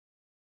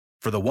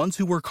For the ones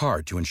who work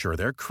hard to ensure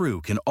their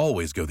crew can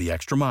always go the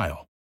extra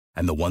mile,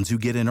 and the ones who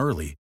get in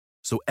early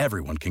so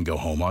everyone can go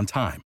home on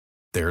time,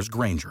 there's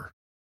Grainger,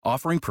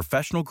 offering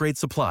professional-grade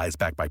supplies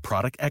backed by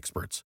product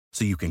experts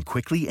so you can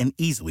quickly and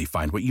easily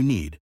find what you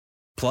need.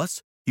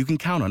 Plus, you can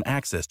count on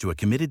access to a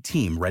committed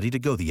team ready to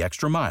go the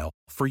extra mile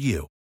for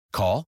you.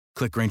 Call,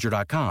 click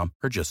Grainger.com,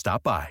 or just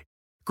stop by.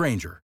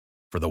 Grainger,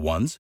 for the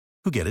ones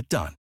who get it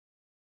done.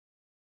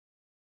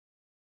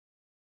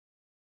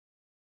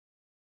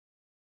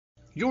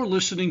 You're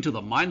listening to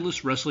the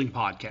Mindless Wrestling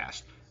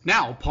Podcast,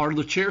 now part of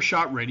the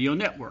Chairshot Radio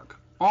Network,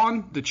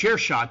 on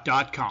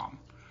thechairshot.com.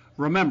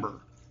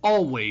 Remember,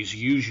 always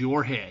use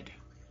your head.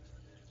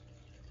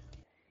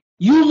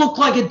 You look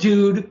like a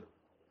dude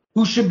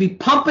who should be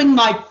pumping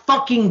my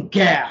fucking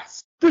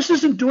gas. This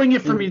isn't doing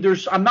it for me.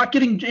 I'm not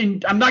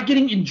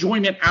getting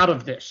enjoyment out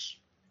of this.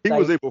 He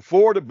was a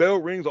before the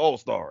bell rings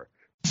all-star.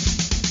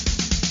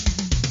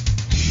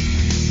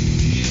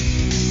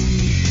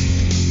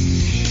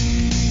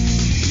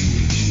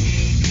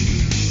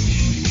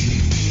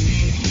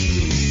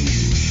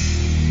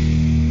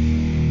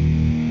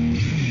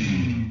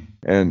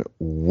 And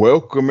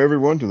welcome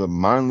everyone to the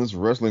Mindless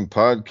Wrestling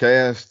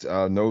Podcast.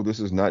 I know this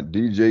is not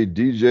DJ.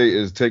 DJ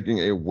is taking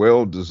a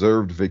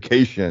well-deserved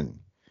vacation.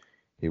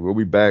 He will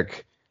be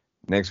back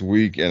next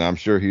week, and I'm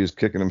sure he is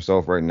kicking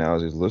himself right now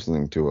as he's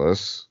listening to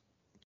us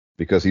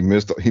because he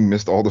missed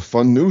all the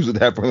fun news that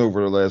happened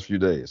over the last few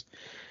days.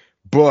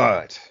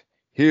 But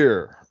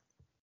here,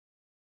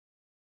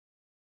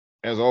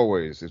 as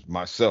always, is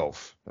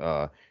myself,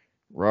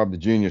 Rob the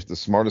Genius, the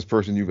smartest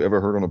person you've ever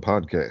heard on a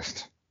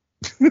podcast.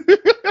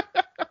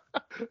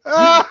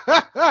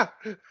 I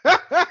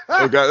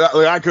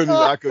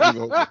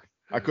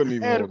couldn't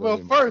even. And well,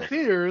 first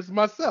here is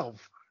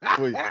myself. As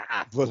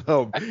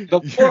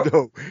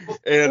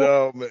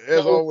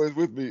always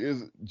with me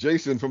is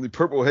Jason from the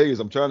Purple Haze.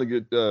 I'm trying to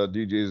get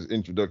DJ's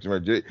introduction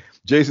right.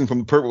 Jason from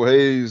the Purple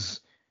Haze,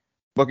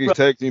 Bucky's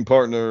tag team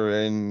partner,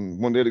 and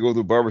one day to go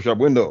through the barbershop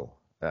window.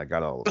 I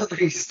got all of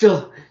it. You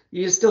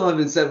still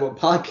haven't said what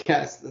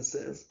podcast this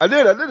is. I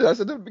did. I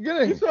said at the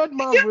beginning. You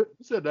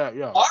said that,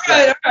 yeah. All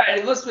right.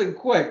 It must have been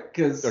quick,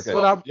 because. Okay.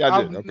 But I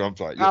did. Okay, I'm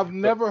sorry. I've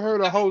never heard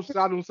a host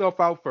shout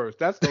himself out first.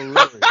 That's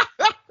hilarious.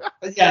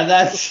 Yeah,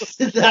 that's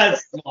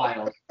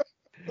wild.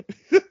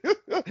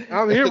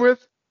 I'm here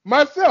with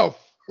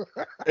myself.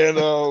 And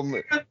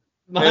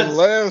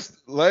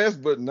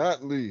last but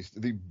not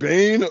least, the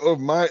bane of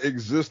my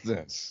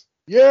existence.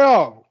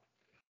 Yeah.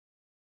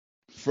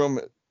 From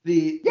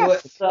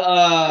what's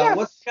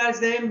the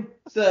guy's name?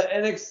 The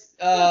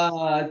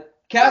NX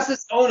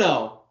Cassius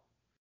Ono.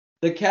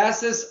 The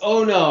Cassius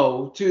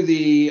Ono to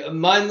the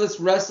Mindless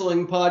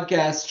Wrestling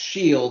Podcast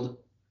Shield.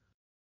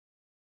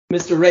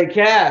 Mr. Ray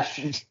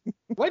Cash.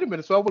 Wait a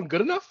minute, so I wasn't good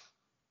enough?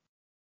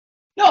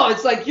 No,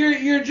 it's like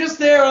you're just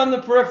there on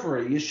the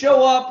periphery. You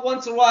show up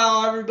once in a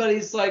while,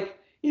 everybody's like,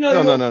 No.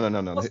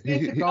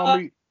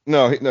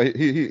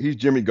 He's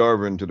Jimmy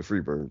Garvin to the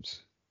Freebirds.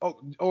 Oh,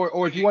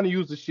 or if you want to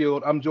use the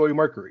Shield, I'm Joey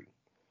Mercury.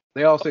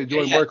 They all say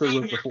Joey Mercury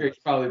was before. Mercury's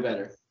probably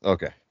better.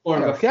 Okay.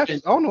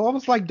 Cash, I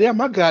was like, damn,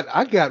 I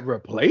got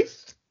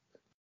replaced.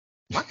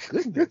 My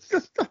goodness.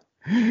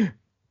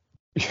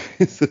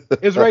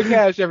 It's Ray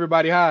Cash,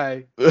 everybody.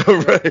 Hi.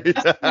 Right.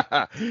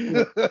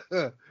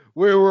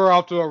 We're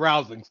off to a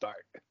rousing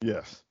start.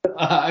 Yes.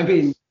 I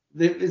mean,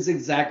 it's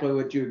exactly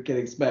what you can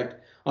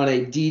expect on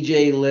a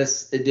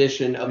DJ-less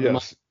edition of the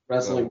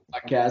Wrestling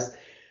Podcast.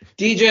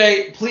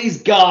 DJ,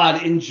 please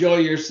God, enjoy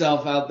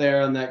yourself out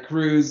there on that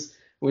cruise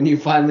when you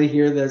finally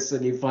hear this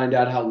and you find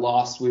out how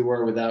lost we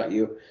were without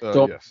you.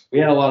 Yes. We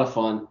had a lot of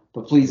fun,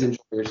 but please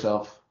enjoy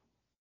yourself.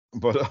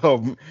 But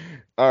all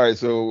right,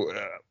 so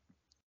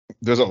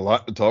there's a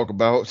lot to talk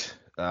about.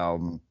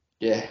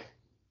 Yeah.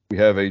 We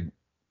have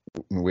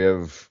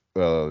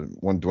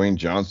one Dwayne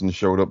Johnson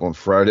showed up on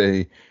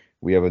Friday.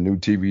 We have a new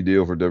TV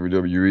deal for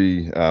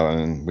WWE,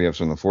 and we have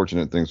some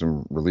unfortunate things,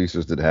 some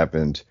releases that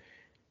happened.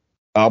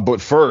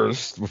 But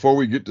first, before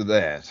we get to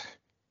that,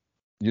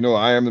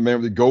 I am the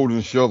man with the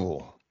golden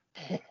shovel.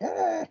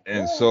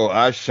 And so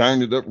I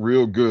shined it up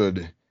real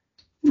good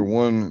for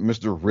one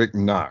Mr. Rick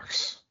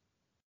Knox.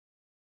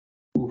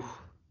 Oof.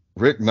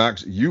 Rick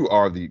Knox, you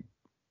are the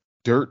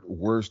dirt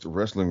worst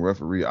wrestling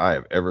referee I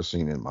have ever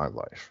seen in my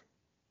life.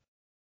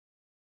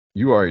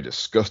 You are a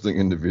disgusting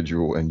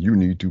individual, and you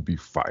need to be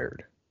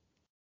fired.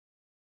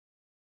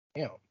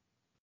 Damn.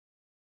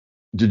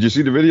 Did you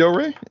see the video,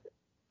 Ray?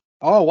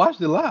 Oh, I watched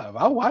it live.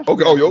 I watched it.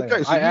 Okay. Oh,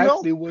 okay. So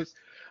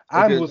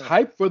I was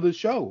hyped for the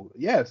show.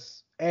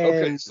 Yes.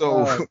 And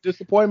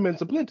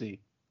disappointments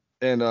aplenty.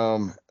 And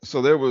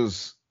so there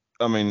was,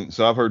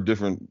 so I've heard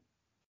different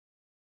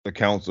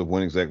accounts of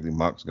when exactly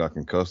Mox got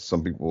concussed.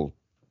 Some people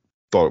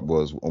thought it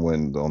was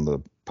when on the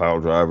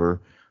pile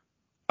driver.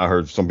 I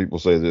heard some people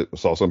say that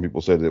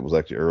it was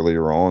actually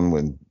earlier on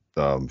when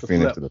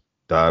Phoenix did a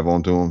dive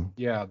onto him.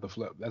 Yeah, the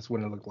flip. That's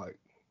when it looked like.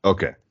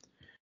 Okay.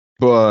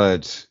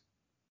 But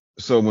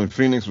so when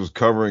Phoenix was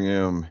covering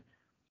him,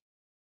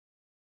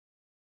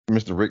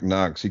 Mr. Rick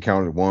Knox, he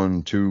counted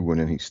 1, 2, and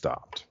then he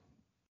stopped.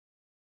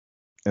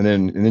 And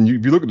then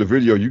if you look at the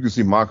video, you can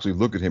see Moxley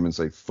look at him and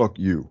say, "Fuck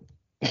you."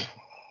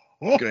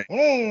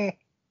 Okay.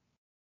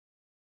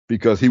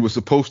 Because he was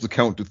supposed to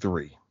count to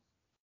 3.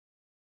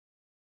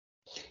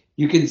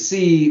 You can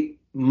see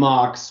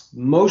Mox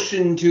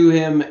motion to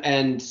him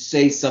and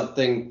say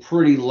something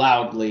pretty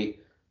loudly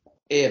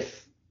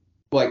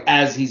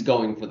as he's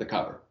going for the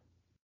cover.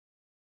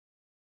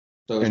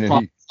 So it's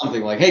probably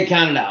something like, "Hey,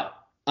 count it out.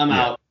 I'm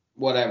out."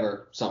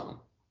 Whatever, something.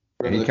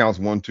 And he counts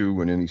 1,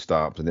 2, and then he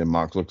stops. And then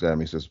Mox looks at him.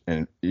 He says,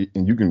 he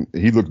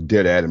looks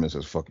dead at him and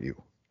says, "Fuck you."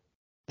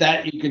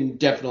 That you can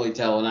definitely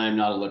tell, and I'm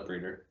not a lip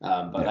reader,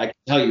 but I can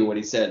tell you what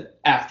he said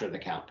after the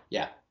count.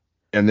 Yeah.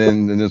 And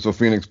then so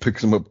Phoenix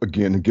picks him up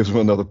again and gives him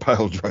another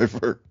pile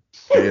driver.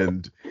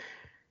 And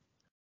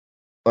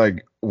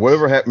like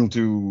whatever happened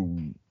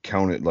to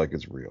count it like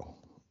it's real.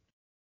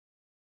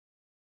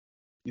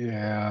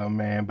 Yeah,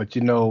 man. But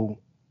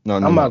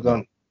I'm not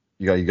gonna.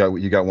 You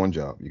got one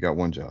job. You got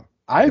one job.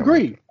 I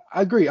agree.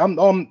 I'm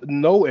in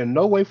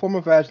no way, form,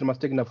 or fashion am I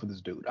sticking up for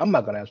this dude. I'm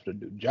not gonna ask for a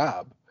new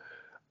job.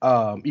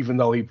 Even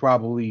though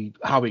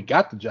how he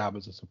got the job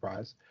is a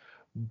surprise.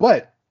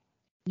 But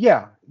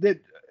yeah,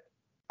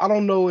 I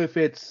don't know if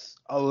it's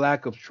a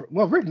lack of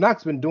Rick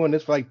Knox been doing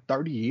this for like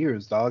 30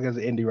 years, dog, as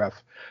an indie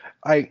ref.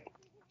 I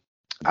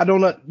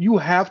don't know. You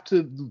have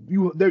to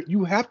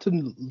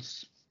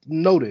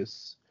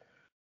notice.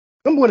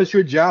 Number one, it's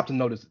your job to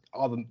notice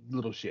all the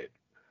little shit.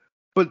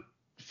 But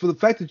for the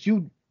fact that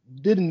you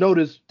didn't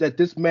notice that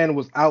this man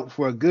was out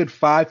for a good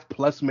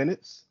 5+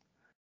 minutes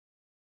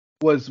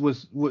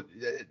was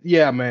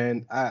yeah,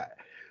 man.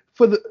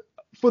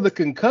 For the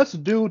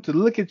concussed dude to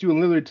look at you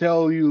and literally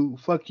tell you,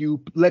 "Fuck you,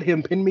 let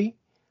him pin me,"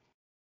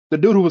 the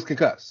dude who was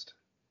concussed.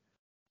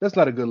 That's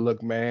not a good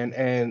look, man.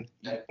 And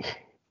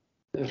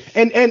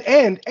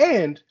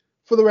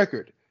for the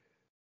record,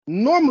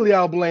 normally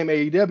I'll blame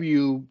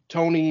AEW,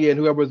 Tony, and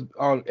whoever's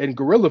on and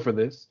Gorilla for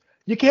this.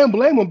 You can't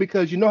blame them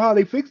because you know how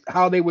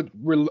they would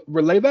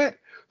relay that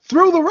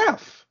through the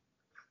ref.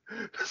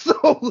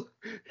 So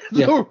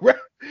the ref,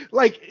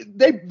 like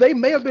they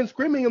may have been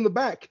screaming in the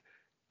back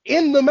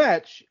in the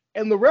match,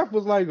 and the ref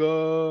was like,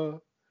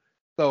 So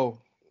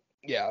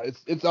yeah,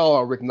 it's all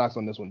on Rick Knox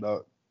on this one,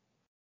 dog.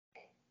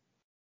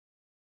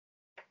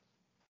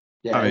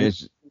 Yeah, I mean,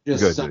 it's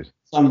just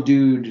some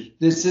dude.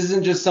 This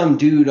isn't just some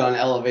dude on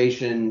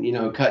Elevation,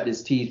 cutting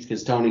his teeth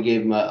because Tony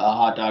gave him a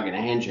hot dog and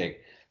a handshake.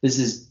 This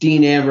is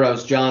Dean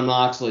Ambrose, John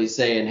Moxley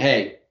saying,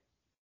 "Hey,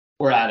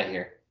 we're out of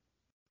here.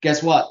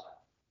 Guess what?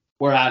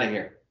 We're out of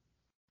here."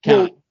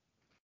 Count.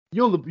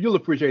 You'll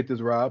appreciate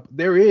this, Rob.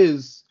 There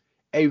is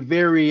a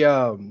very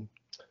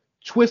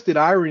twisted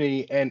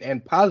irony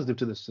and positive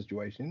to this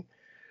situation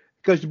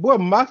because your boy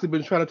Moxley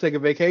been trying to take a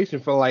vacation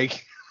for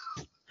like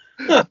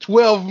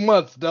 12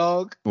 months,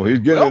 dog. Well, he's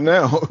getting it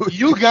now.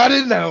 You got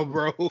it now,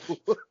 bro.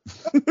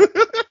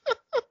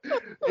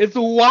 It's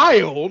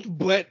wild,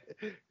 but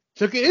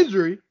took an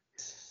injury.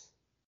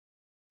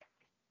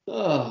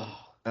 I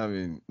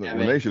mean,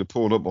 when they should have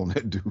pulled up on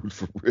that dude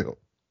for real.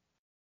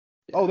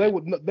 Oh,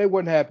 they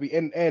weren't happy.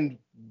 And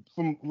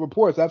from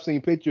reports, I've seen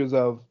pictures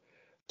of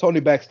Tony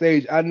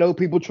backstage. I know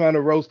people trying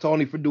to roast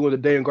Tony for doing the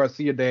Dan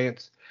Garcia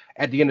dance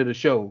at the end of the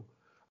show.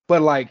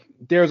 But like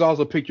there's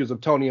also pictures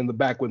of Tony in the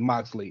back with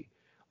Moxley,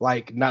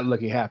 like not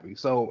looking happy.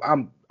 So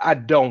I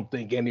don't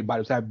think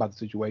anybody's happy about the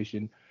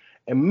situation.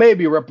 And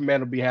maybe a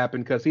reprimand will be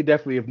happening because he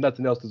definitely, if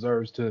nothing else,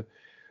 deserves to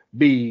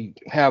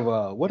have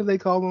a, what do they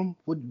call them?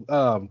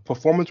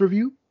 Performance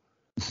review?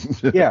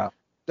 Yeah,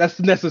 that's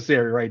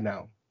necessary right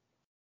now.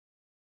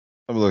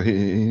 I mean, look, he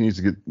needs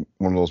to get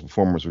one of those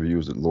performance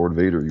reviews that Lord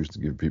Vader used to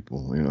give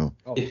people,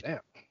 Oh, damn.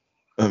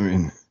 I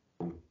mean,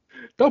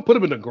 don't put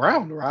him in the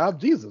ground, Rob.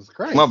 Jesus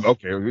Christ.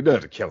 Okay, we don't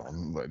have to kill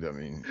him, but I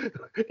mean,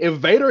 if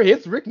Vader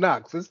hits Rick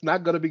Knox, it's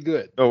not going to be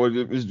good. Oh,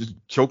 it's just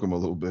choke him a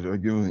little bit, or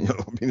give him,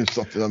 or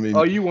something. I mean,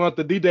 oh, you want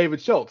the D.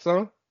 David Schultz,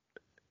 huh?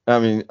 I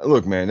mean,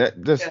 look, man,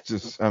 that's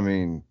just, I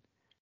mean,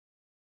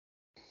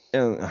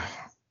 yeah,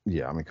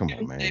 I mean, come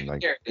on, man,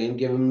 like, and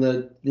give him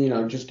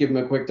just give him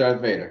a quick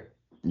Darth Vader.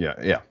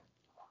 Yeah.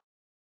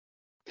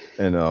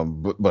 And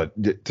but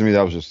to me,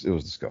 it was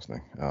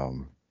disgusting.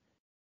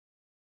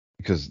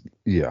 Because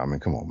I mean,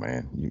 come on,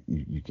 man,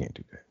 you can't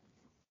do that.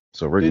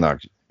 So Rick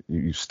Knox,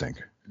 you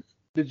stink.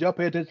 Did y'all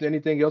pay attention to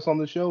anything else on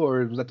the show,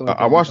 or was that the only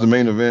I watched the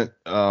main event,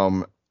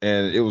 and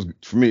it was,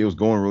 for me, it was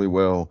going really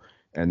well.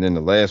 And then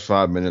the last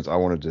 5 minutes, I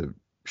wanted to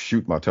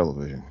shoot my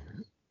television.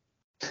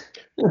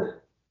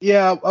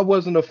 Yeah, I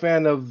wasn't a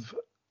fan of.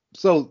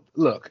 So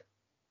look,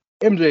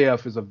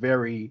 MJF is a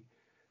very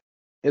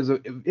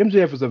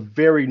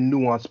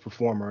nuanced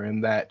performer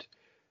in that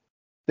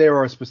there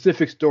are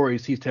specific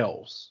stories he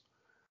tells,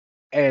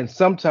 and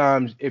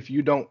sometimes if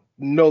you don't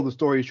know the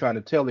story he's trying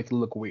to tell, it can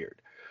look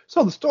weird.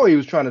 So the story he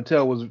was trying to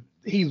tell was,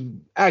 he's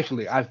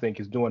actually, I think,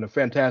 is doing a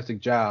fantastic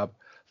job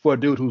for a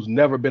dude who's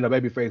never been a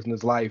babyface in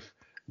his life,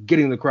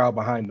 getting the crowd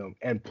behind him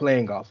and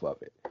playing off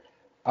of it.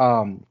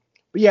 But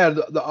yeah,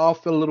 the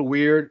off felt a little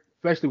weird,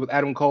 especially with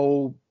Adam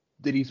Cole.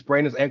 Did he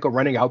sprain his ankle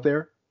running out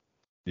there?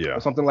 Yeah.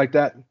 Or something like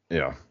that?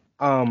 Yeah.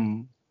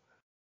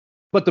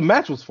 But the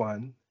match was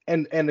fun.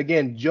 And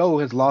again, Joe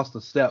has lost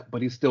a step,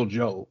 but he's still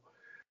Joe.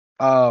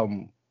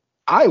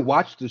 I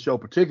watched the show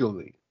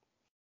particularly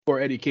for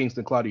Eddie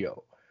Kingston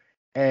Claudio.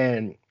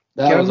 And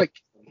I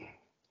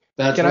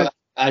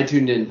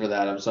tuned in for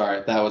that. I'm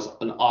sorry. That was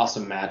an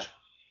awesome match.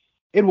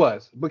 It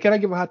was. But can I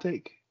give a hot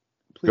take?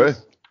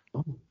 Please.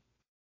 Good.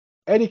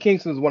 Eddie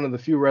Kingston is one of the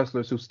few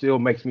wrestlers who still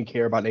makes me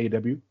care about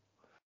AEW.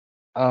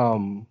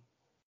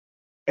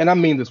 And I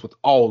mean this with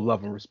all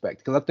love and respect,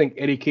 because I think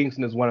Eddie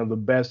Kingston is one of the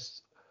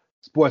best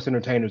sports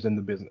entertainers in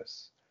the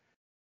business.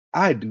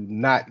 I do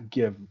not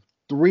give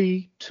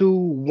 3, 2,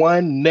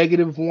 1,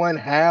 -1,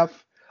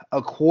 half,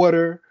 a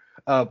quarter,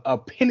 a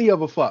penny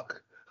of a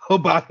fuck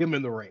about him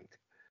in the ring.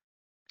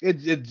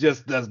 It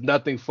just does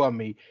nothing for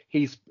me.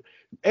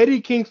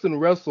 Eddie Kingston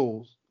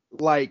wrestles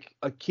like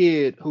a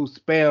kid who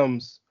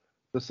spams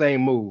the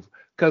same move,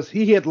 because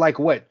he hit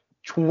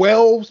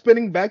 12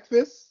 spinning back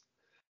fists.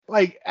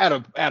 Like at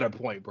a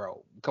point,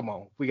 bro. Come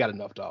on, we got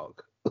enough,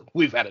 dog.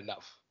 We've had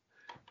enough.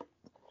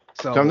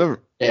 So I've never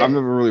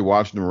really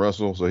watched him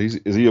wrestle. So is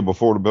he a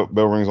before the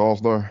bell rings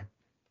all-star?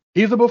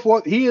 He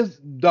is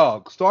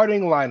dog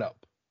starting lineup.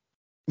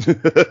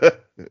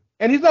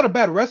 And he's not a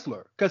bad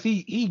wrestler, because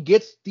he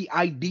gets the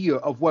idea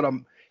of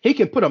he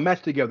can put a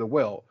match together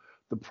well.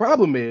 The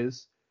problem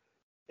is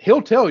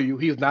he'll tell you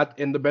he's not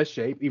in the best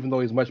shape, even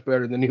though he's much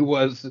better than he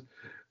was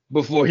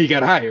before he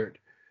got hired.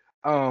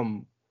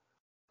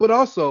 But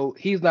also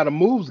he's not a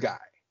moves guy.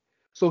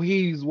 So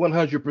he's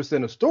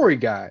 100% a story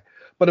guy.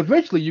 But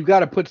eventually you got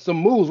to put some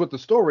moves with the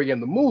story,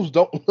 and the moves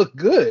don't look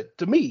good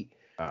to me.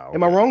 Okay.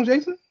 Am I wrong,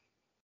 Jason?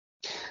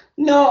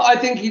 No, I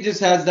think he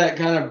just has that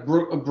kind of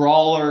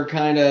brawler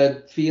kind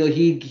of feel.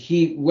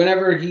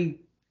 Whatever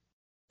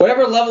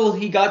level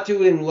he got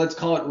to in, let's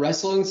call it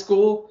wrestling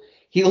school,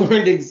 he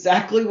learned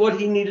exactly what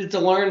he needed to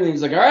learn, and he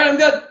was like, all right, I'm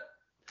good.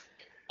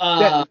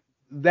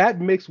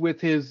 That mixed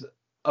with his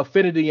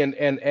affinity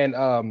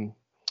and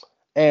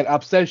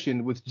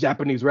obsession with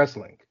Japanese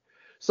wrestling.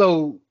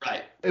 So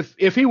right.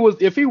 if he was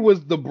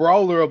the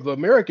brawler of the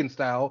American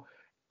style,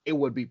 it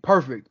would be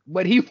perfect.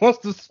 But he wants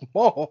the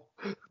small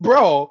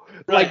brawl,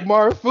 right, like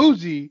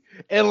Marufuji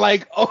and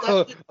like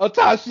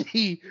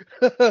Atashi.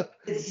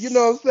 You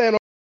know what I'm saying?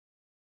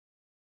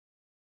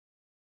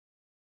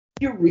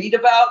 You read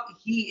about,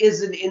 he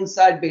is an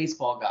inside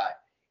baseball guy.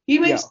 He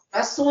makes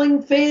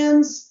wrestling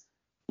fans,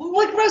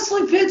 like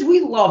wrestling fans,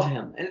 we love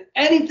him. And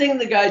anything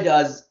the guy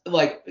does,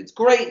 like, it's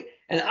great.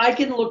 And I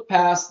can look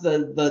past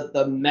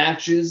the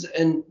matches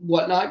and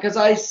whatnot, because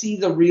I see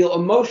the real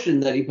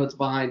emotion that he puts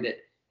behind it,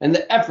 and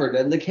the effort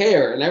and the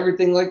care and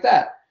everything like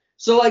that.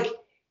 So, like,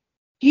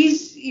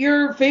 he's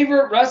your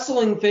favorite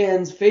wrestling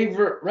fan's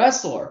favorite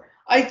wrestler.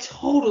 I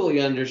totally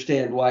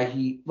understand why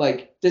he,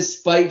 like,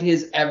 despite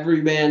his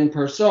everyman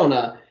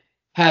persona,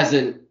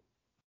 hasn't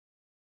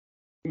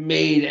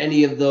made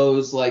any of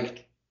those,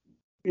 like,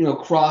 you know,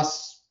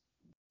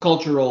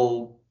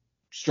 cross-cultural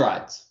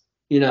strides,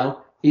 you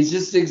know? He's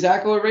just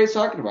exactly what Ray's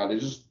talking about.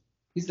 He's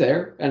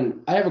there,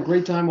 and I have a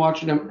great time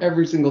watching him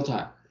every single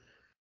time.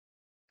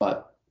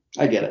 But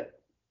I get it.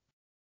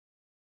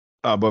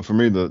 But for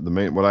me, the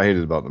main, what I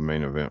hated about the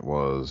main event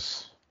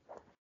was,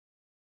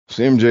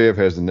 MJF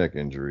has the neck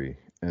injury,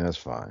 and that's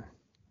fine.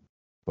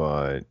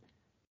 But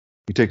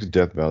he takes a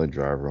Death Valley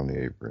driver on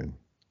the apron.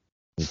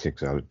 He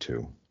kicks out at 2.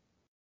 Then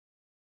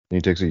he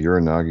takes a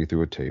Uranagi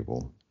through a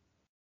table,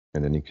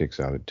 and then he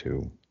kicks out at 2.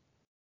 And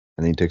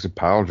then he takes a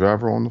pile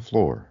driver on the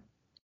floor,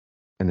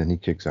 and then he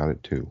kicks out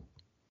at 2. And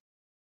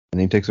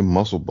then he takes a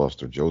muscle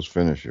buster, Joe's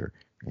finisher,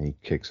 and he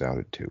kicks out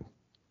at 2.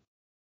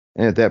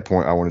 And at that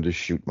point, I wanted to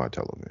shoot my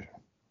television.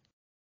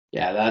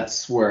 Yeah,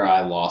 that's where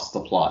I lost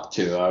the plot,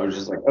 too. I was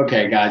just like,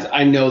 okay, guys,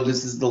 I know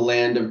this is the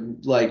land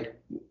of, like,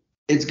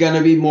 it's going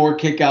to be more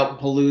kick-out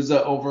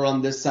palooza over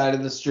on this side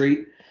of the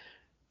street.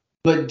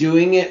 But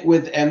doing it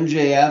with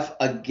MJF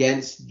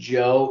against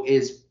Joe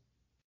is,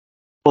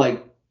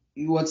 like,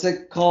 what's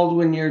it called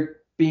when you're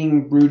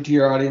being rude to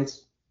your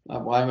audience?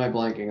 Why am I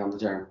blanking on the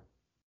term?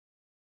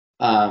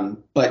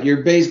 But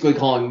you're basically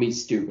calling me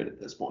stupid at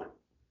this point.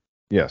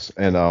 Yes,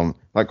 and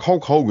like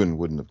Hulk Hogan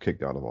wouldn't have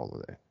kicked out of all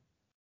of that.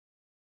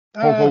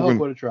 Hulk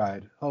would have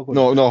tried.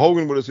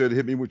 Hogan would have said,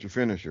 "Hit me with your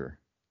finisher."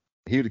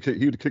 He would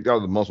have kicked out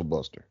of the muscle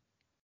buster.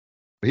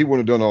 But he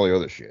wouldn't have done all the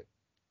other shit.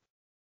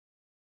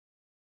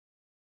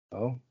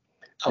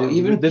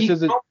 Even this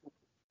isn't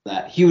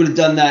that he would have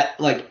done that,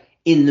 like,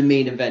 in the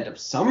main event of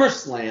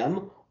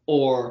SummerSlam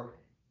or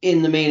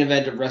in the main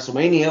event of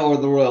WrestleMania or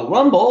the Royal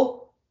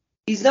Rumble.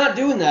 He's not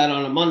doing that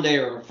on a Monday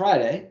or a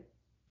Friday.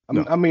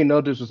 No. I mean,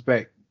 no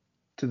disrespect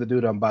to the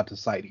dude I'm about to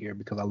cite here,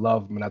 because I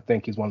love him and I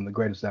think he's one of the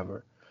greatest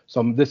ever.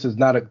 So this is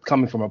not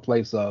coming from a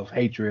place of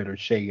hatred or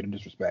shade or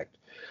disrespect.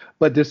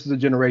 But this is a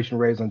generation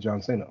raised on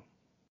John Cena.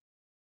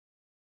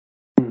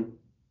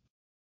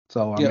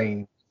 So, I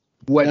mean,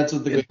 that's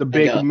what the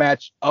big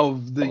match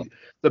of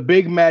the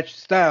big match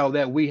style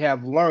that we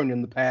have learned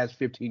in the past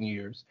 15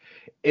 years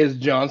is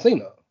John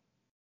Cena.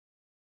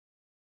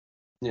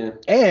 Yeah.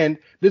 And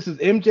this is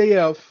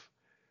MJF's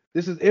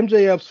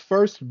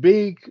first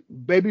big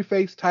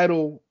babyface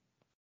title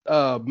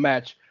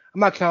match. I'm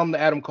not counting the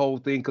Adam Cole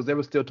thing because there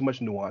was still too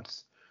much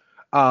nuance.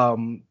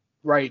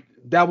 Right,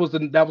 that was the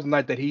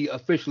night that he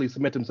officially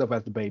cemented himself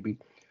as the baby,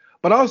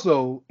 but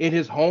also in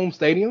his home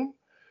stadium.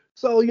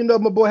 So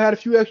my boy had a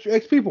few extra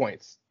XP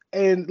points.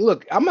 And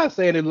look, I'm not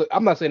saying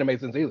it made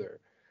sense either,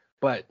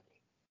 but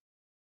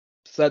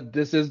so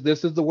this is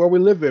the world we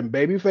live in.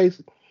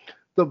 Babyface,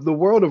 the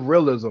world of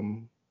realism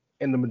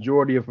in the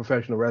majority of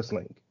professional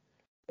wrestling,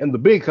 and the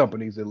big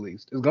companies at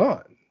least, is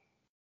gone.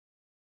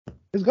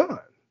 It's gone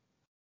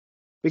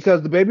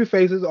because the baby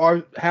faces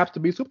have to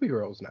be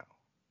superheroes now.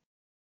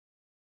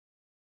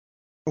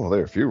 Well,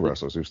 there are a few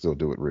wrestlers who still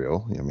do it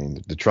real. I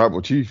mean, the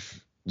Tribal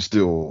Chief,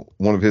 still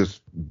one of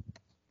his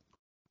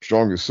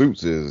strongest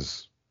suits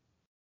is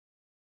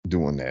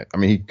doing that. I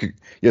mean,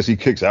 he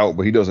kicks out,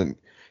 but he doesn't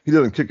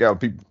kick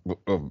out people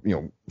of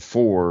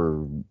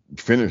four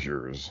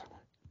finishers.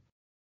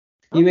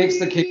 He makes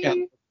the kick out.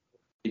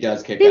 He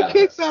does kick out. He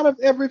kicks out of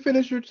every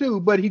finisher too,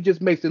 but he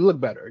just makes it look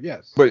better.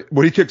 Yes. But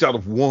he kicks out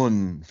of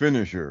one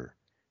finisher.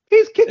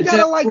 He's kicked out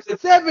of like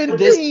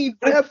 17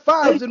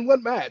 F5s in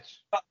one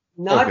match.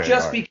 Not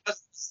just because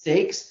of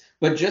stakes,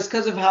 but just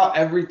because of how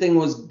everything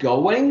was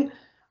going.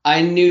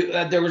 I knew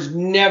there was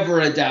never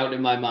a doubt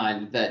in my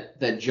mind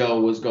that Joe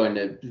was going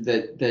to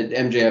that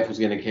MJF was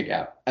going to kick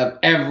out of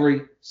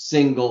every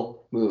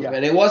single move,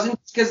 and it wasn't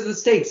because of the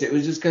stakes. It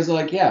was just because of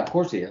of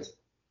course he is.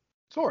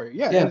 Sorry,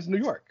 it's New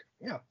York,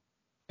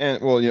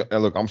 And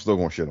and look, I'm still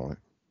gonna shit on it.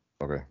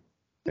 Okay.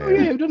 Who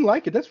didn't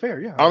like it? That's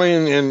fair, yeah. I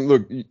mean, and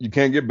look, you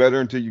can't get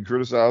better until you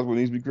criticize what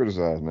needs to be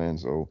criticized, man.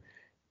 So,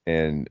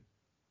 and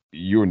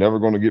you're never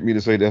gonna get me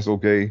to say that's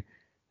okay.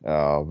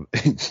 I'm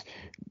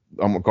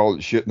gonna call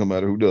it shit no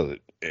matter who does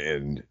it,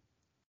 and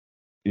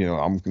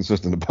I'm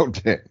consistent about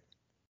that.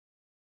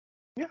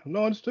 Yeah,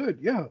 no, understood.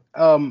 Yeah,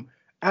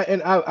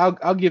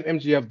 I'll give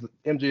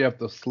MJF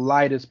the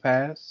slightest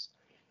pass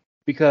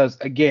because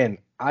again,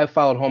 I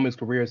followed Homie's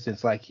career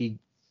since he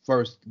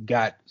first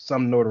got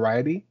some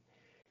notoriety.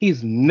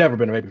 He's never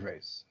been a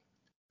babyface,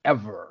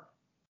 ever.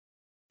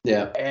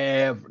 Yeah,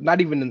 ever.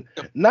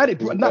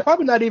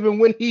 Probably not even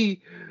when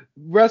he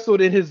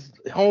wrestled in his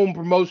home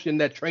promotion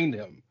that trained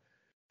him.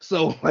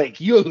 So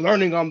you're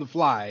learning on the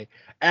fly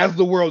as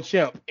the world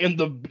champ in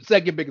the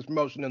second biggest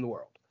promotion in the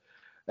world.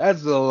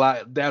 That's a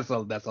lot. That's a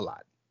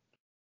lot.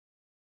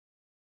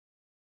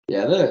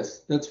 Yeah, that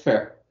is. That's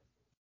fair.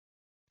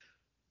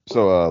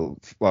 So,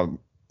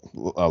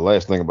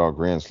 last thing about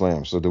Grand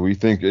Slam. So, do we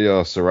think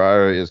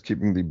Saraya is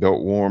keeping the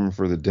belt warm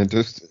for the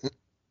dentist?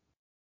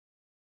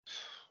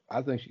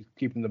 I think she's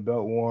keeping the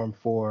belt warm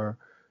for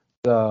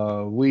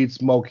the weed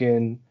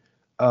smoking,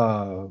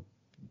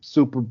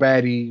 super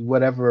baddie,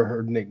 whatever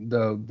her name,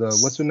 the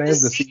what's her name, the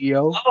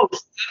CEO.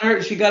 Oh,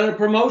 she got a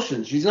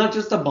promotion. She's not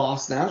just a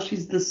boss now;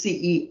 she's the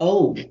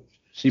CEO.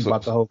 She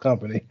bought the whole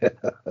company.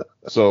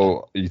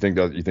 So you think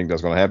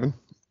that's gonna happen?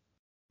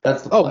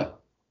 That's the plan.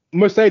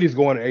 Mercedes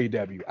going to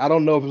AEW. I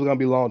don't know if it's gonna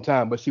be a long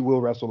time, but she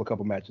will wrestle a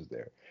couple matches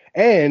there.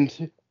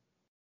 And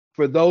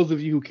for those of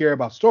you who care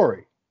about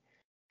story,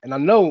 and I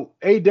know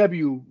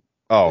AEW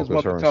is one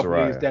of the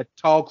companies that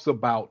talks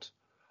about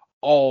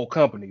all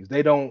companies.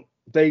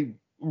 They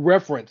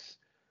reference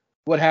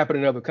what happened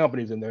in other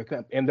companies in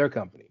their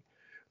company.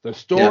 The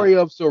story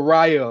of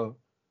Saraya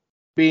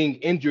being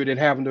injured and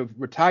having to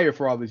retire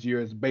for all these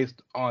years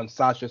based on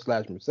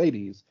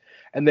Sasha/Mercedes,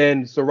 and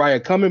then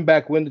Saraya coming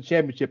back, win the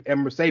championship,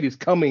 and Mercedes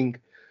coming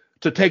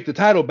to take the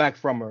title back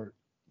from her.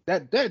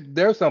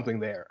 There's something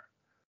there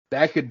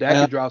that could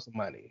draw some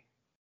money.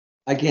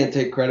 I can't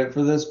take credit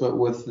for this, but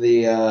with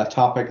the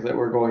topic that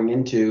we're going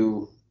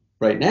into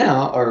right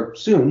now or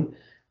soon,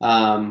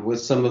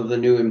 with some of the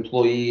new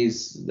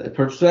employees, the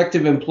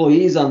prospective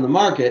employees on the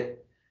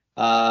market,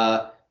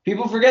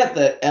 people forget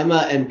that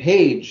Emma and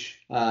Paige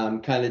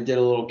kind of did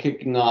a little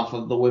kicking off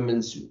of the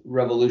women's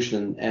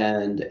revolution,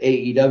 and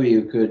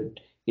AEW could,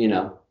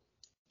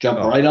 jump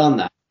right on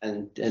that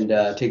and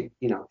take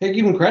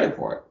even credit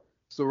for it.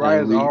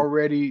 Saraya's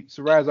already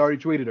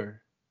tweeted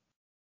her.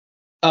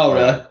 Oh,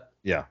 really?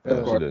 Yeah,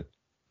 she did.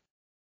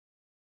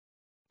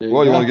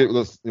 Well, you want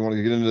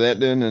to get into that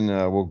then, and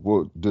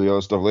we'll do the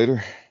other stuff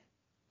later.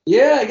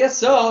 Yeah, I guess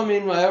so. I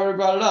mean, I already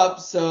brought it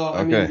up, so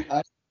okay. I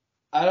mean,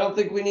 I don't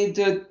think we need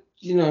to,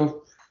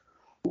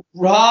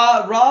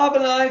 Rob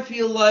and I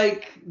feel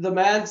like the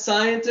mad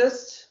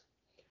scientist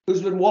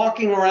who's been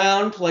walking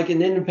around like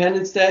an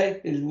Independence Day.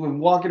 He's been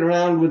walking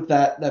around with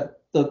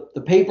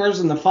the papers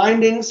and the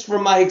findings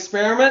from our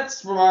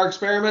experiments,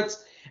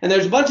 and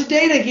there's a bunch of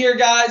data here,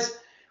 guys.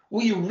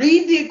 We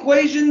read the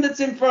equation that's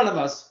in front of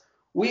us.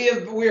 We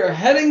are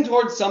heading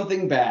towards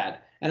something bad.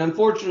 And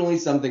unfortunately,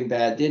 something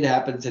bad did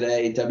happen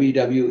today.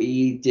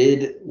 WWE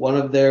did one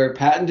of their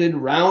patented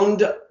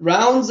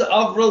rounds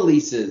of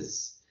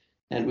releases.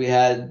 And we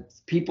had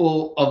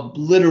people of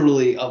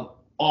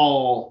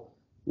all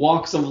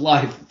walks of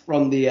life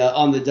from the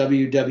on the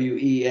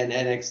WWE and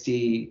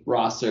NXT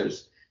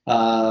rosters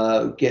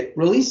get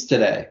released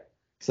today.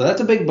 So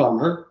that's a big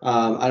bummer.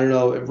 I don't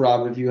know if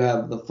Rob, if you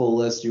have the full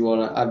list, you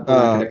want to. I'm not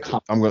going to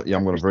comment.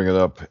 I'm gonna bring it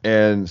up.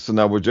 And so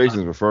now what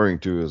Jason's referring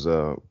to is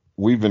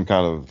we've been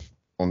kind of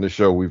on this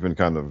show we've been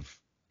kind of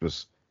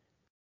just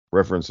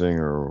referencing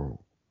or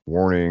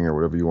warning or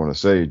whatever you want to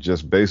say,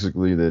 just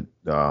basically that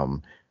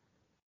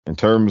in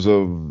terms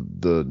of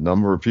the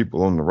number of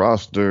people on the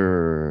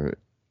roster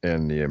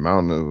and the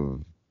amount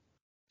of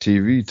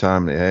TV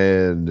time they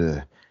had,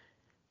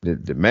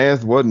 the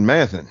math wasn't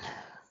mathing.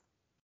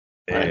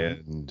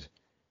 And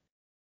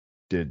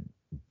did,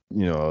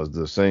 as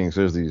the saying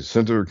says, the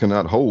center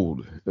cannot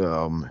hold,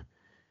 that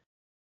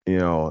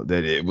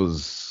it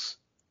was,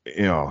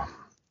 there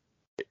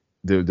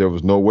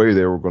was no way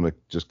they were going to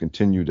just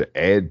continue to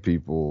add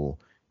people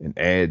and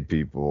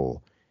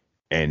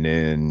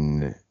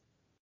then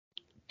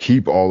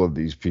keep all of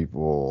these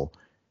people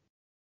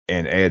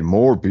and add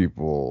more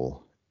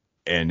people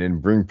and then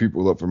bring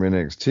people up from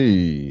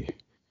NXT.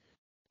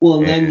 Well,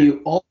 and then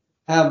you also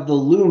have the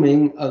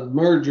looming of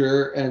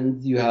merger,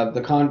 and you have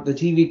the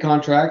TV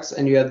contracts,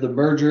 and you have the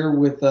merger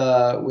with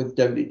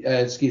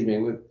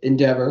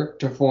Endeavor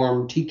to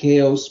form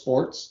TKO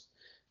Sports,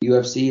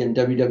 UFC and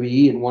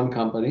WWE in one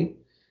company.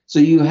 So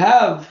you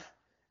have,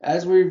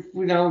 as we're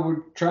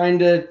trying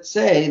to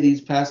say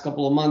these past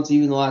couple of months,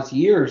 even the last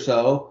year or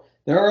so,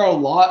 there are a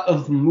lot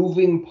of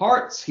moving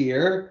parts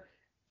here.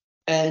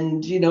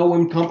 And,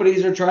 when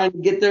companies are trying to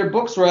get their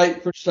books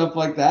right for stuff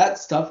like that,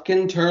 stuff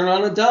can turn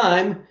on a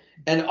dime.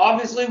 And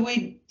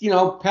obviously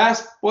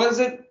past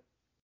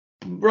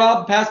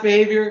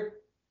behavior?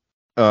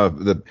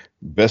 The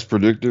best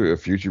predictor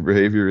of future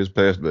behavior is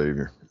past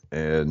behavior.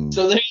 And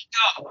so there you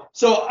go.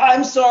 So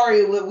I'm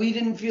sorry that we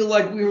didn't feel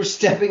like we were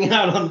stepping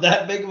out on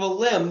that big of a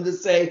limb to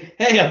say,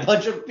 hey, a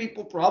bunch of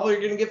people probably are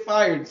going to get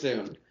fired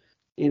soon.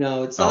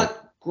 It's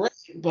not great,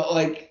 but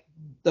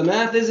the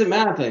math isn't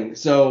mathing.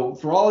 So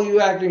for all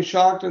you acting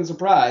shocked and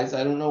surprised,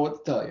 I don't know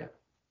what to tell you.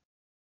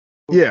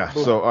 Yeah.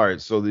 So all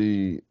right. So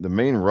the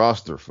main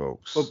roster,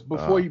 folks. But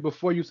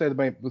before you say the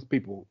main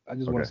people, I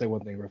just want to say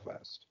one thing real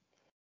fast,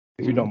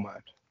 if you don't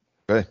mind.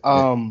 Okay.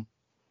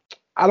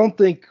 I don't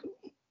think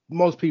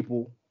most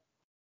people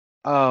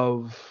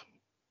of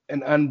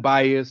an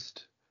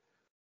unbiased,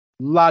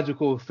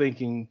 logical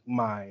thinking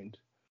mind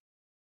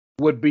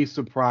would be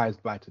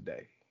surprised by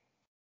today.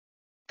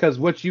 Because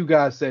what you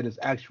guys said is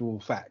actual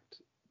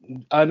fact,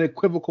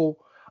 unequivocal,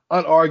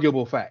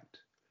 unarguable fact.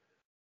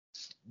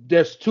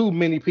 There's too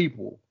many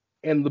people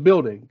in the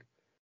building,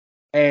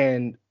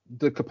 and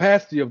the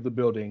capacity of the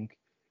building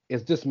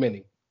is this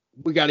many.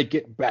 We got to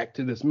get back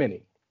to this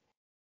many.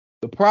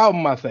 The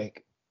problem, I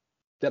think,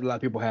 that a lot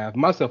of people have,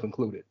 myself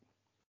included,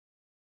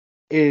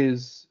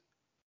 is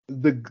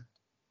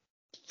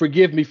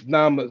forgive me,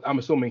 now I'm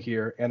assuming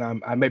here, and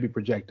I may be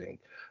projecting,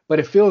 but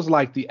it feels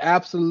like the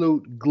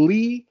absolute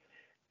glee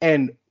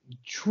and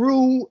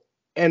true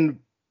and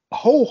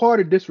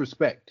wholehearted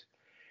disrespect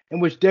in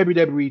which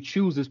WWE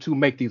chooses to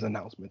make these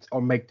announcements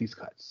or make these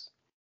cuts.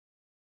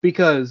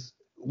 Because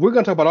we're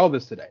going to talk about all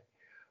this today.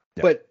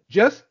 Yeah. But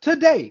just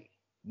today,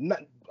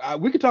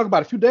 we could talk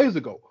about a few days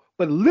ago,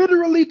 but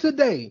literally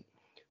today,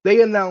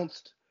 they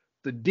announced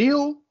the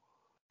deal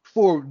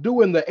for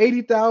doing the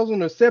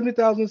 80,000 or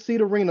 70,000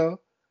 seat arena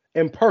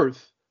in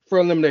Perth for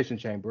Elimination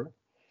Chamber.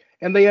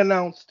 And they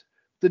announced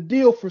the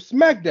deal for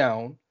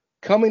SmackDown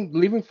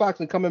leaving Fox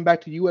and coming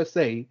back to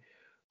USA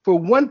for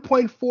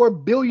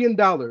 $1.4 billion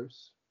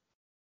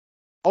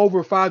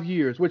over 5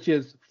 years, which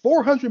is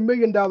 $400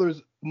 million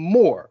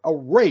more, a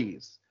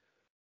raise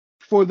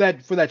for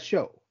that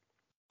show.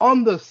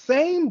 On the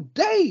same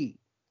day,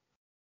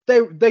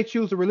 they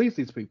choose to release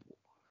these people.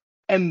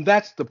 And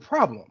that's the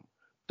problem.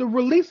 The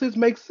releases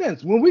make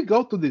sense. When we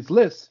go through these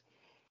lists,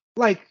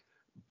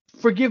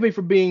 forgive me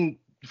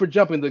for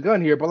jumping the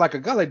gun here, but a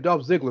guy like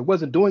Dolph Ziggler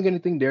wasn't doing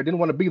anything there, didn't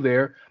want to be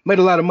there, made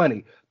a lot of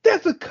money.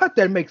 That's a cut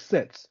that makes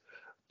sense.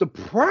 The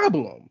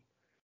problem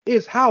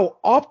is how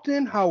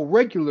often, how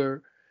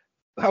regularly,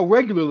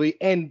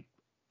 and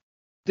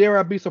dare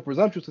I be so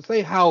presumptuous to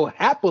say how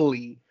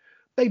happily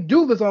they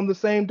do this on the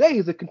same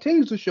days. It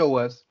continues to show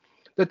us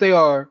that they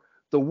are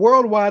the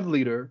worldwide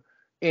leader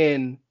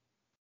in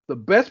the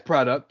best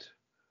product,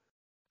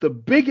 the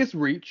biggest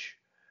reach,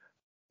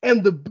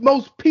 and the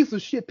most piece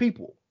of shit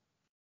people.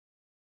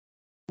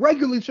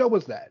 Regularly show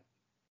us that.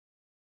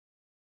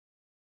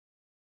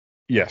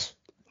 Yes.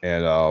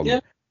 And yeah.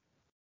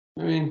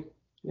 I mean,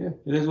 yeah,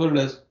 it is what it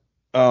is.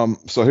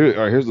 So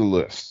here's the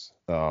list.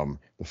 The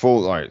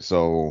full. All right.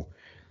 So, all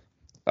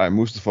right,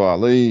 Mustafa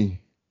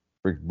Ali,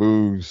 Rick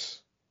Boogs,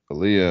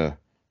 Aaliyah,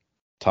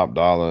 Top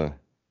Dollar.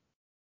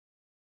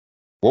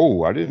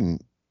 Whoa,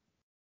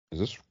 is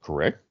this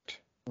correct?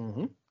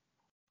 Mm-hmm.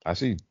 I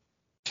see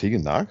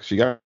Tegan Knox. She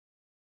got.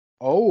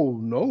 Oh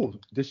no!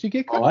 Did she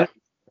get cut?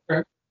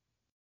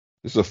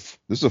 This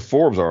is a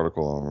Forbes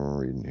article I'm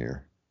reading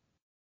here,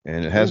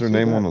 and it has her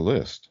name on the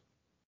list.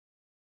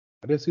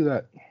 I didn't see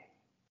that.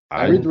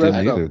 I didn't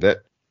either.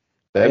 That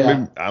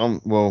maybe, I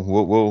don't. Well,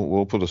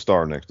 we'll put a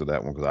star next to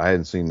that one because I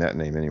hadn't seen that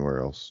name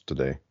anywhere else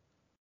today.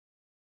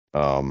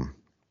 But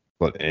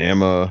but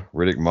Emma,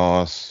 Riddick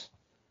Moss,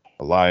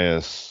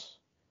 Elias,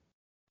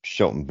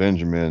 Shelton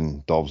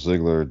Benjamin, Dolph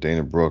Ziggler,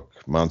 Dana Brooke,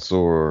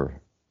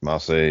 Mansoor,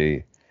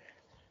 Masay,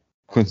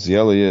 Quincy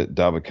Elliott,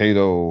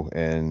 Dabba-Kato,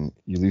 and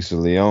Elisa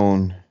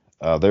Leon.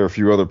 There are a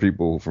few other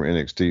people from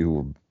NXT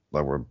who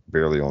were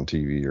barely on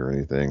TV or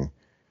anything.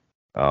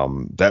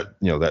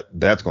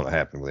 That's going to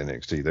happen with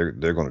NXT.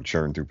 They're going to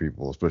churn through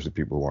people, especially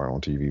people who aren't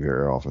on TV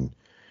very often.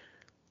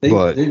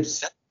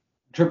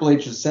 Triple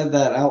H has said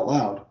that out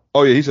loud.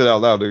 Oh yeah, he said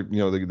out loud. They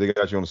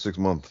got you on a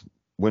 6-month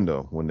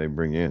window when they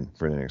bring you in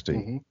for NXT.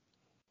 Mm-hmm.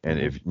 And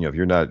if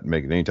you're not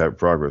making any type of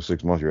progress,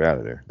 6 months you're out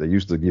of there. They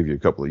used to give you a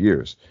couple of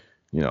years.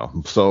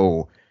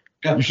 So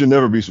Yeah. You should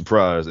never be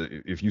surprised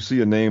if you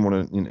see a name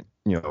on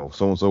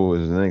so and so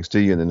is in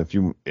NXT, and then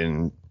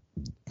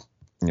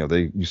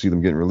you see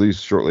them getting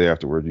released shortly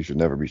afterward. You should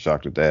never be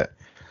shocked at that.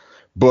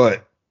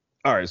 But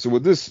all right, so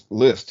with this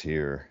list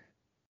here,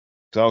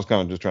 because I was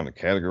kind of just trying to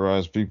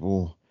categorize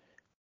people.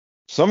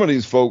 Some of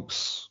these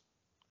folks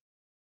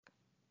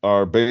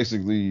are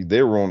basically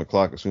they were on the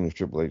clock as soon as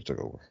Triple H took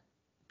over,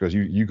 because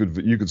you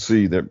could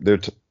see that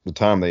the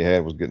time they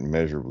had was getting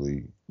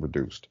measurably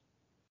reduced.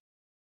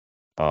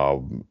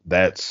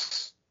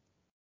 That's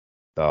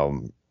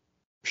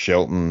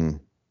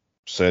Shelton,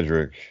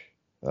 Cedric,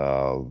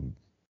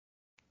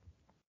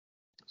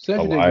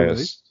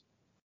 Elias.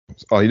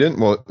 Oh, he didn't.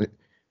 Well,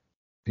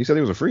 he said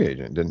he was a free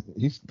agent, didn't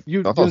he?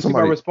 You didn't see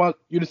my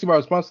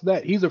response to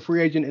that. He's a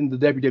free agent in the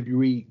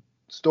WWE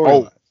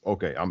storyline. Oh,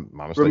 okay.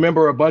 My mistake.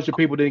 Remember, a bunch of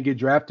people didn't get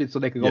drafted so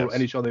they could go to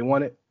any show they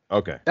wanted.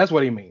 Okay. That's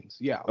what he means.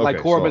 Yeah. Okay, like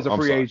Corbin's a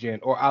free sorry.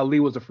 agent, or Ali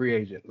was a free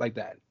agent, like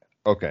that.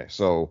 Okay.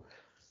 So,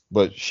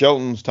 but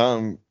Shelton's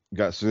time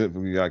got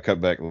cut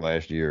back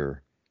last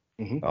year.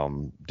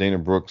 Mm-hmm. Dana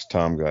Brooks'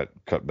 time got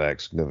cut back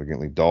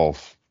significantly.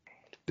 Dolph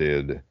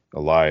did.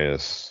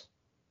 Elias.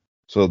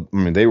 So I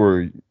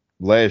mean,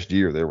 last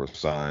year there were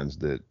signs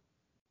that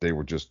they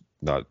were just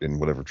not in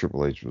whatever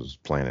Triple H was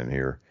planning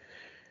here.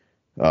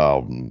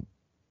 And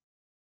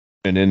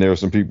then there are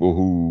some people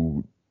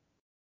who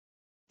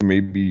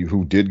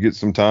did get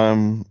some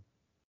time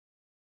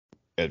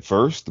at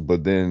first,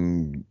 but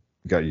then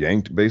got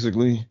yanked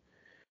basically,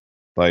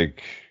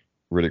 like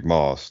Riddick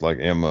Moss, like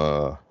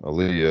Emma,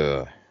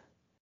 Aaliyah,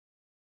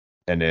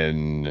 and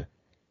then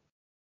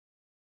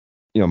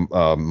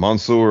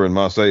Mansoor and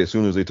Masay. As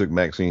soon as they took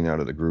Maxine out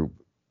of the group,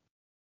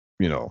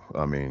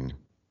 I mean,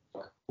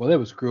 well, they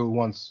were screwed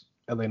once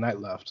LA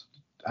Knight left.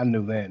 I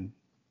knew then.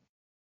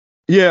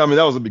 Yeah, I mean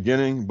that was the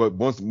beginning, but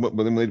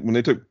then when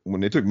they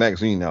took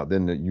Maxine out,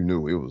 then you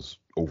knew it was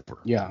over.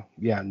 Yeah,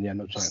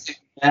 no chance.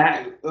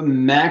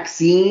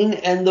 Maxine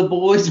and the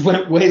boys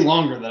went way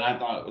longer than I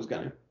thought it was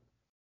gonna.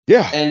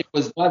 Yeah, and it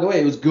was, by the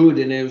way, it was good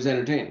and it was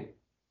entertaining.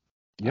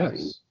 Yes,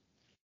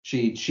 I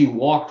mean, she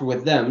walked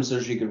with them so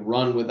she could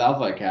run with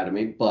Alpha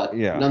Academy, but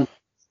they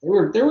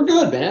were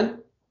good, man.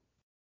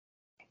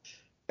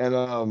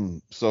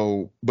 And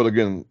but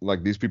again,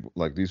 like these people,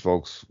 like these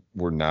folks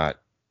were not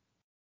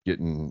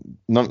getting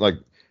none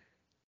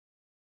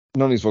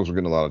of these folks were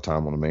getting a lot of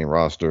time on the main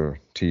roster,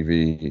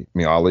 TV. I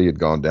mean, Ali had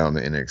gone down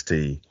to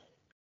NXT,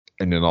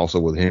 and then also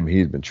with him, he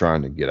had been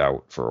trying to get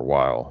out for a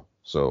while.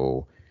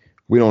 So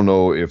we don't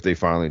know if they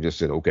finally just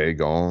said, "Okay,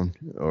 gone,"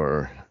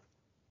 or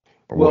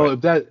well,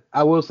 what.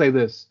 I will say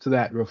this to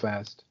that real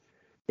fast.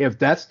 If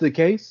that's the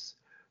case,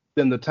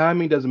 then the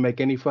timing doesn't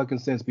make any fucking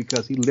sense,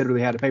 because he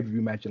literally had a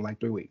pay-per-view match in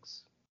like 3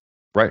 weeks.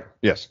 Right.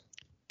 Yes.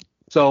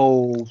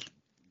 So,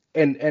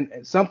 and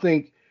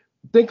something.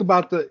 Think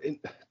about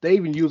they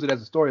even use it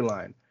as a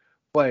storyline,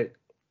 but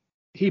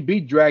he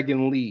beat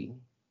Dragon Lee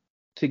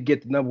to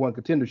get the #1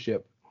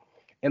 contendership,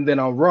 and then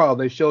on Raw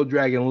they showed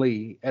Dragon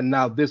Lee, and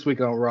now this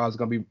week on Raw is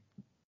gonna be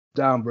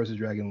Dom versus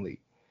Dragon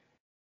Lee.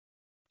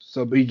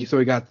 So he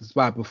got the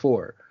spot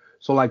before.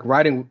 So like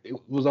writing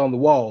was on the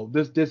wall.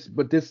 This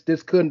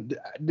couldn't.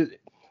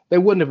 They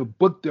wouldn't have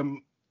booked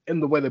him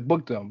in the way they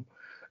booked him,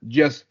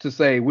 just to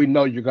say we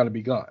know you're gonna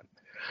be gone.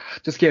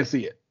 Just can't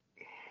see it.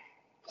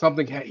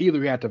 Something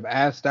either he had to have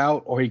asked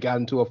out, or he got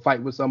into a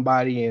fight with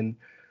somebody and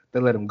they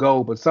let him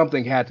go. But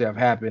something had to have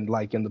happened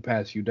like in the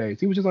past few days.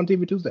 He was just on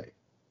TV Tuesday.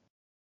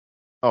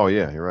 Oh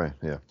yeah, you're right.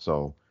 Yeah.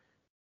 So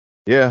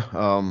yeah.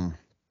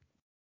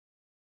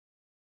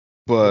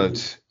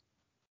 But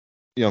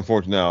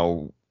unfortunately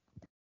now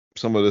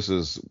some of this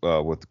is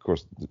with, of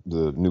course,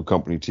 the new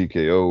company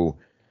TKO.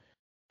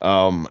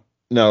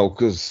 Now,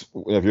 because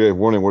if you're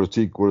wondering what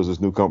does this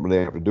new company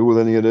have to do with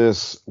any of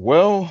this?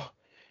 Well.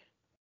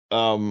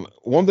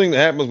 One thing that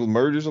happens with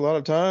mergers a lot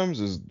of times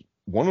is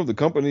one of the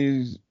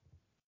companies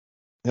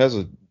has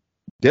a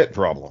debt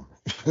problem.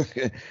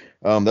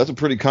 That's a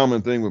pretty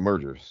common thing with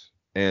mergers.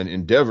 And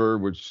Endeavor,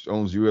 which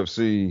owns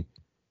UFC,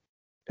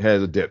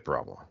 has a debt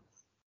problem.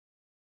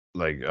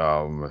 Like,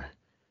 now,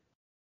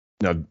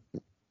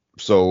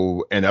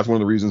 so, and that's one of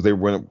the reasons they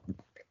wanted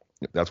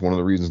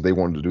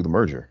to do the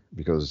merger,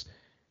 because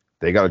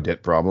they got a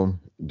debt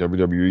problem.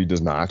 WWE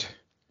does not.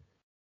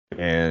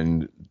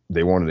 And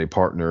they wanted a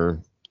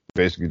partner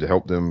basically to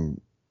help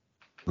them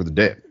with the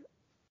debt.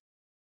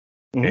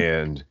 Mm-hmm.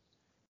 And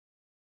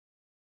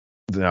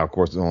Now, of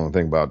course, the only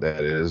thing about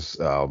that is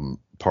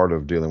part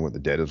of dealing with the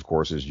debt, of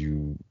course, is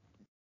you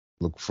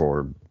look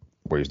for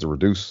ways to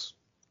reduce,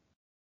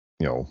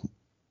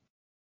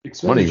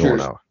 money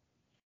going out.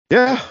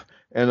 Yeah,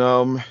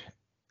 and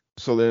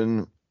so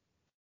then,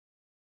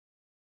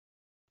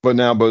 but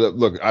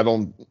look, I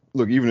don't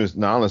look even as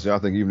now, honestly, I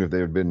think even if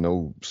there had been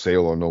no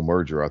sale or no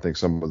merger, I think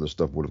some of the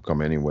stuff would have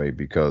come anyway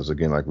because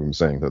again, like we were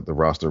saying, that the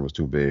roster was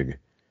too big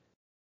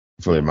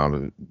for the amount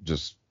of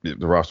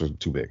the roster is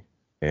too big,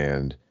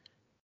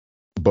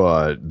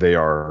 but they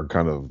are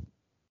kind of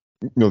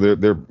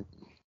they're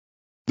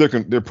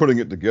putting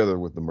it together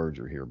with the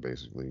merger here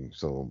basically,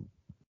 so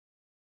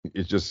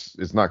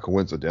it's not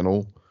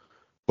coincidental,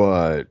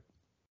 but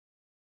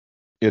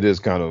it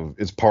is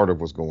it's part of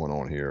what's going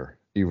on here,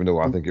 even though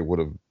I think they would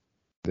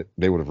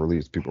have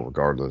released people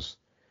regardless.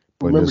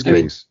 But in this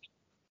case,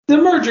 the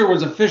merger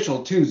was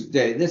official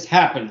Tuesday. This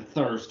happened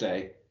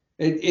Thursday.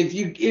 Vince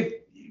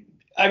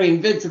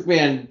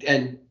McMahon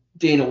and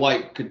Dana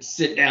White could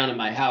sit down in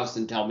my house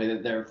and tell me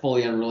that they're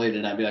fully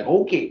unrelated, I'd be like,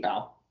 okay,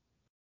 pal.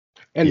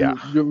 And you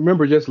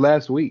remember just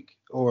last week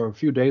or a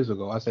few days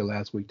ago, I say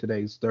last week,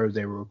 today's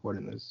Thursday, we're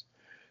recording this.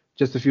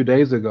 Just a few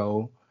days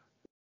ago,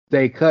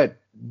 they cut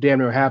damn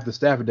near half the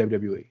staff at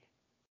WWE.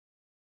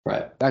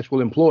 Right.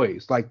 Actual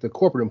employees, like the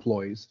corporate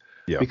employees.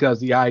 Yeah. Because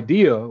the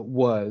idea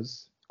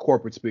was,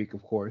 corporate speak,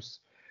 of course,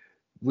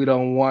 we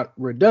don't want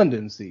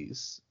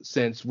redundancies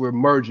since we're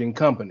merging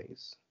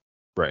companies.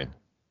 Right.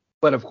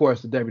 But of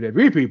course, the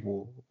WWE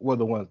people were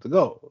the ones to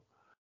go.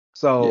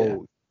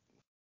 So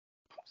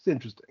it's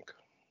interesting.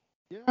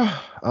 Yeah.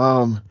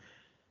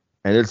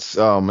 And it's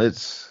so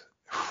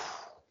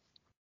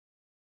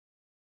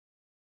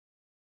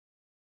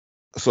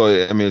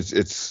I mean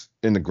it's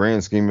in the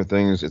grand scheme of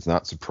things, it's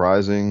not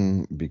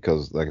surprising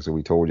because like I said,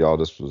 we told y'all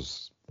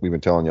we've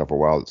been telling y'all for a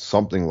while that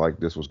something like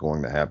this was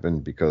going to happen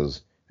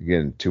because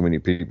again, too many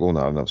people,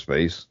 not enough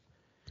space.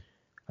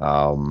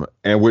 And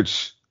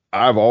which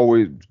I've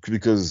always,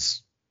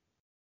 because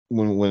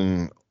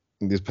when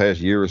this past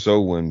year or so,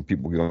 when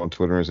people get on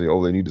Twitter and say,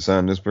 oh, they need to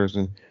sign this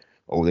person,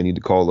 oh, they need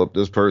to call up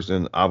this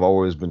person, I've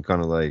always been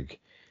kind of like,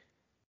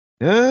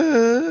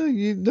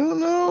 you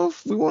don't know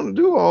if we want to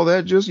do all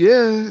that just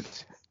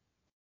yet.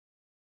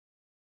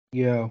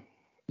 Yeah,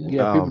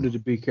 people need to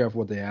be careful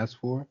what they ask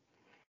for.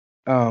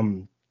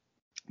 But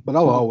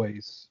I'll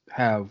always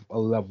have a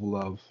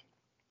level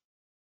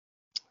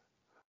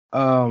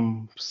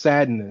of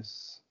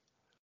sadness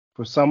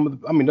for some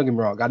of don't get me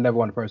wrong, I never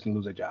want a person to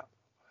lose their job.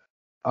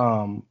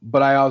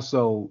 But I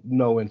also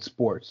know in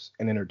sports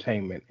and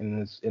entertainment,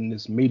 in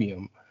this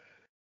medium,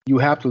 you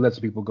have to let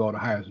some people go to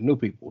hire some new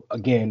people.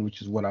 Again,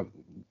 which is what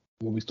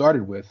we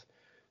started with.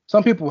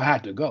 Some people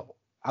had to go.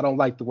 I don't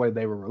like the way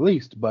they were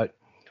released, but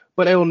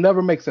it'll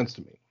never make sense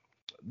to me.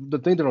 The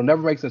thing that'll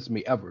never make sense to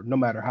me ever, no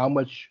matter how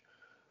much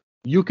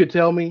you could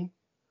tell me,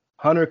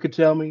 Hunter could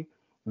tell me,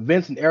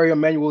 Vince and Ariel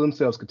Emanuel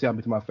themselves could tell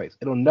me to my face.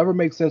 It'll never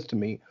make sense to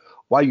me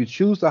why you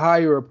choose to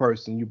hire a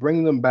person, you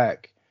bring them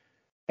back,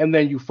 and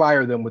then you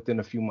fire them within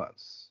a few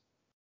months.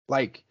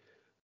 Like,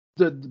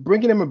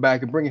 bringing them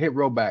back and bringing Hit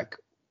Row back,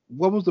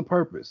 what was the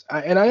purpose?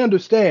 And I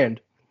understand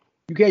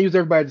you can't use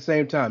everybody at the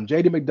same time.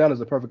 JD McDonough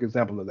is a perfect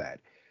example of that.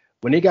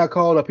 When he got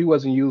called up, he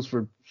wasn't used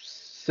for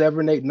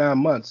 7, 8, 9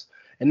 months,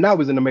 and now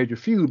he's in a major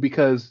feud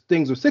because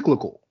things are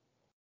cyclical,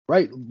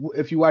 right?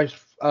 If you watch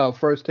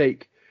First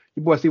Take,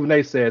 your boy Stephen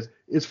A says,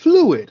 it's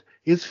fluid,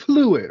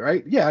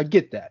 right? Yeah, I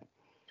get that.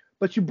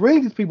 But you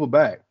bring these people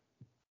back,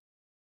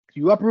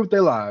 you uproot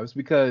their lives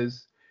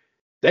because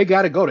they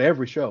got to go to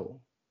every show.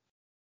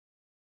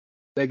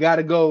 They got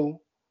to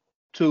go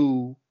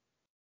to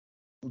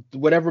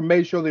whatever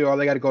major show they are.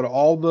 They got to go to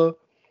all the,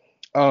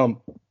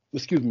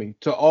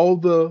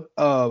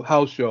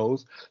 house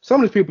shows.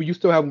 Some of these people, you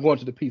still have them going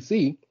to the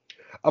PC.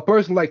 A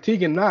person like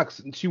Tegan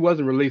Knox, she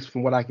wasn't released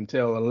from what I can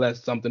tell,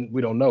 unless something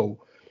we don't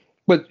know.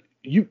 But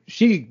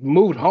she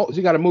moved home.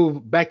 She got to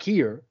move back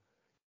here,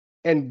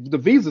 and the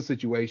visa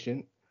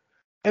situation,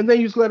 and then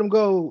you just let them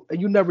go,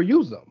 and you never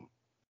use them.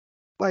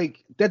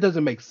 Like, that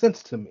doesn't make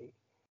sense to me.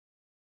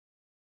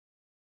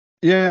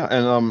 Yeah,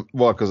 and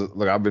because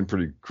I've been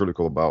pretty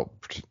critical about,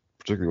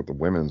 particularly with the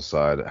women's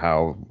side,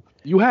 how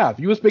you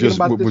were speaking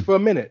about this for a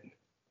minute.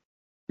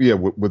 Yeah,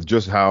 with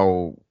just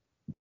how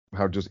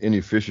just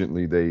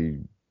inefficiently they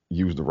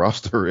use the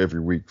roster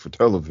every week for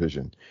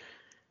television.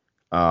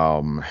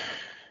 But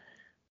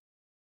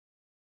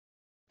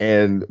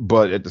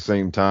at the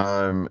same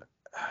time,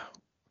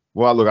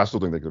 well, look, I still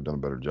think they could have done a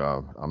better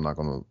job. I'm not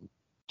going to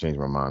change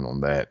my mind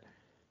on that.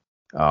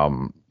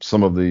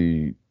 Some of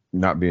the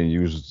not being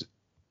used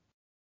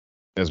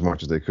as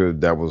much as they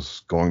could, that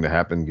was going to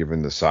happen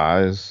given the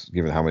size,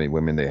 given how many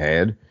women they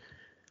had.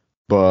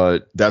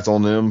 But that's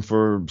on them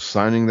for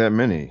signing that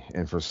many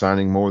and for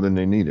signing more than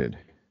they needed.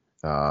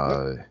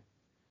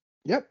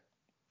 Yep.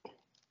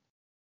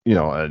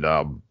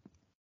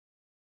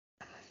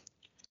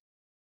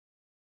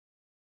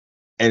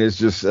 And it's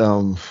just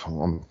I'm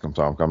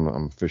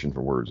fishing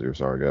for words here.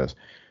 Sorry, guys.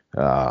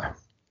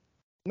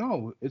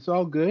 No, it's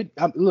all good.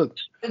 Look,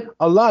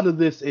 a lot of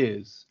this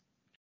is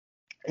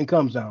It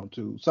comes down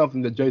to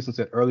something that Jason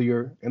said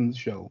earlier in the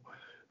show.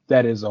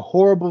 That is a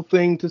horrible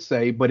thing to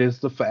say, but it's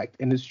the fact,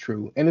 and it's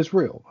true, and it's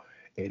real.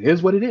 It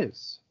is what it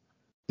is.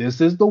 This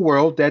is the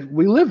world that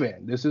we live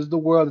in. This is the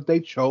world that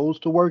they chose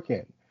to work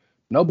in.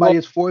 Nobody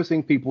is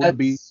forcing people to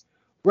be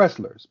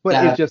wrestlers,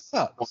 but it just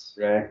sucks.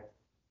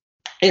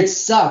 It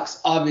sucks,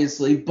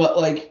 obviously, but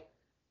like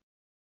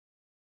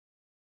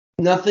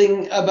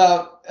nothing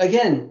about,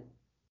 again,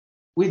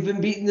 we've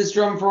been beating this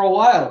drum for a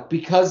while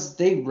because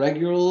they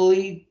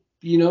regularly,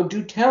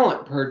 do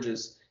talent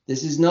purges.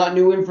 This is not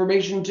new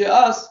information to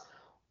us.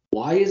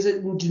 Why is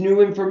it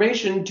new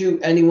information to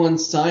anyone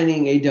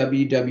signing a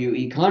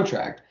WWE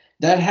contract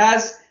that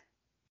has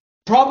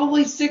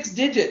probably 6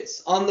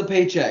 digits on the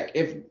paycheck,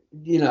 if,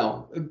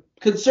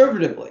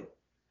 conservatively?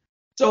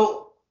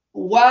 So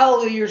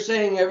while you're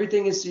saying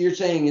everything you're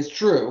saying is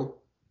true,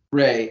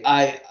 Ray,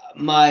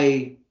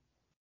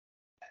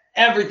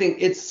 everything,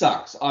 it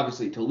sucks,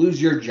 obviously, to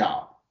lose your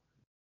job.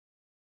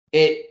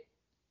 It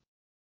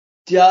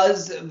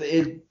does,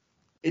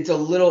 it's a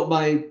little,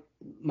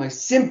 my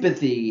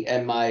sympathy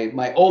and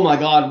my oh my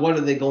God, what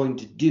are they going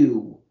to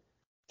do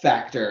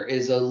factor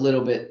is a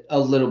little bit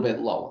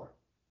lower.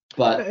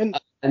 But and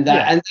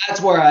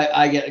that's where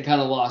I get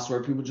kind of lost,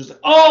 where people just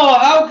oh,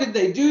 how could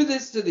they do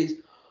this to these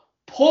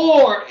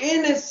poor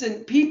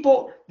innocent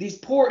people, these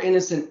poor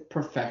innocent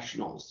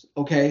professionals?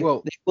 Okay,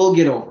 well, they will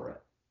get over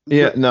it.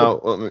 Yeah. Now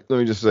let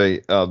me just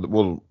say,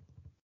 the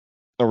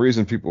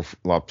reason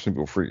a lot of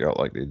people freak out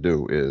like they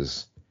do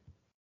is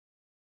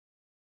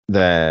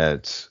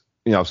that,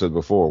 I've said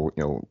before,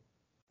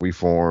 we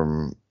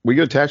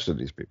get attached to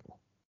these people.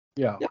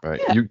 Yeah. Right.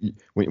 Yeah.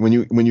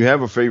 When you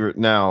have a favorite,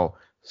 now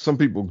some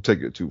people take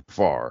it too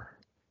far.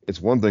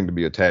 It's one thing to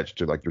be attached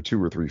to like your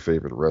 2 or 3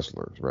 favorite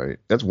wrestlers, right?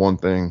 That's one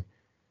thing.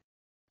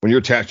 When you're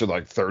attached to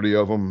like 30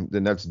 of them,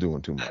 then that's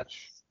doing too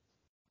much.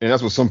 And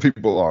that's what some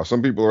people are.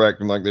 Some people are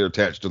acting like they're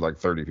attached to like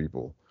 30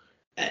 people.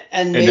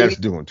 And that's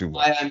doing too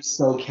much. Why I'm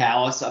so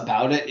callous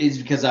about it is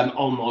because I'm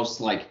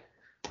almost like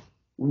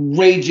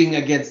raging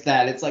against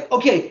that. It's like,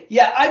 okay,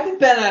 yeah, I'd be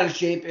bent out of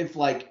shape if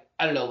like,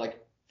 I don't know,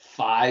 like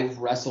 5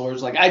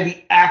 wrestlers, like I'd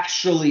be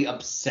actually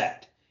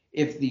upset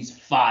if these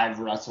 5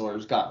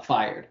 wrestlers got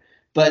fired.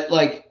 But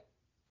like,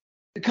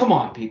 come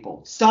on,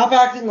 people, stop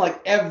acting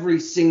like every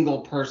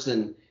single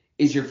person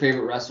is your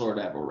favorite wrestler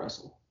to ever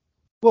wrestle.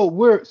 Well,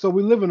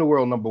 we live in a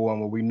world, number one,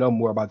 where we know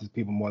more about these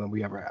people more than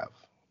we ever have.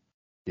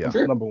 Yeah.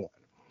 Sure. Number one.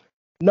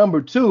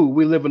 Number two,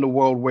 we live in a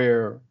world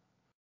where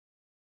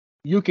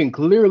you can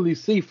clearly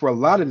see for a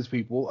lot of these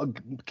people,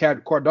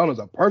 Cardona's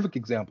a perfect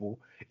example.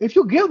 If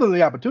you give them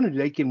the opportunity,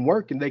 they can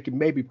work and they can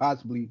maybe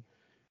possibly,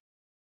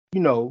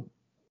 do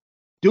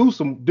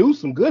some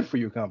good for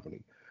your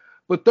company.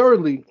 But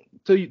thirdly,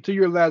 to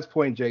your last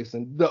point,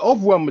 Jason, the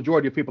overwhelming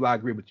majority of people I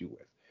agree with you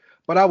with.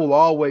 But I will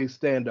always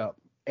stand up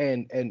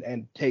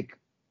and take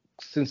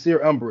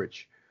sincere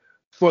umbrage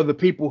for the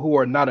people who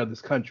are not of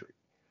this country.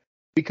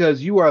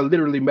 Because you are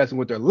literally messing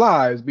with their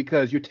lives,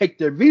 because you take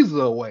their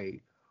visa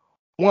away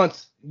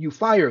once you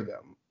fire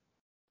them.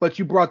 But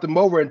you brought them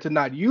over and to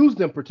not use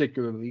them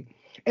particularly.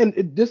 And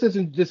this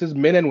is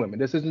men and women.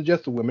 This isn't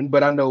just the women,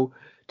 but I know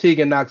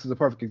Tegan Knox is a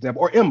perfect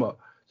example. Or Emma,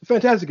 it's a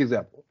fantastic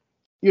example.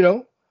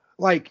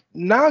 Like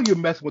now you're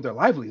messing with their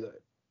livelihood.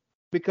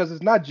 Because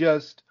it's not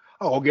just,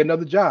 oh, I'll get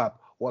another job.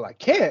 Well, I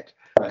can't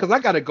because I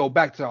got to go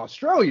back to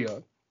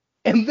Australia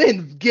and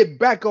then get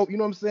back over. You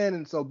know what I'm saying?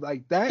 And so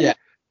like that,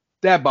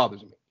 that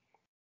bothers me.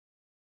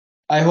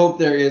 I hope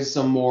there is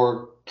some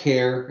more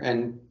care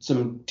and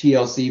some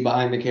TLC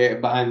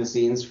behind the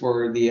scenes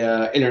for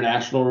the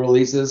international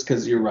releases,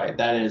 because you're right,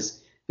 that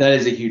is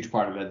a huge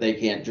part of it. They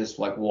can't just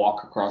like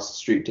walk across the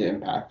street to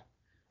Impact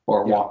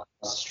or walk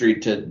across the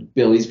street to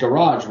Billy's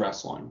Garage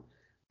Wrestling.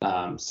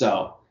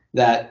 So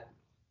that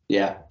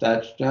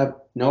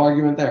no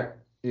argument there.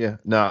 Yeah.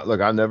 Now,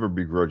 look, I never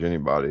begrudge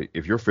anybody.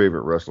 If your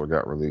favorite wrestler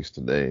got released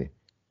today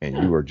and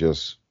you are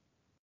just,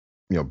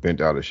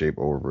 bent out of shape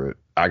over it,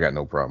 I got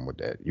no problem with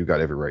that. You got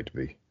every right to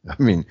be. I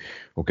mean,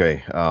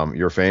 okay,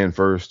 you're a fan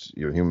first.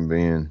 You're a human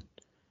being.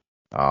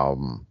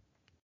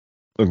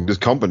 Look, this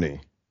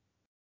company.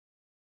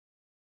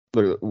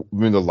 Look, I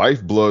mean, the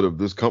lifeblood of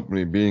this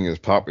company being as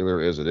popular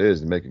as it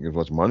is and making as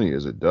much money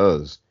as it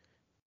does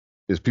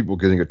is people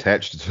getting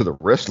attached to the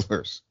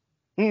wrestlers.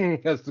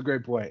 That's a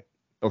great point.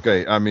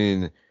 Okay, I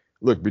mean,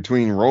 look,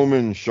 between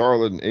Roman,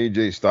 Charlotte, and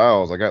AJ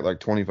Styles, I got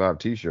like 25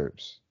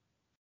 T-shirts.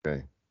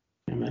 Okay.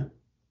 Amen.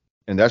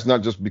 And that's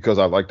not just because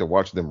I like to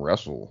watch them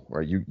wrestle,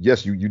 right? You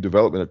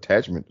develop an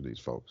attachment to these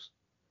folks,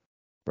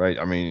 right?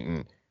 I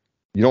mean,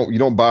 you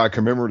don't buy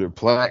commemorative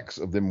plaques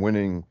of them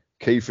winning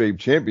kayfabe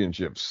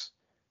championships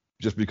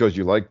just because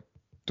you like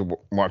to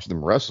watch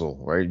them wrestle,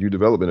 right? You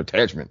develop an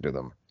attachment to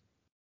them,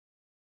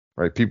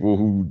 right? People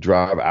who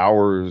drive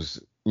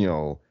hours,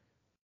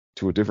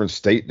 to a different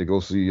state to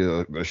go see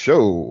a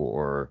show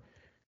or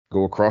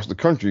go across the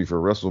country for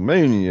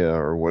WrestleMania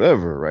or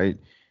whatever, right?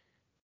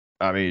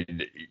 I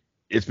mean,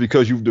 it's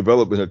because you've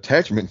developed an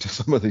attachment to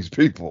some of these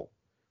people,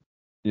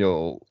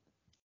 and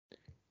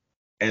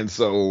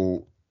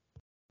so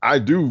I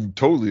do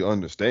totally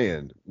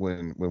understand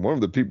when one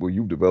of the people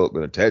you've developed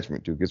an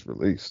attachment to gets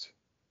released.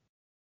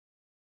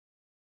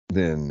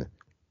 Then,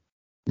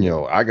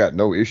 I got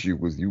no issue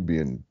with you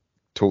being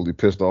totally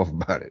pissed off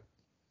about it.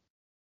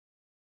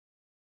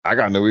 I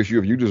got no issue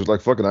if you just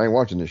like, fuck it, I ain't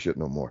watching this shit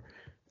no more.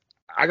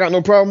 I got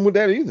no problem with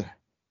that either.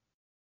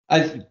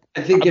 I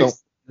think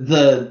it's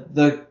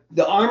the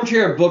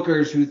armchair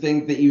bookers who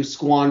think that you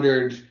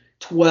squandered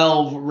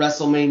 12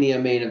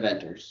 WrestleMania main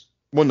eventers.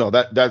 Well, no,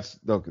 that's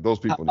those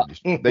people need to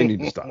stop. They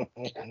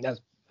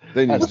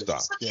need to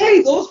stop.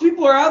 Hey, those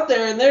people are out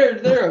there and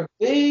they're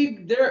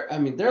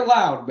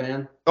loud,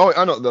 man. Oh,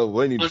 I know.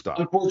 They need to stop.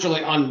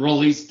 Unfortunately, on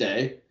release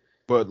day.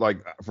 But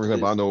like, for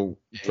example,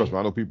 trust me,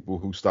 I know people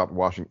who stopped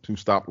watching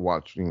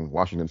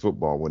Washington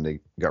football when they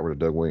got rid of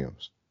Doug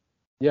Williams.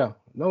 Yeah,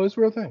 no, it's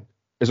a real thing.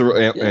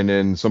 And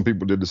then some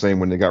people did the same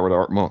when they got rid of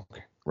Art Monk,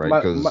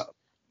 right? Because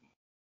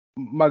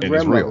my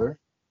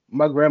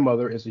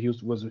grandmother was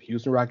a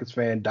Houston Rockets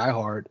fan,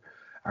 diehard.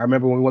 I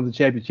remember when we won the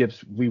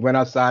championships, we went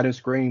outside and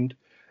screamed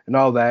and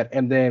all that.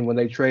 And then when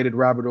they traded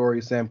Robert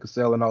Ory, Sam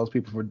Cassell, and all those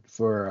people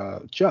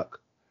for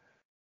Chuck,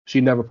 she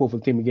never pulled for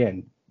the team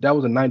again. That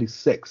was in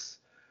 '96.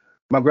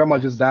 My grandma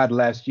just died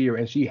last year,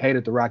 and she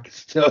hated the Rockets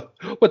still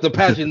with the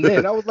passion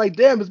then. I was like,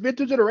 damn, it's been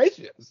 2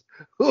 generations.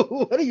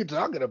 What are you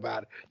talking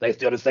about? They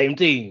still the same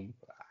team.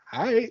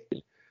 All right.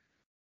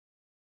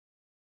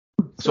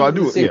 So I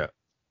do, yeah.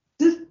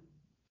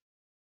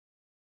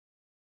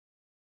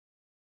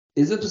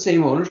 Is it the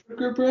same ownership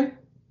group, Ray?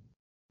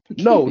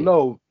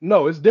 No.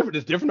 It's different.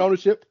 It's different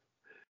ownership.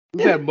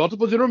 We've had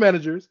multiple general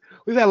managers.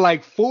 We've had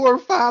like 4 or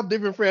 5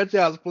 different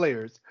franchise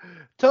players.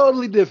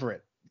 Totally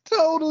different.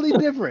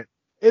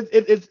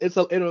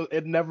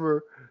 It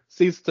never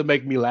ceased to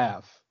make me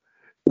laugh.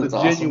 That's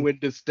the genuine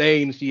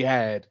disdain she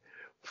had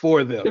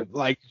for them,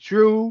 like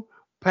true,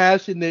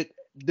 passionate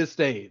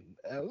disdain.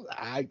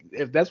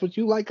 If that's what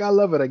you like, I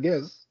love it, I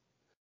guess.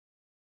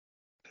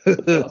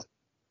 But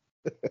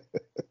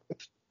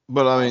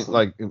I mean,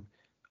 like,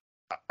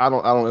 I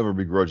don't ever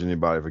begrudge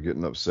anybody for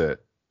getting upset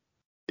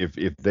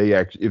if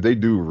they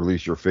do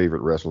release your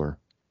favorite wrestler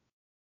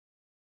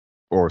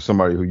or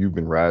somebody who you've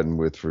been riding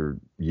with for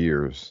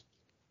years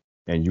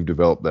and you've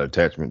developed that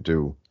attachment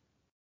to.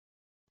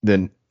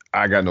 Then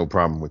I got no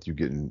problem with you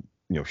getting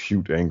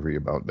shoot angry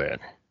about that.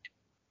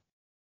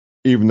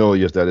 Even though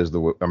yes, that is the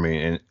way. I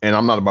mean, and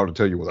I'm not about to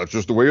tell you, well, that's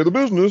just the way of the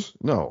business.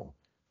 No,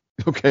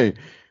 okay.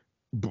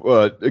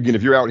 But again,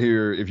 if you're out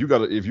here, if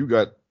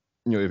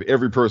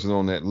every person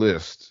on that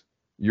list,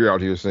 you're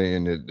out here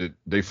saying that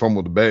they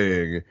fumbled the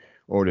bag,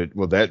 or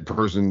that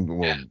person,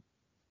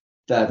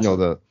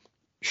 the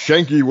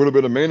Shanky would have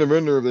been a main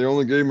eventer if they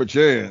only gave him a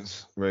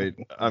chance, right?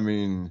 I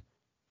mean,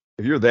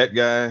 if you're that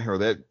guy or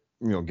that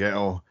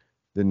gal,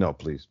 then no,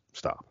 please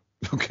stop.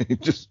 Okay,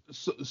 just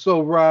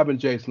so Rob and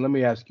Jason, let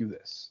me ask you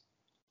this,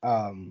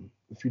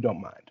 if you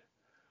don't mind.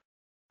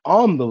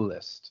 On the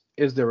list,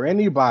 is there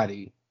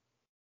anybody?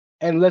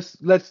 And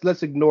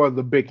let's ignore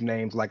the big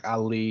names like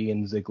Ali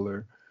and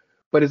Ziggler.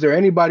 But is there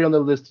anybody on the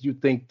list that you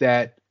think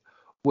that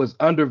was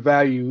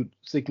undervalued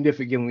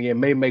significantly and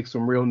may make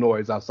some real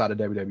noise outside of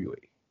WWE?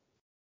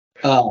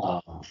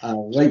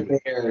 Right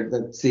there.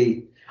 Let's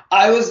see.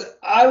 I was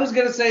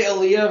gonna say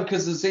Aaliyah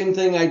because the same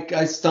thing.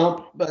 I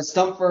stump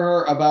for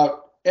her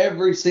about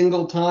every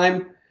single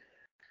time.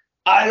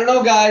 I don't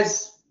know,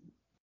 guys.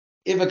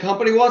 If a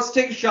company wants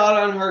to take a shot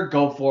on her,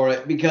 go for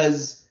it,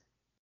 because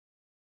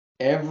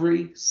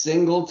every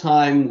single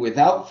time,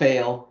 without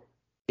fail,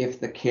 if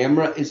the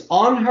camera is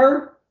on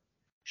her,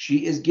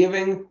 she is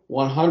giving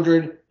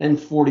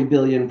 140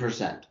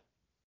 billion%.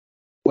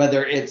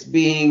 Whether it's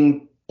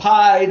being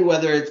pied,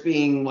 whether it's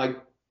being like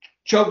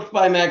choked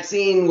by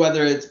Maxine,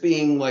 whether it's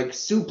being like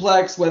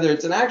suplex, whether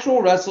it's an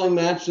actual wrestling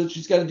match that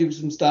she's got to do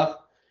some stuff,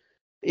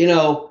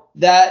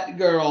 that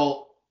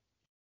girl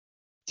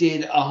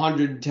did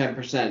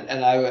 110%.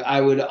 And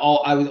I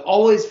was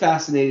always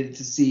fascinated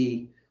to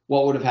see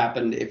what would have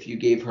happened if you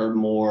gave her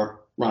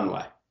more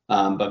runway.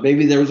 But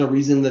maybe there was a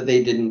reason that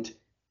they didn't,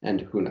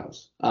 and who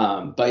knows.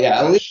 But yeah,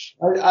 at least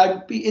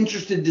I'd be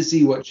interested to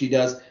see what she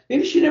does.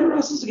 Maybe she never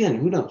wrestles again.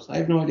 Who knows? I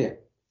have no idea.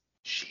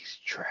 She's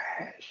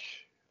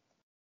trash.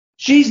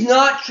 She's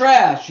not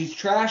trash. She's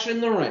trash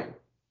in the ring.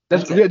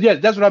 That's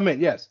what I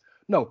meant. Yes.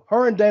 No,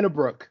 her and Dana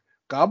Brooke,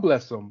 God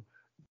bless them,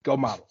 go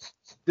model.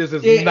 This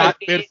is not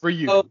meant for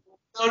you. No.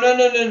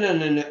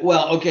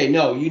 Well, okay,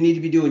 no. You need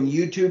to be doing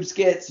YouTube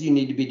skits. You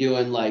need to be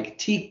doing like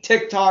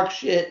TikTok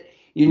shit.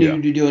 You need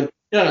to be doing.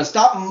 No.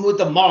 Stop with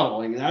the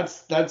modeling.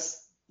 That's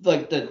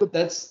like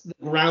that's the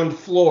ground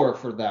floor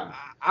for them.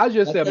 I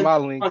just said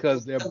modeling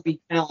because they're be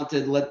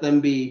talented. Let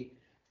them be.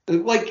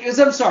 Like,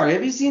 I'm sorry.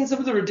 Have you seen some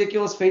of the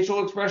ridiculous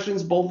facial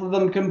expressions both of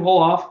them can pull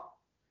off?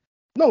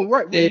 No,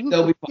 right.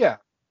 They'll be yeah.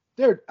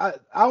 I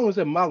want to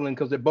say modeling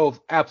because they're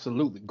both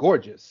absolutely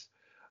gorgeous.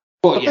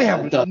 Well, but they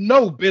have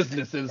no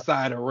business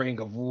inside a ring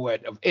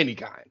of any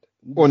kind.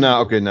 Well,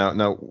 now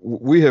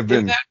we have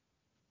been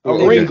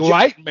a ring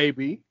light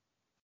maybe.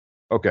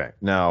 Okay,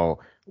 now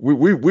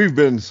we've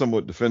been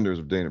somewhat defenders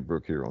of Dana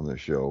Brooke here on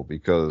this show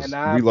because And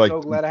I'm we like.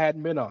 so glad I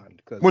hadn't been on.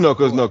 Because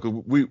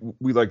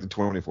we like the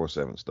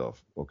 24/7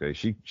 stuff. Okay,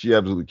 she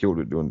absolutely killed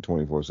it doing the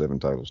 24/7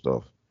 title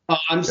stuff. Oh,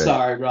 I'm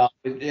sorry, Rob.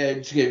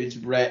 It's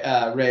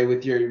Ray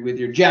with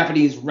your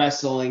Japanese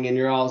wrestling and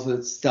your all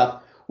this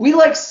stuff. We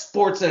like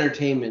sports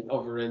entertainment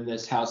over in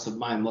this house of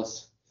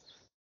Mindless.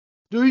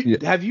 Do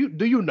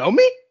you know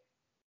me?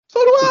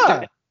 So do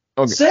I.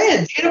 Okay.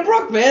 Saying Dana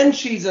Brooke, man,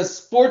 she's a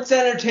sports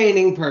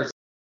entertaining person.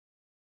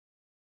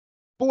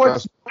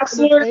 Sports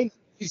Wrestler,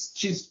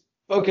 she's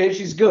okay.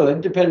 She's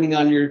good, depending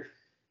on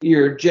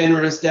your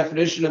generous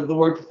definition of the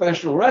word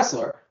professional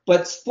wrestler.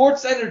 But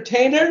sports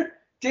entertainer,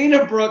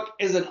 Dana Brooke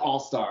is an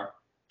all-star.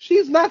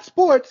 She's not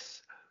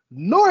sports,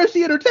 nor is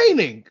she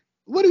entertaining.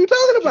 What are you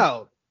talking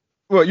about?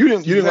 Well, you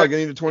didn't like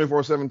any of the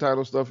 24/7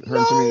 title stuff. Her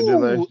and Tamina did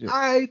last year.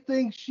 I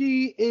think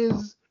she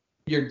is.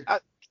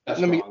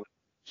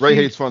 Ray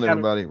hates fun,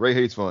 everybody. Ray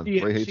hates fun.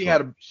 Ray hates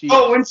fun.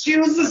 When she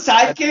was the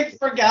sidekick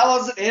for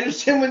Gallows and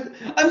Anderson,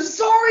 I'm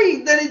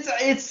sorry that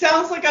it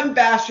sounds like I'm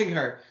bashing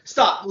her.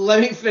 Stop. Let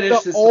me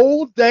finish this.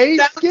 Old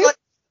days skit? Like,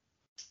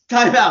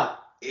 time out.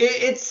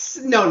 It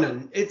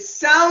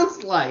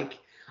sounds like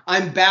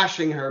I'm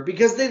bashing her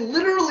because they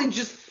literally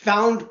just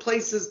found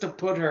places to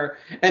put her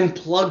and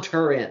plugged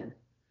her in.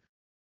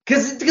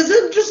 Because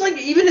it just like,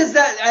 even as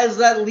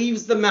that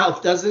leaves the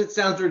mouth, doesn't it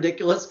sound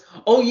ridiculous?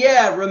 Oh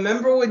yeah,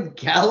 remember when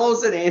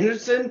Gallows and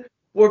Anderson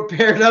were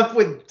paired up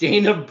with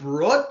Dana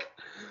Brooke?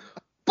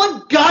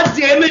 But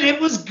goddamn it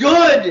was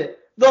good.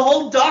 The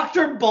whole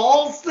Dr.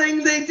 Balls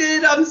thing they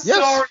did, I'm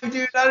sorry,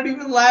 dude. I don't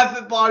even laugh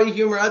at body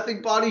humor. I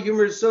think body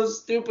humor is so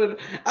stupid.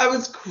 I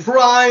was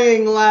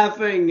crying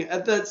laughing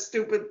at that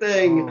stupid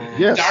thing.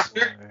 Yes.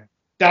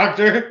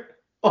 Doctor.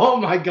 Oh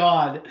my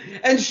God.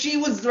 And she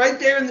was right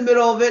there in the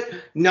middle of it,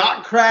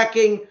 not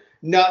cracking,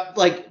 not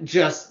like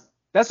just.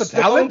 That's a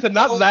talent to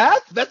not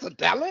laugh? That's a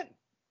talent?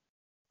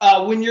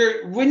 When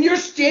you're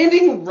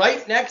standing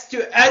right next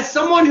to, as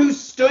someone who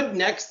stood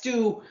next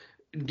to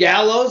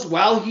Gallows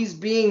while he's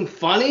being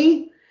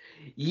funny,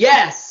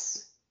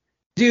 yes,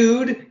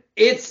 dude,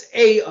 it's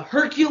a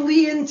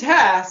Herculean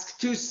task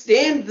to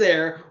stand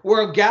there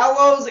where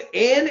Gallows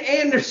and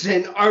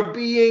Anderson are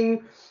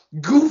being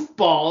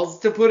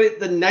goofballs, to put it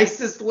the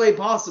nicest way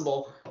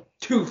possible,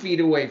 2 feet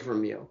away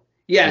from you.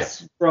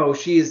 Yes, bro,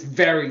 she is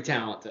very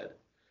talented.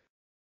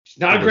 She's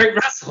not a great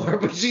wrestler,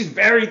 but she's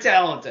very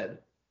talented.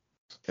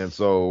 And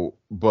so,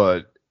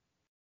 look,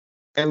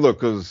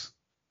 because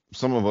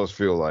some of us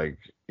feel like,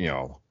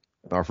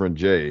 our friend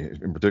Jay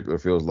in particular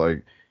feels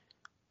like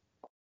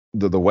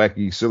the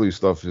wacky, silly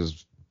stuff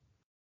has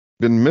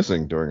been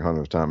missing during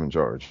Hunter's time in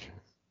charge,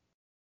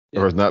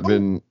 or has not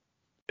been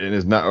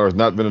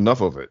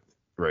enough of it.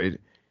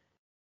 Right,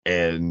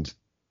 and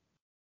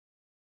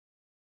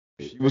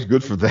she was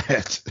good for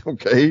that.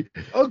 Okay,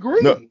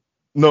 agree. I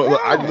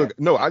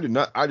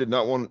did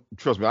not want.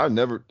 Trust me, I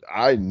never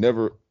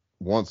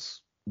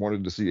once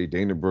wanted to see a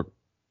Dana Brooke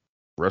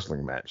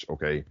wrestling match.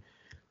 Okay,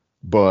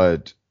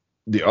 but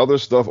the other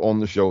stuff on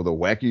the show, the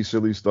wacky,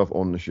 silly stuff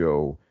on the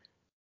show,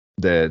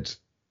 that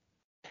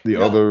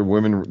other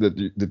women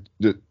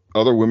that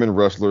other women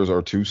wrestlers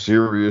are too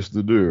serious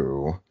to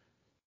do.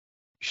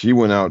 She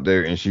went out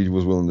there and she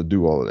was willing to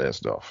do all of that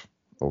stuff.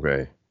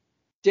 Okay.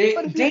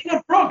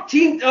 Dana Brooke,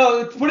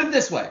 put it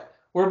this way.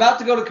 We're about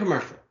to go to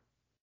commercial.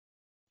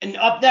 And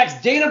up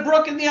next, Dana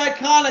Brooke and the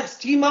Iconics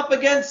team up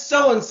against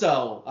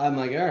so-and-so. I'm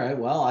like, all right,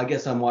 well, I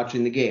guess I'm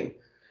watching the game.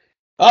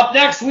 Up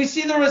next, we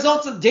see the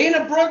results of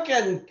Dana Brooke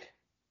and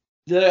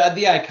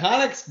the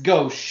Iconics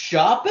go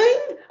shopping.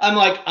 I'm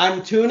like,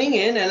 I'm tuning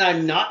in and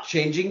I'm not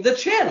changing the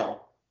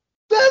channel.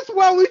 That's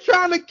why we're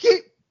trying to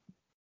keep.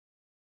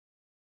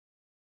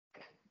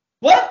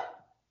 What?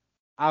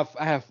 I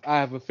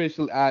have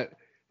officially yes,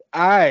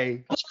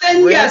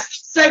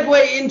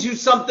 segue into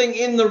something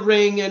in the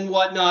ring and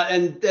whatnot,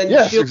 and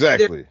yes, she'll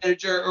exactly. be their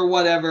manager or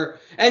whatever,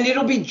 and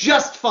it'll be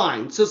just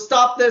fine. So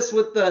stop this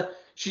with the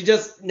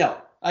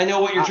I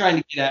know what you're trying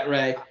to get at,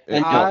 Ray.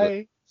 And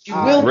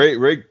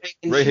Ray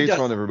hates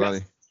fun,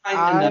 everybody.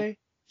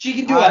 She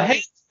can do a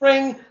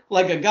handspring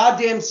like a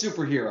goddamn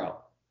superhero.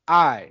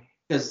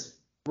 Because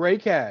Ray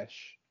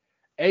Cash,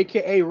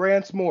 aka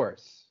Rance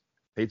Morris,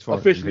 hates fun.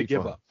 Officially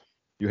give up.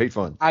 You hate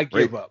fun. I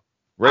give up.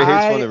 Ray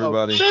hates fun,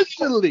 everybody.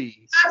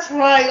 Officially. That's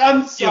right.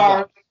 I'm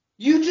sorry.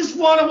 You just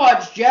want to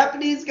watch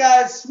Japanese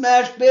guys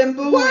smash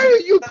bamboo. Why are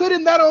you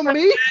putting that on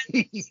me?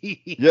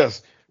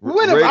 Yes.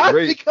 When have I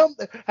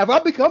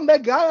become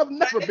that guy? I've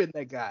never been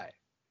that guy.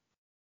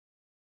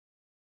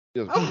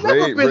 Yes, I've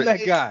never been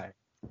that guy.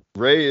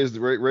 Ray is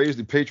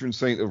the patron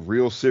saint of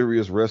real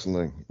serious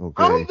wrestling.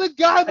 Okay. I'm the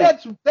guy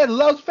that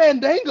loves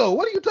Fandango.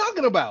 What are you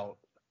talking about?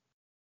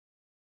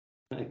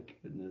 My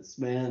goodness,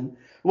 man.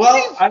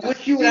 Well, I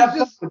wish you would have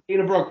fun with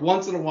Dana Brooke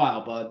once in a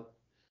while, bud.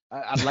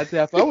 I'd like to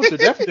have fun with her,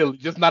 definitely,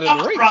 just not in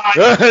the ring.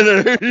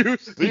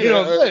 You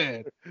know what I'm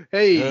saying?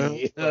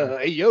 Hey,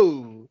 hey,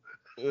 yo.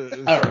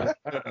 All right.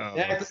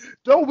 Next.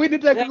 Don't we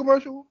need that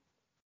commercial?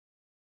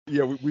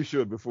 Yeah, we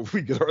should before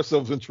we get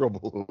ourselves in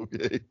trouble.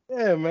 Okay.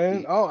 Yeah,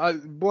 man. Oh,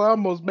 boy,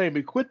 almost made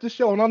me quit the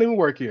show and I don't even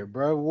work here,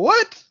 bro.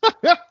 What?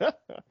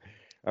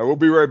 I will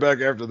be right back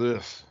after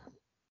this.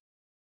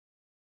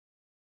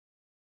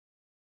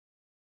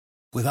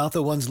 Without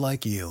the ones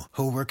like you,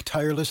 who work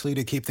tirelessly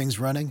to keep things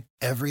running,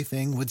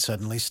 everything would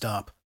suddenly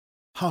stop.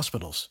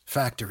 Hospitals,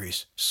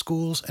 factories,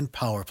 schools, and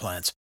power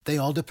plants, they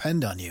all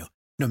depend on you.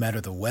 No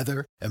matter the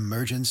weather,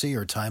 emergency,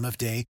 or time of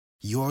day,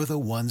 you're the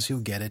ones who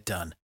get it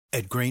done.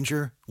 At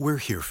Grainger, we're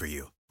here for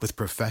you with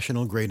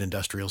professional-grade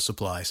industrial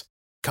supplies.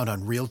 Count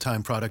on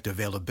real-time product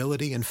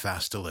availability and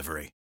fast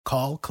delivery.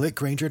 Call,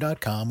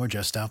 clickgrainger.com, or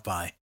just stop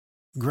by.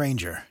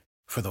 Grainger,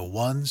 for the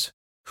ones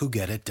who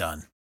get it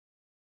done.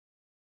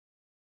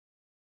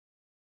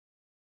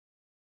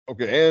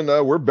 Okay, and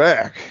we're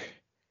back.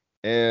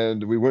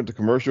 And we went to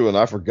commercial, and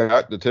I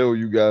forgot to tell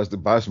you guys to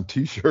buy some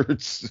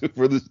T-shirts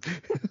for this.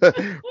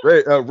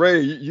 Ray,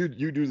 you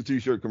do the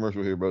T-shirt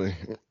commercial here, buddy.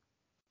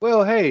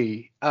 Well,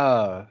 hey,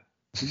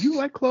 do you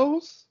like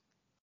clothes?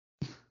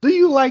 Do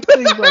you like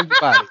things on your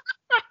body?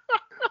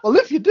 Well,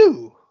 if you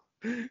do,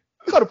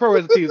 go to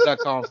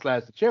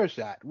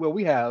prowrestlingtees.com/thechairshot, where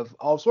we have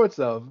all sorts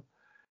of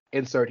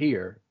insert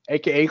here,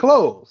 aka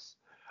clothes.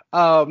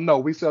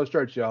 No, we sell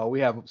shirts, y'all.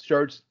 We have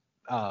shirts,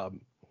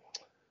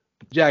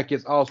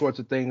 jackets, all sorts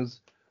of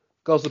things.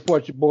 Go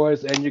support your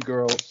boys and your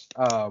girls.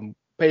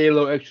 Pay a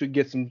little extra,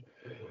 get some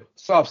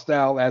soft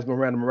style, as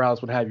Miranda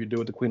Morales would have you do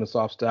with the Queen of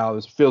Soft Style.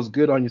 It feels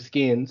good on your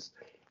skins.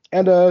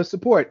 And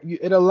support.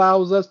 It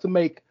allows us to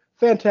make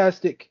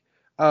fantastic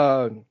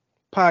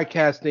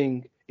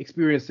podcasting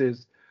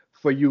experiences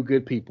for you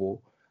good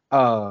people.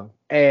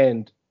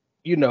 And,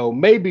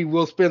 maybe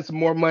we'll spend some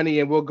more money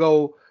and we'll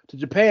go to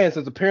Japan,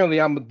 since apparently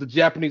I'm the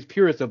Japanese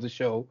purist of the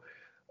show.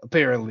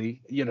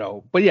 Apparently,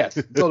 But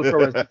yes, go to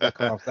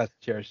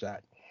prowrestlingtees.com/thechairshot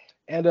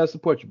and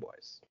support your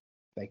boys.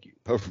 Thank you.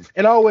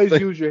 And always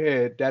use your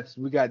head.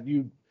 We got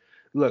you.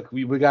 Look,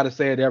 we got to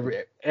say it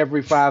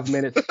every 5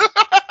 minutes.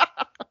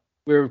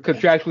 We're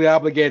contractually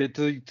obligated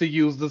to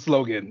use the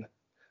slogan.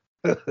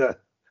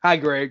 Hi,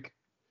 Greg.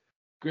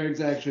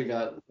 Greg's actually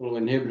got little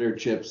inhibitor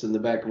chips in the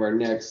back of our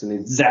necks, and he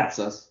zaps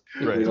us.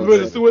 Right.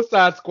 With a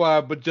Suicide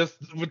Squad, but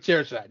just with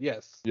chair shot.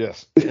 Yes.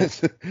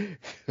 Yes.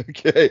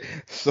 Okay.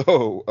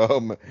 So,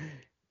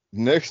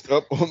 next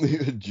up on the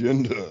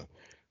agenda.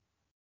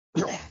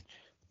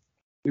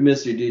 We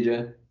miss you,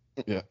 DJ.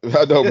 Yeah,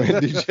 I know,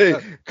 man.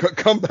 DJ,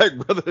 come back,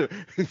 brother.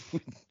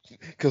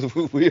 Because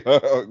we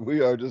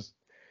are just.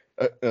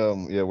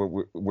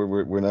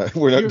 We're not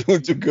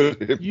doing too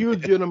good here. You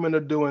gentlemen are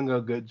doing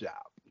a good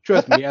job.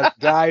 Trust me, as a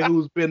guy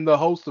who's been the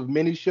host of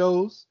many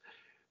shows,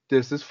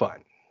 this is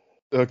fun.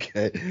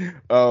 Okay.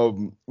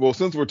 Well,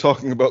 since we're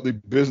talking about the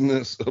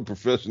business of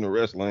professional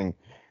wrestling,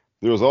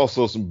 there was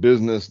also some other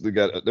business that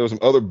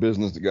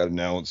got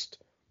announced,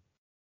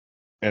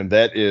 and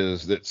that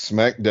is that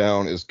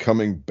SmackDown is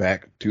coming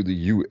back to the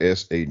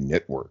USA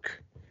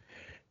Network.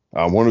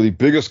 One of the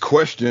biggest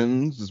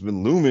questions that's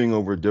been looming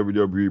over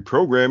WWE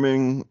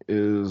programming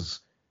is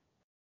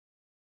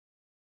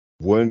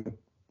where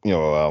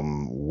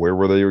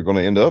were they going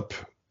to end up?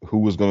 Who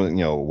was going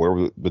to, where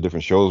were the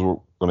different shows were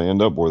going to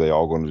end up? Were they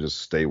all going to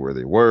just stay where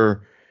they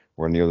were?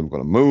 Were any of them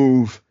going to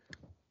move?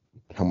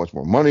 How much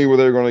more money were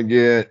they going to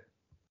get?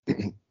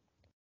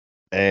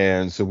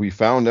 And so we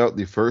found out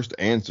the first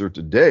answer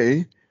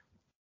today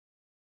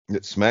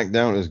that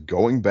SmackDown is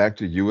going back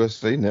to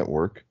USA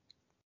Network.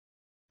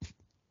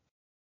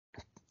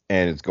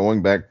 And it's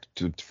going back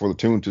to the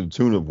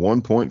tune of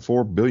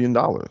 $1.4 billion.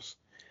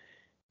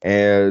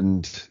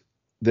 And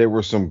there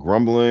were some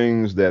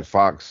grumblings that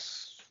Fox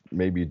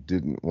maybe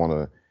didn't want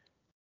to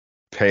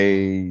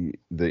pay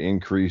the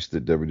increase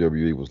that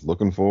WWE was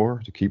looking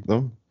for to keep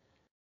them.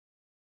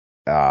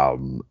 Now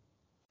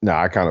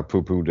I kind of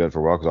poo-pooed that for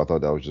a while because I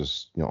thought that was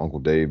just Uncle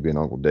Dave being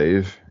Uncle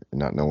Dave and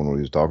not knowing what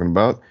he was talking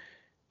about.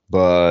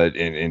 But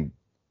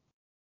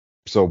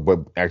but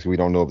actually we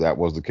don't know if that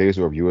was the case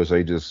or if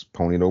USA just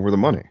ponied over the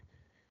money.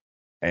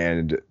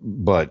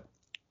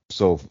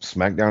 So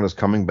SmackDown is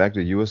coming back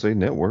to USA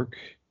Network.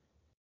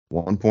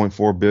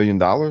 $1.4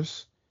 billion.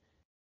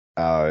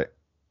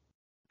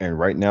 And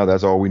right now,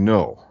 that's all we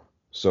know.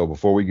 So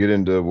before we get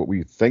into what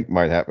we think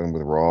might happen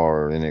with Raw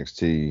or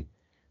NXT,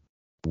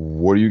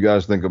 what do you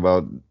guys think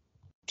about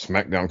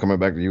SmackDown coming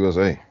back to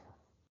USA?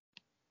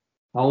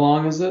 How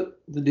long is it,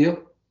 the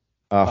deal?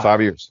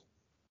 5 years.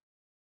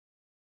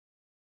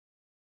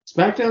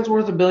 SmackDown's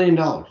worth $1 billion.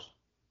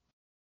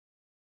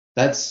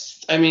 That's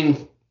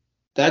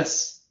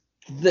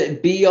the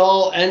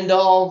be-all,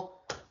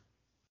 end-all.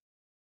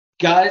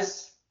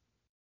 Guys,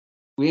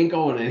 we ain't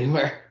going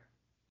anywhere.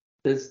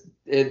 They're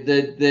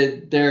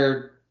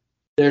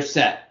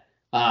set.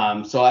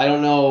 So I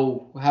don't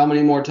know how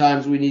many more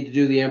times we need to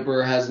do The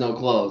Emperor Has No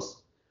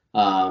Clothes.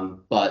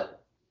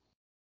 But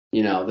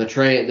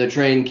the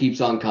train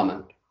keeps on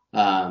coming.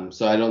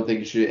 So I don't think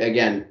you should,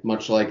 again,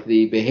 much like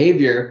the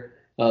behavior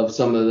of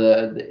some of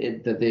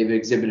that they've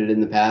exhibited in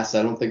the past,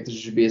 I don't think this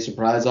should be a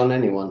surprise on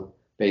anyone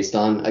based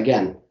on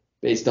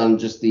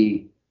just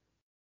the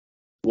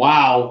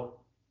wow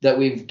that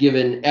we've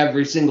given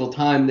every single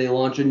time they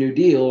launch a new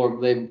deal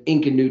or they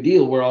ink a new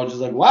deal. We're all just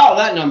like, wow,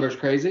 that number's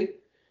crazy.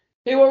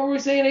 Hey, what were we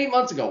saying 8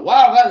 months ago?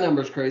 Wow, that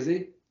number's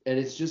crazy. And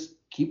it's just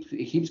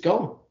it keeps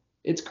going.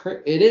 It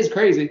is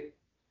crazy.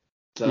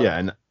 So.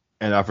 Yeah,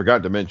 and I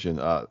forgot to mention,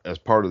 as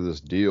part of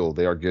this deal,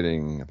 they are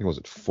getting, I think, was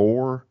it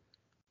 4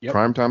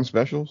 primetime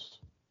specials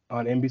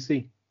on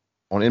NBC.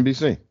 On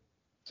NBC.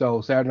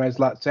 So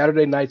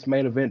Saturday night's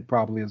main event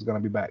probably is going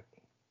to be back.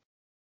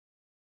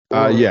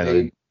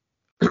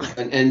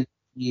 And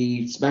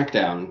the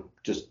SmackDown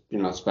just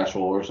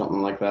special or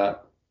something like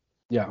that.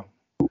 Yeah.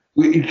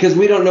 Because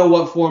we don't know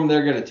what form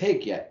they're going to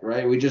take yet,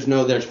 right? We just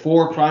know there's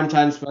 4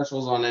 primetime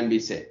specials on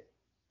NBC.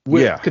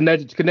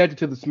 Connected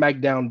to the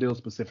SmackDown deal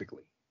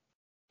specifically.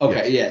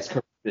 Okay,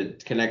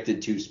 it's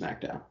connected to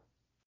SmackDown.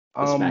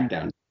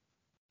 SmackDown.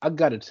 I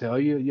got to tell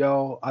you,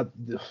 y'all,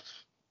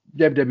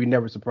 WWE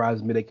never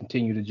surprises me. They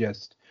continue to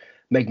just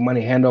make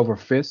money hand over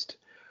fist.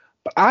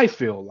 But I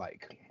feel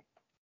like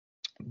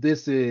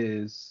this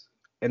is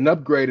an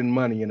upgrade in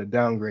money and a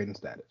downgrade in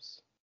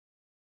status.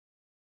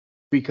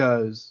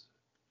 Because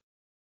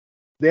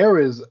there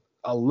is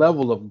a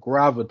level of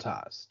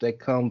gravitas that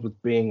comes with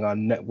being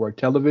on network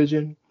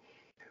television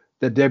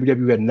that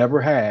WWE had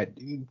never had.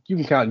 You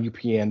can count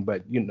UPN,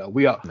 but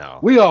we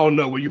all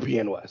know what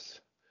UPN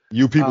was.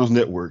 You People's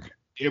Network.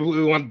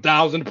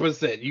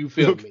 1000%. You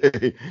feel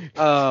me?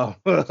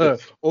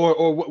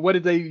 Or what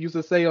did they used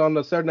to say on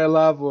the Saturday Night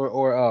Live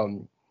or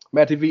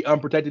Matt TV?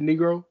 Unprotected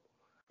Negro.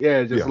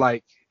 Yeah,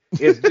 like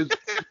it's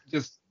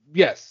just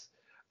yes.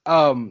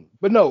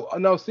 But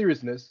no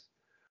seriousness.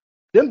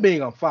 Them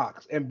being on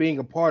Fox and being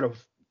a part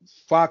of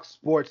Fox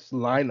Sports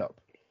lineup,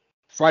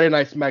 Friday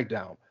Night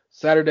SmackDown,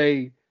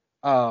 Saturday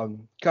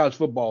college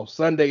football,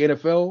 Sunday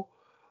NFL,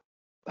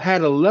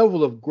 had a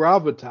level of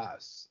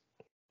gravitas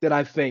that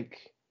I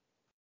think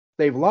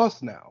they've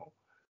lost now.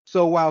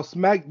 So while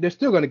they're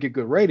still going to get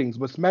good ratings,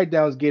 but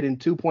SmackDown's getting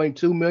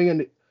 2.2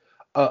 million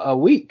a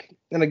week.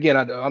 And again,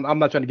 I'm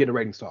not trying to get a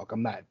ratings talk.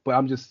 I'm not, but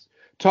I'm just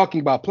talking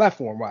about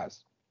platform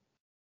wise.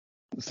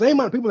 The same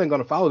amount of people ain't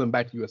going to follow them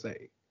back to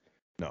USA.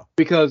 No,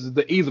 because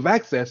the ease of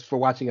access for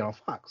watching it on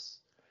Fox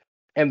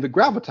and the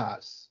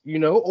gravitas,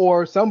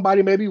 or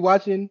somebody may be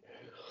watching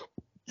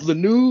the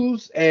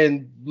news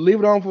and leave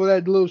it on for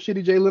that little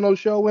shitty Jay Leno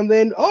show, and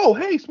then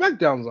hey,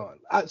 SmackDown's on.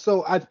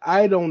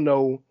 I don't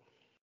know.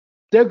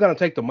 They're gonna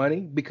take the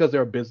money because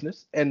they're a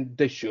business, and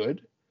they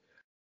should.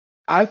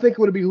 I think it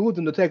would behoove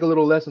them to take a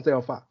little less and stay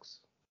on Fox.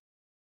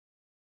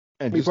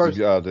 And just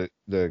to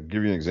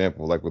give you an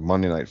example, like with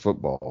Monday Night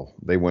Football,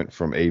 they went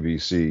from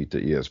ABC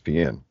to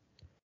ESPN,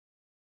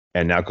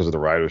 and now because of the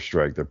writer's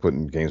strike, they're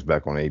putting games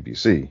back on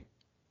ABC,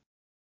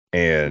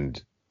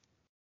 and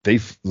they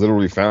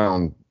literally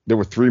found there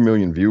were 3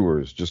 million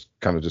viewers just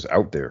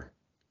out there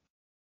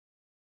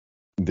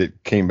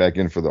that came back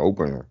in for the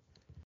opener,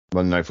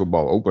 Monday Night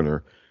Football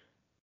opener.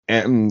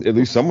 And at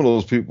least some of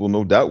those people,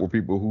 no doubt, were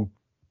people who,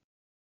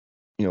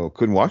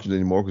 couldn't watch it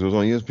anymore because it was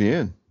on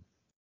ESPN.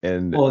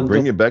 And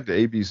bringing it back to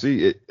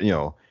ABC,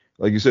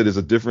 like you said, there's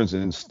a difference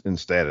in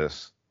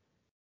status.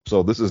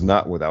 So this is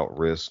not without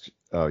risk.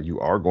 You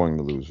are going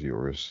to lose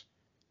viewers.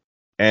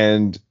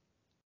 And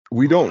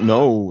we don't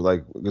know,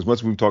 like, as much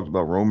as we've talked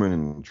about Roman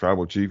and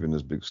Tribal Chief and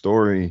this big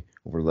story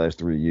over the last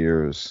 3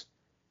 years,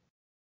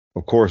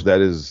 of course,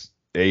 that is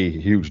a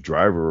huge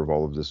driver of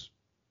all of this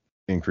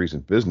increase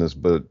in business.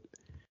 But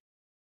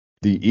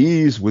the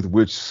ease with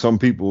which some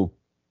people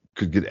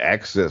could get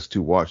access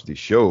to watch the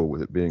show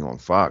with it being on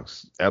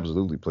Fox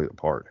absolutely played a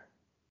part.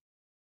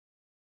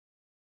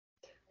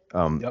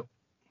 Yep.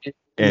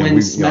 And when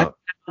SmackDown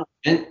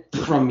went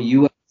from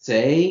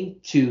USA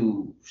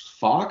to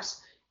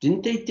Fox,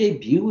 didn't they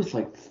debut with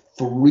like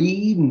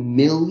 3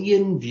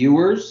 million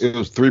viewers? It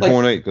was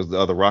 3.8 because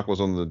the Rock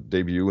was on the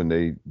debut, and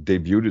they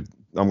debuted it.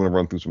 I'm going to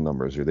run through some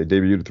numbers here. They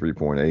debuted at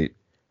 3.8.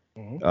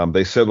 Mm-hmm.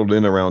 They settled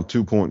in around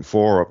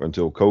 2.4 up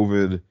until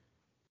COVID.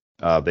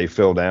 They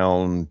fell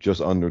down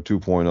just under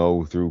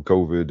 2.0 through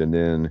COVID, and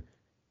then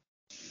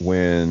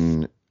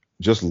when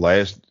just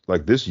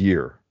this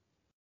year,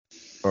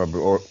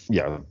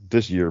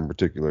 this year in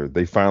particular,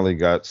 they finally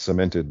got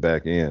cemented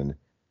back in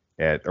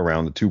at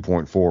around the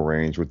 2.4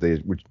 range, which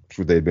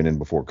they'd been in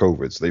before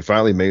COVID. So they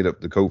finally made up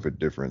the COVID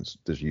difference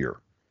this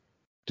year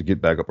to get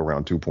back up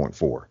around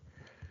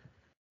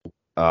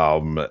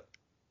 2.4.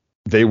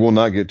 They will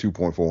not get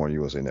 2.4 on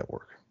USA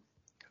Network.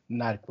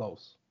 Not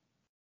close.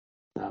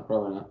 No,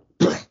 probably not.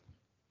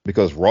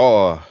 Because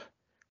Raw,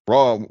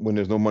 when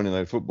there's no Monday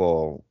Night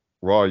Football,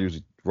 Raw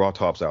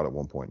tops out at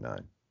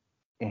 1.9.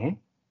 Mm-hmm.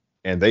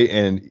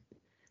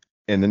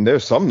 And then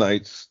there's some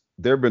nights.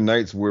 There have been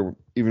nights where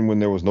even when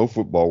there was no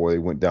football, where they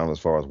went down as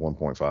far as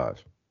 1.5.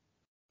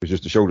 It's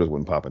just the show just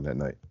wasn't popping that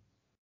night.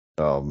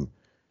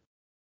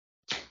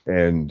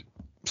 And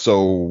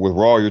so with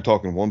Raw, you're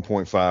talking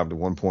 1.5 to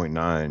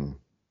 1.9,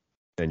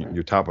 and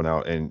you're topping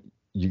out, and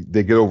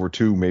they get over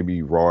 2,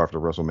 maybe Raw after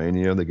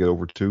WrestleMania, they get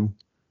over 2.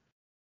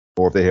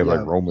 Or if they have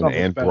like Roman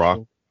and special. Brock,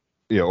 or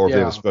if they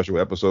have a special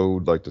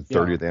episode like the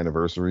 30th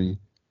anniversary.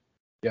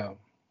 Yeah.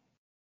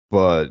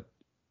 But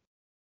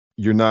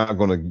you're not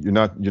gonna get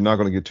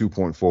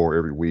 2.4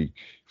 every week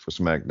for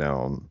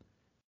SmackDown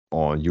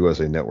on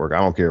USA Network. I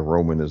don't care if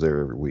Roman is there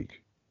every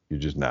week. You're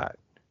just not.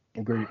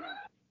 Agreed.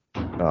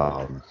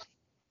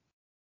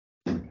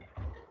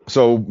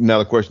 So now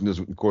the question is,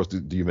 of course,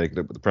 do you make it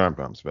up with the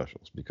primetime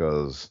specials?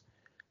 Because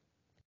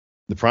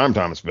the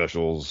primetime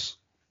specials,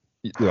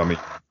 I mean,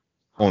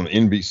 on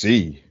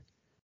NBC, because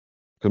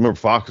remember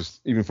Fox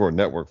is, even for a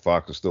network,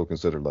 Fox is still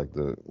considered like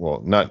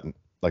not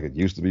like it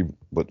used to be,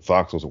 but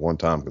Fox was at one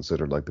time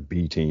considered like the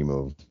B team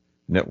of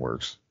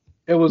networks.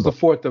 It was the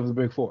fourth of the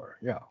big four.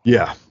 Yeah.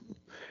 Yeah.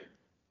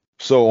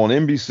 So on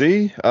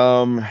NBC,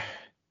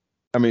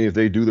 I mean, if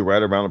they do the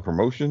right amount of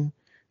promotion,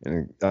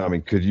 and I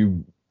mean, could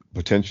you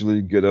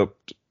potentially get up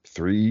to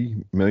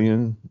 $3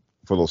 million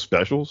for those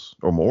specials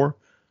or more?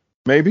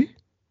 Maybe.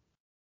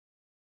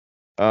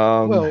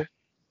 Well,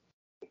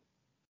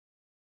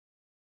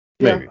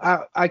 yeah, maybe.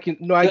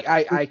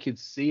 I could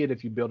see it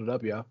if you build it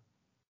up. Yeah.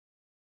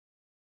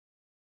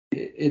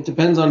 It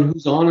depends on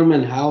who's on them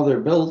and how they're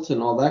built and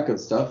all that good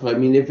stuff. I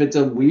mean, if it's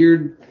a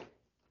weird,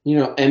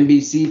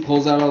 NBC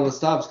pulls out all the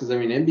stops, because I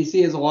mean,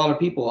 NBC has a lot of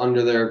people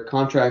under their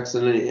contracts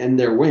and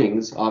their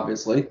wings,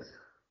 obviously.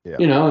 Yeah.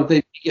 If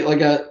they get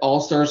like a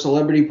all-star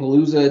celebrity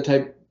palooza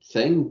type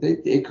thing,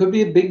 it could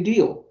be a big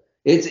deal.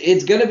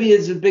 It's going to be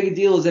as big a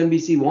deal as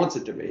NBC wants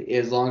it to be,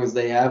 as long as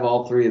they have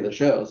all three of the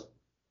shows.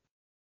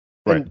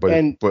 Right,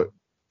 but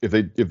if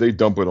they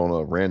dump it on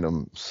a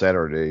random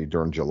Saturday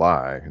during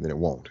July, then it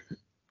won't.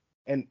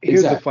 And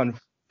here's a fun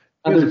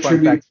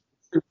fact.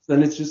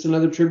 Then it's just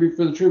another tribute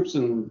for the troops,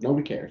 and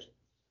nobody cares.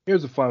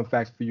 Here's a fun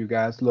fact for you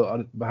guys, a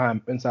little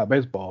behind inside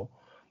baseball.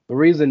 The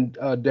reason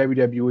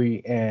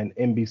WWE and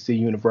NBC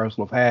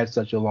Universal have had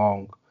such a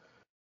long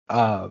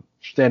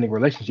standing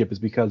relationship is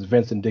because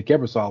Vince and Dick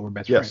Ebersol were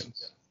best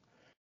friends.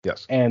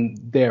 Yes. And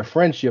their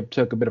friendship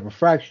took a bit of a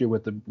fracture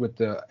with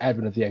the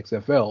advent of the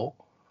XFL,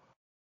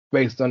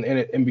 based on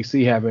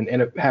NBC having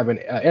NFL and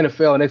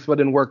XFL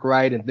didn't work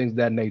right and things of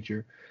that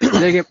nature.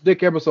 Dick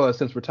Ebersol has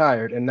since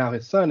retired, and now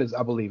his son is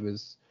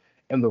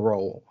in the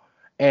role.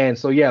 And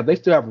so, yeah, they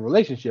still have a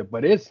relationship,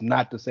 but it's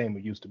not the same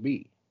it used to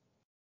be.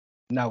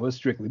 Now it's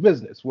strictly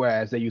business,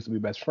 whereas they used to be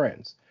best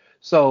friends.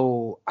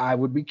 So I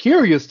would be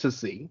curious to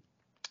see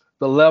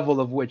the level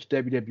of which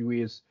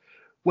WWE is.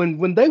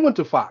 When they went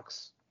to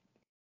Fox,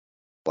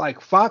 like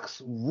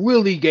Fox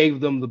really gave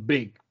them the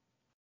big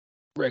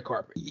red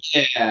carpet.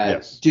 Yeah,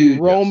 yes.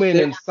 Dude. Roman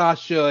and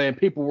Sasha and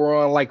people were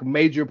on like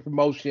major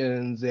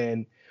promotions,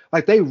 and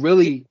like they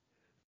really.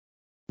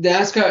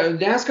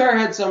 NASCAR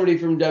had somebody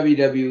from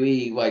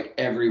WWE like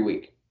every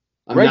week.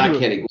 I'm not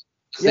kidding.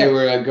 They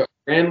were a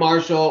grand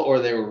marshal, or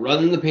they were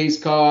running the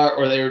pace car,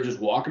 or they were just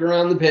walking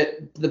around the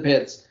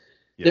pits.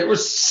 Yep. There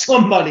was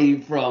somebody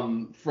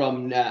from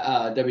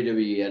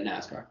WWE at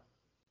NASCAR.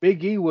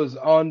 Big E was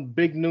on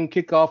Big Noon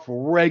Kickoff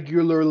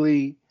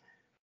regularly.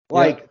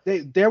 Like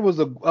there was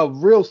a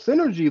real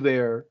synergy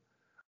there.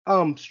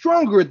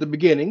 Stronger at the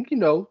beginning,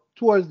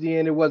 towards the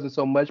end it wasn't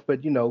so much,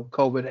 but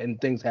COVID and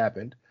things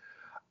happened.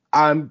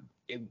 And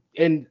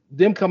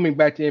them coming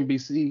back to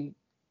NBC,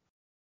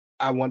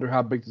 I wonder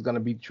how big it's going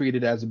to be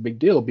treated as a big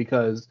deal,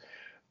 because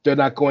they're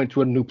not going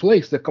to a new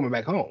place, they're coming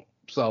back home.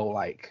 So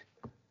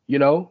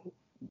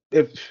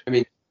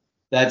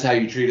that's how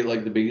you treat it,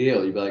 like the big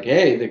deal. You'd be like,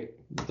 hey,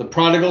 the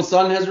prodigal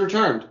son has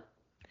returned.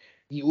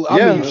 You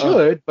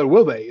should, but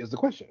will they is the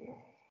question.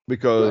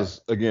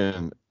 Because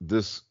again,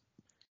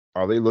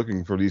 are they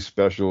looking for these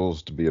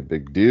specials to be a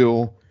big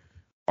deal?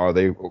 Are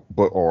these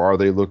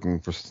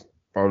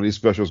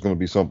specials going to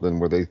be something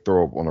where they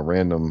throw up on a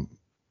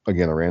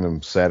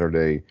random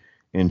Saturday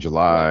in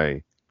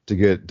July to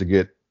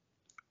get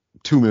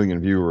 2 million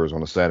viewers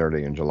on a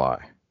Saturday in July,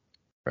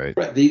 right?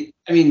 Right.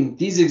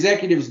 These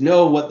executives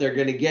know what they're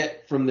going to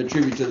get from the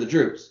tribute to the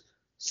troops.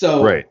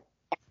 So, right.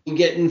 Are we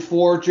getting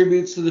 4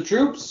 tributes to the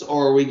troops,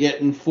 or are we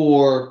getting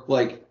 4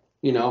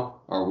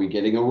 are we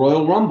getting a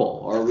Royal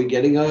Rumble? Are we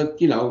getting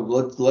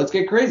let's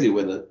get crazy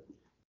with it?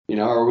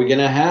 Are we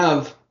gonna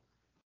have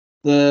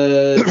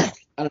the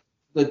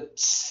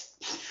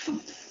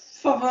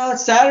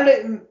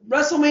Saturday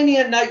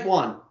WrestleMania night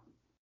 1?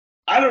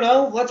 I don't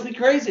know. Let's be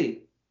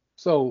crazy.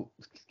 So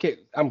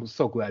I'm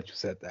so glad you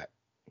said that.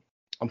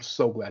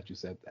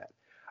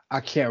 I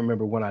can't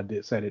remember when I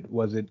said it.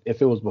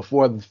 If it was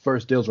before the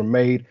first deals were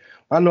made?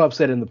 I know I've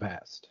said in the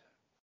past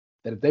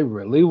that if they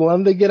really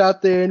wanted to get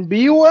out there and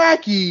be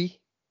wacky,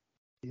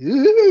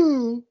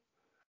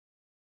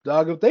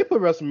 dog, if they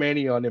put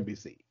WrestleMania on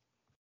NBC,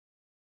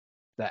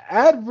 the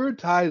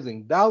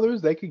advertising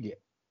dollars they could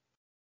get,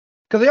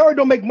 because they already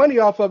don't make money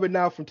off of it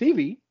now from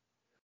TV,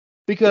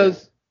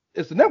 because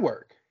it's a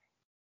network.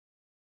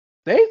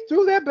 They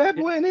threw that bad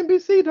boy in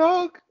NBC,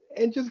 dog,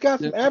 and just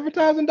got some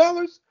advertising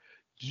dollars.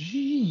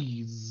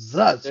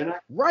 Jesus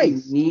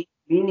Christ.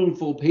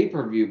 Meaningful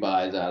pay-per-view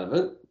buys out of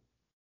it.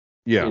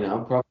 Yeah.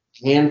 Probably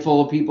a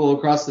handful of people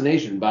across the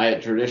nation buy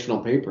a traditional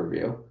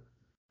pay-per-view.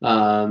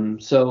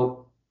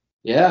 So,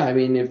 yeah,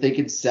 if they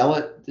could sell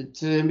it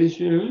to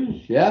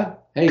NBC, yeah.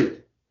 Hey,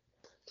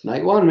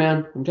 night 1,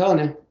 man. I'm telling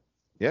you.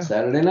 Yeah.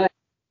 Saturday night.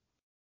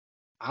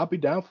 I'll be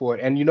down for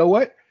it. And you know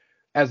what?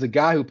 As a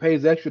guy who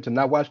pays extra to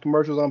not watch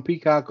commercials on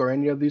Peacock or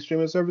any of these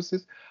streaming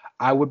services,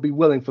 I would be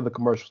willing for the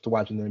commercials to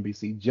watch on the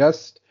NBC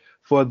just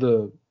for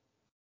the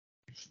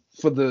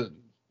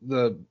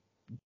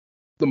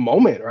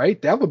moment,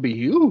 right? That would be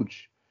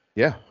huge.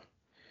 Yeah.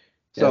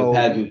 So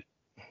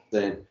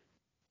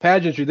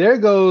pageantry. There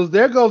goes the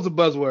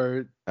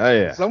buzzword. Oh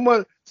yeah.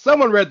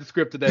 Someone read the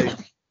script today.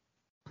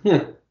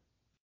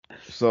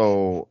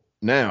 So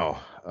now,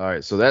 all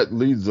right. So that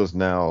leads us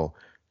now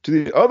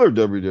to the other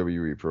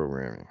WWE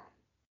programming.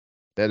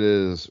 That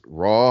is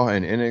Raw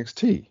and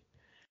NXT.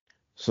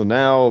 So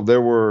now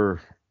there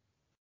were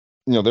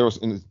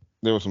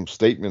some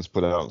statements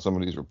put out in some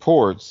of these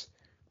reports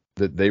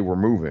that they were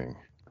moving.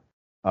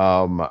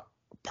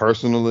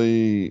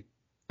 Personally,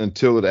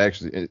 until I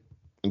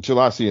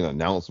see an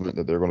announcement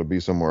that they're going to be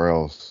somewhere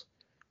else,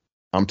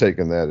 I'm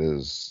taking that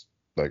as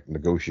like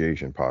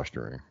negotiation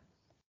posturing.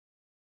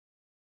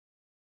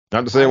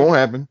 Not to say it won't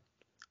happen,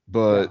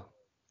 but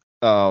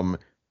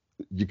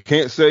you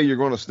can't say you're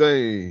going to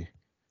stay.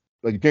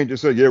 Like, you can't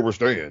just say, yeah, we're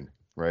staying,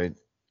 right?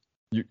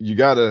 You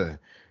gotta,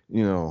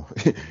 you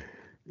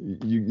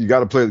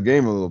gotta play the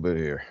game a little bit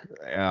here,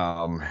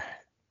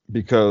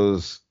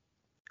 because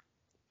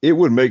it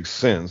would make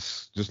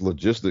sense just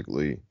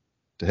logistically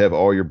to have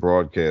all your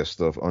broadcast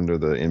stuff under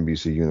the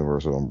NBC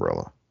Universal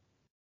umbrella.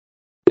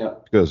 Yeah.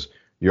 Because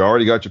you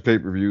already got your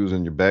pay-per-views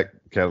and your back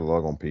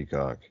catalog on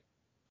Peacock.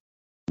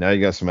 Now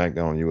you got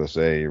SmackDown on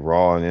USA.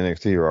 Raw and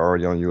NXT are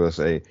already on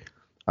USA.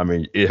 I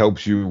mean, it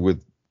helps you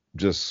with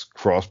just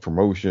cross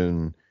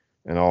promotion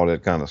and all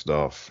that kind of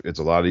stuff. It's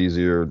a lot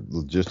easier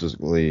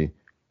logistically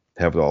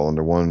to have it all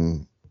under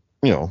one,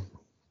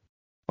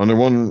 under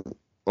one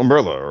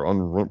umbrella or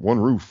on one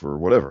roof or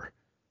whatever.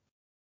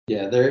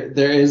 Yeah,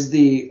 there is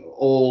the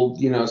old,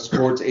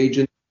 sports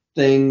agent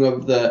thing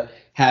of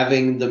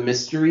having the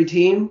mystery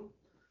team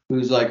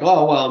who's like,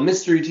 oh, well,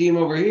 mystery team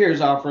over here is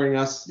offering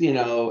us,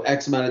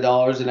 X amount of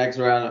dollars and X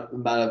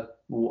amount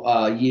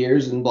of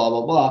years and blah,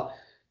 blah, blah.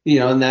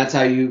 And that's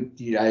how I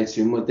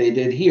assume what they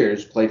did here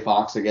is play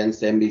Fox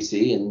against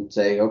NBC and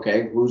say,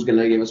 okay, who's going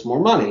to give us more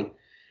money?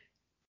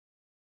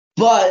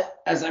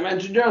 But as I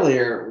mentioned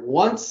earlier,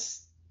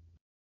 once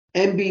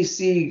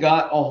NBC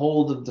got a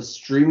hold of the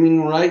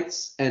streaming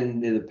rights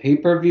and the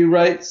pay-per-view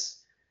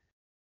rights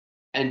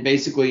and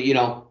basically,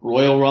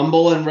 Royal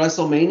Rumble and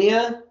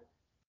WrestleMania,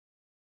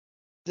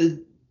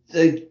 the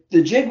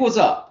jig was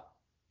up.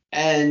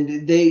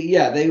 And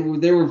they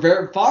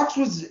were Fox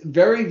was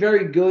very,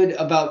 very good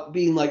about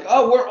being like,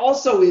 oh, we're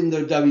also in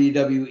the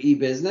WWE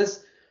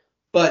business,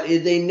 but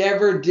they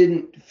never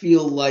didn't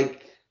feel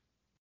like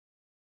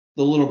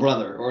the little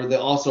brother or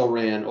the also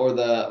ran or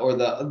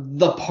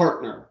the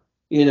partner,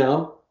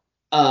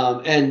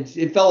 and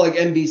it felt like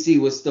NBC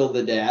was still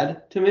the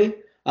dad to me.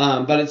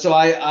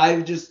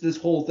 I just, this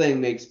whole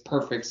thing makes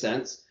perfect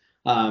sense.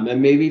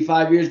 And maybe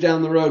 5 years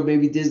down the road,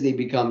 maybe Disney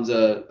becomes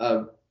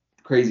a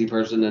crazy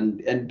person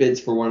and bids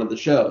for one of the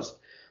shows.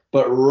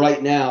 But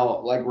right now,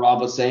 like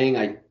Rob was saying,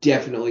 I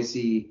definitely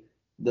see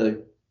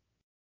the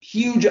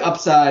huge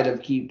upside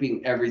of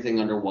keeping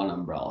everything under one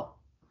umbrella.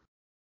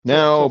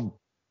 Now,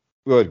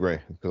 go ahead,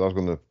 Gray, because I was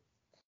going to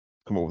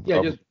come up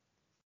with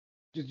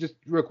just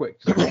real quick.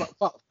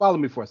 Follow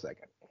me for a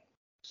second.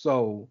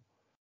 So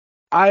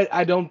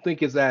I don't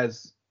think it's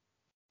as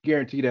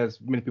guaranteed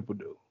as many people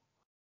do,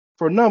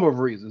 for a number of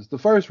reasons. The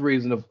first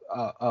reason of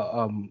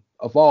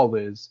all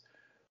is,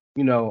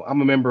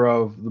 I'm a member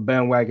of the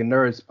Bandwagon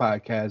Nerds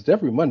podcast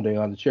every Monday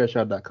on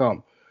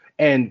thechairshot.com.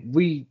 And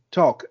we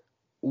talk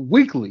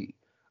weekly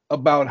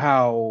about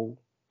how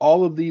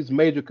all of these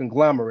major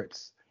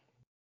conglomerates,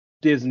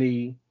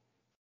 Disney,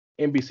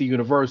 NBC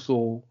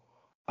Universal,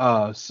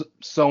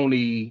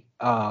 Sony,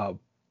 Fox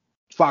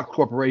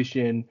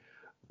Corporation,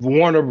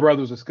 Warner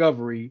Brothers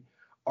Discovery,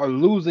 are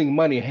losing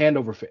money hand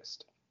over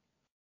fist.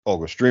 Oh,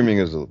 but streaming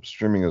is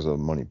a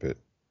money pit.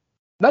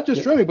 Not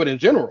just streaming, but in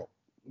general.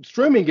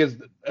 Streaming is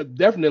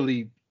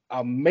definitely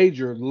a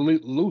major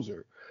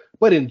loser,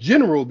 but in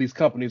general, these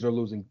companies are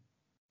losing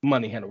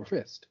money hand over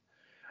fist.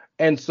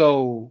 And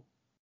so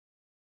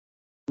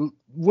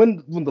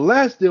when the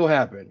last deal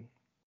happened,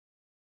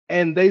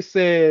 and they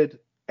said,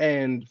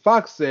 and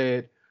Fox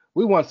said,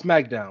 we want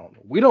SmackDown.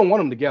 We don't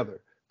want them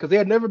together because they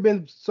had never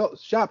been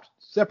shopped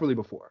separately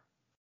before.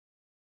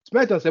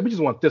 SmackDown said, we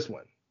just want this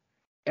one.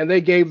 And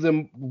they gave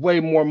them way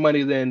more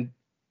money than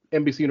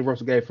NBC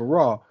Universal gave for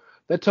Raw.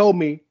 That told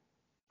me,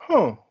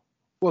 well,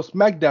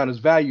 SmackDown is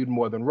valued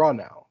more than Raw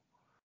now.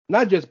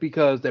 Not just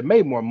because they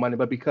made more money,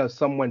 but because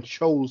someone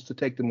chose to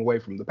take them away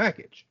from the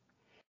package.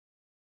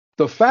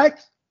 The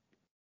fact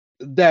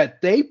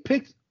that they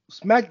picked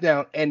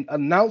SmackDown and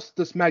announced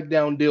the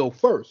SmackDown deal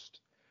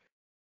first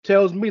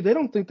tells me they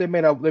don't think they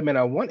may not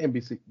want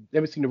NBC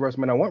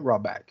Universal may not want Raw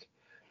back,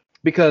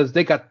 because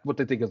they got what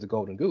they think is the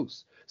golden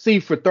goose. See,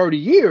 for 30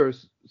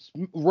 years,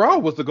 Raw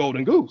was the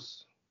golden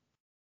goose.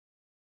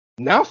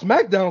 Now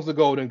SmackDown's the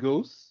golden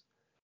goose.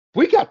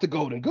 We got the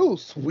golden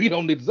goose. We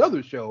don't need this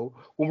other show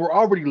when we're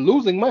already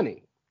losing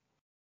money.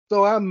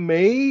 So I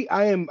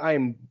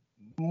am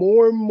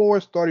more and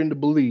more starting to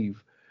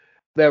believe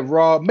that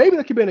Raw, maybe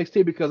that could be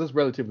NXT because it's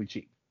relatively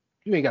cheap.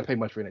 You ain't got to pay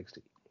much for NXT.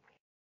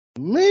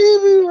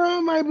 Maybe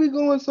Raw might be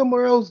going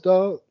somewhere else,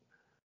 dog.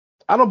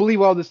 I don't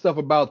believe all this stuff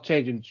about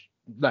changing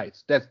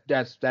nights. That's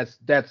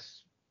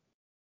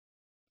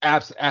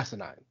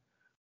asinine.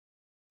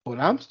 But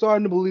I'm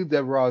starting to believe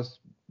that Raw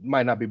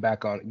might not be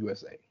back on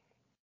USA.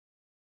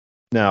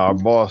 Now, our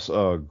boss,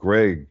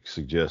 Greg,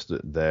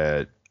 suggested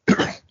that,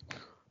 that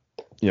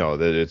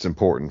it's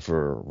important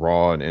for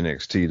Raw and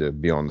NXT to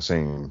be on the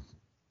same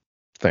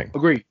thing.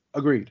 Agreed.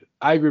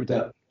 I agree with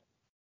that.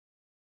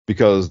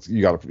 Because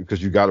you got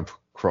to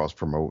cross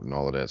promote and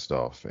all of that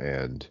stuff,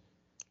 and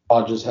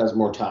Raw just has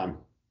more time.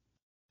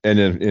 And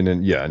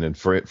then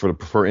for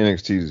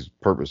NXT's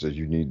purposes,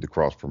 you need the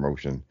cross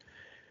promotion.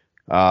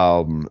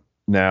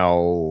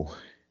 Now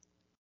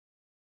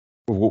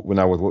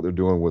with what they're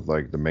doing with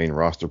like the main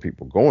roster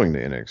people going to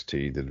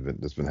NXT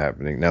that's been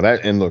happening. Now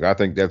look, I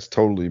think that's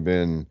totally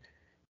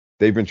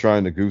they've been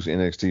trying to goose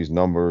NXT's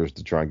numbers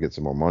to try and get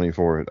some more money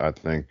for it. I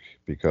think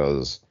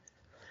because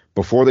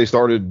before they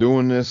started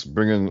doing this,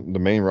 bringing the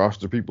main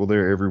roster people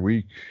there every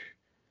week,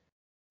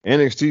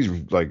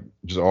 NXT's like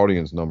just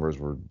audience numbers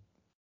were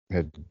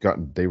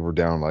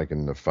down like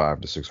in the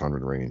 500 to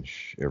 600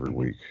 range every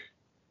week.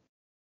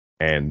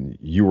 And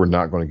you were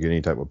not going to get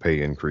any type of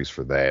pay increase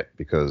for that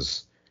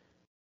because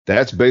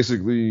that's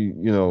basically,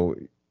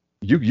 you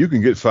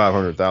can get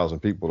 500,000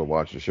 people to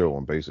watch the show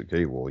on basic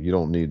cable. You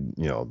don't need,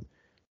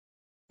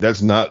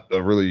 that's not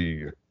a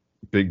really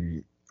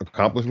big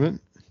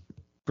accomplishment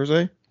per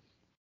se.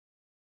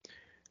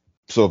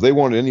 So if they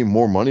wanted any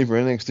more money for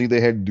NXT,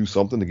 they had to do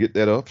something to get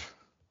that up.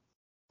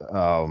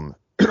 Now,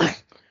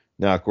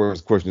 of course,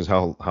 the question is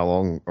how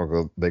long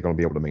are they going to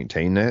be able to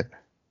maintain that?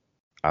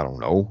 I don't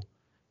know.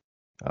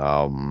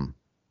 And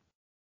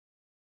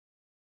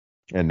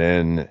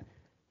then,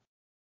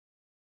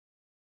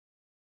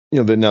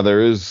 now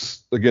there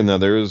is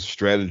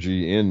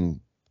strategy in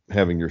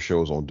having your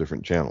shows on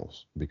different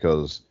channels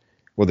because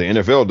what the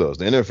NFL does,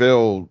 they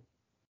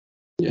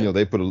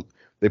put a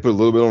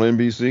little bit on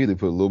NBC, they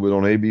put a little bit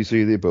on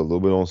ABC, they put a little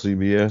bit on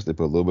CBS, they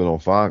put a little bit on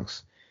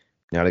Fox.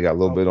 Now they got a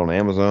little bit on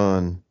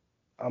Amazon.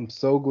 I'm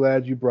so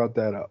glad you brought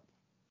that up.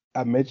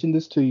 I mentioned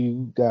this to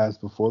you guys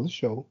before the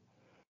show,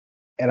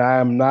 and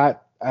I'm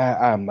not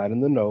in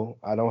the know.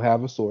 I don't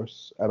have a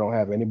source. I don't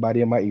have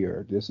anybody in my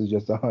ear. This is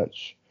just a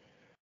hunch.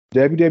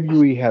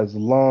 WWE has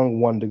long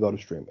wanted to go to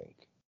streaming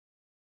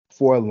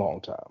for a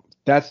long time.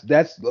 That's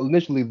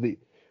initially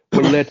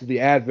what led to the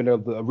advent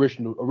of the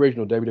original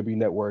WWE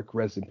network.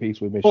 Rest in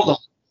peace with Michigan. Hold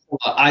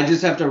on. I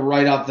just have to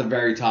write off the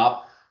very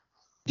top.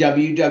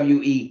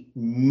 WWE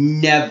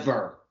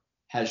never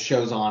has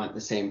shows on at the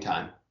same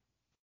time.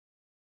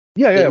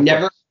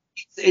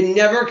 It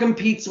never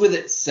competes with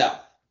itself.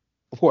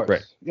 Of course.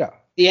 Right. Yeah.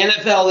 The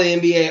NFL,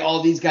 the NBA,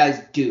 all these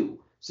guys do.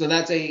 So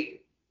that's a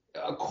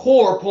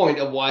core point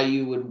of why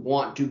you would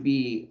want to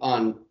be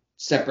on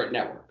separate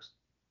networks.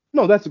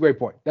 No, that's a great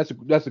point. That's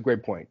a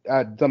great point.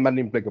 Something I didn't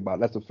even think about.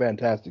 That's a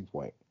fantastic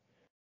point.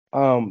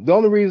 The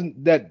only reason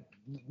that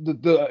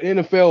the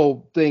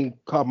NFL thing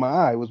caught my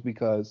eye was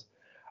because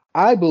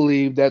I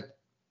believe that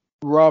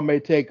Raw may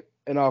take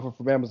an offer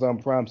from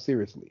Amazon Prime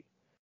seriously.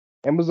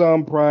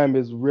 Amazon Prime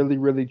is really,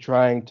 really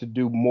trying to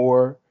do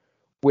more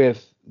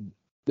with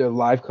their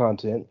live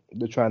content.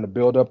 They're trying to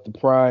build up the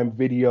Prime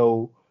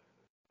Video,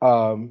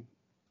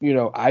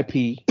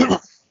 IP.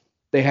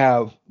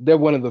 They're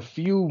one of the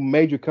few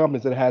major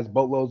companies that has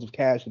boatloads of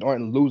cash and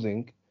aren't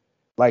losing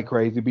like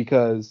crazy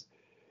because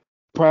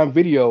Prime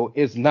Video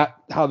is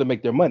not how they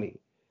make their money.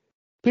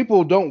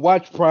 People don't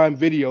watch Prime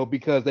Video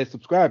because they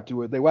subscribe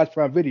to it. They watch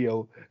Prime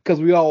Video because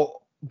we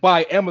all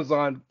buy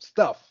Amazon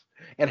stuff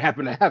and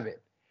happen to have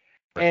it.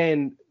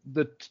 And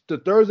the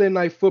Thursday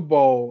Night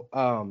Football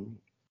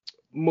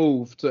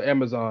move to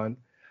Amazon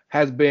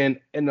has been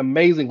an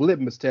amazing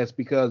litmus test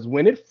because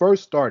when it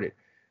first started,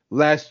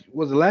 last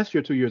year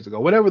or 2 years ago,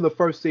 whatever the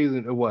first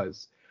season it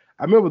was,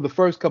 I remember the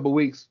first couple of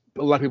weeks,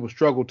 a lot of people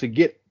struggled to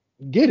get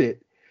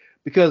it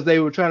because they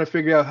were trying to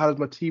figure out how does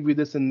my TV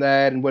this and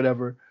that and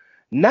whatever.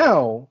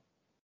 Now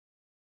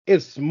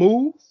it's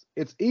smooth,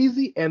 it's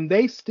easy, and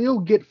they still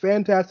get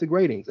fantastic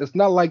ratings. It's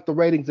not like the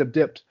ratings have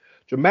dipped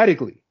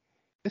dramatically.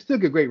 They still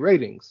get great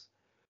ratings.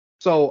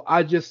 So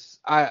I'm just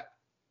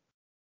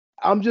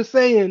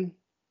saying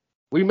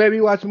we may be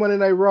watching Monday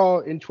Night Raw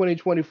in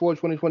 2024,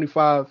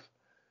 2025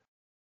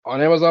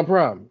 on Amazon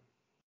Prime.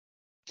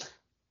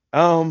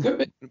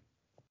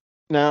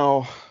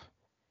 Now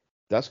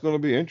that's going to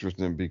be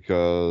interesting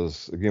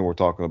because again, we're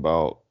talking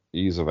about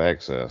ease of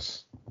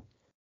access.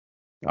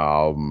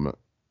 And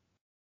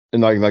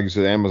like you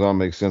said, Amazon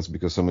makes sense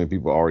because so many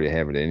people already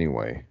have it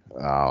anyway.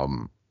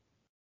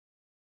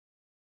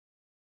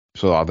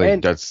 So I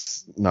think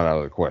that's not out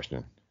of the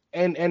question.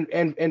 And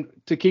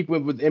to keep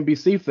with the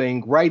NBC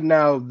thing, right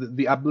now,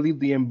 I believe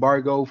the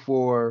embargo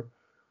for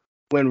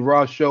when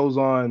Raw shows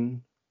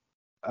on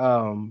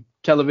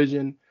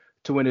television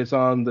to when it's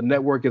on the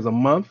network is a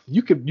month.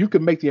 You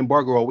could make the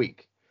embargo a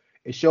week.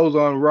 It shows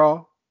on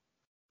Raw,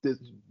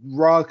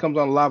 Raw comes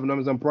on live on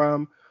Amazon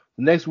Prime.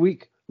 Next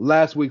week,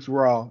 last week's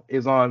Raw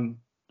is on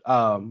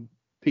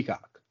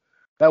Peacock.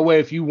 That way,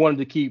 if you wanted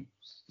to keep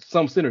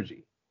some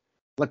synergy,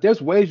 like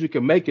there's ways you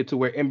can make it to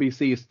where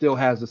NBC still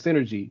has the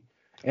synergy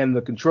and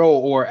the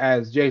control, or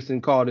as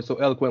Jason called it so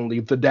eloquently,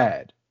 the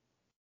dad.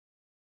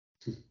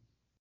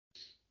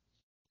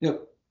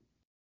 Yep.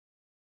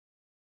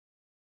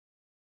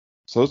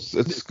 So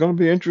it's going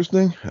to be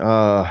interesting.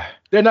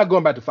 They're not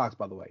going back to Fox,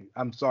 by the way.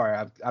 I'm sorry.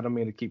 I don't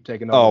mean to keep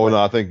taking over. Oh, well,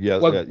 no, I think,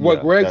 yes.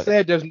 What Greg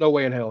said, there's no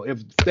way in hell.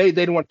 If they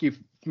don't want to keep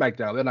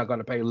SmackDown, they're not going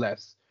to pay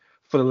less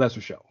for the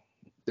lesser show.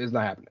 It's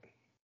not happening.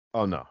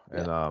 Oh, no.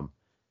 Yeah. And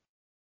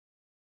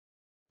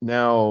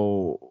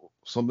now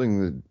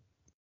something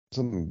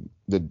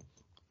that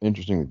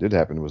interesting that did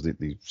happen was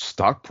the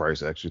stock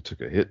price actually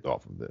took a hit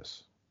off of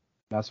this.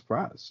 Not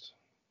surprised.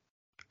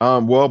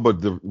 Well,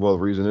 the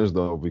reason is,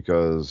 though,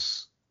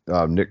 because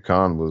Nick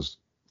Khan was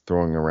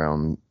throwing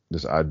around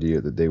this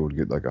idea that they would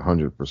get like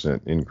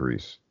 100%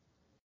 increase,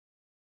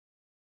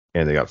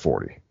 and they got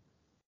 40.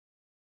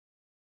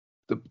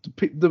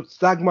 The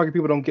stock market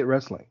people don't get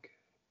wrestling.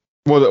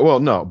 Well,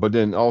 no, but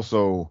then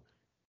also,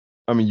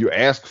 I mean, you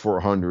ask for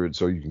 100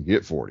 so you can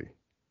get 40.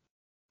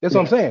 That's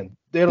what I'm saying.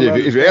 They don't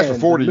if you ask for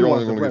 40, you're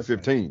only going to get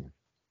 15.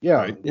 Yeah,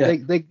 right?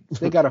 They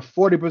got a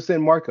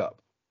 40%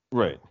 markup.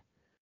 Right.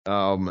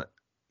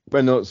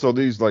 But no, so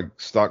these like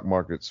stock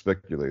market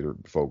speculator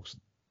folks,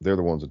 they're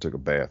the ones that took a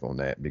bath on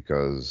that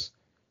because,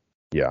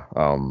 they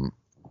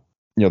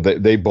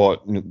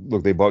bought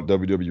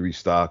WWE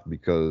stock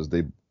because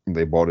they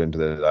bought into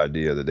that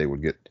idea that they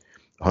would get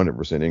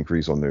 100%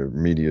 increase on their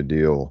media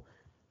deal,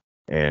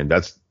 and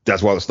that's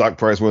why the stock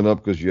price went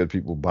up, because you had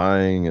people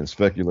buying and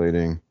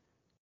speculating,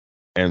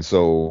 and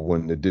so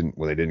when they didn't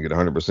get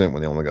 100%,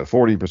 when they only got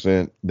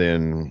 40%,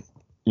 then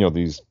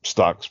these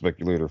stock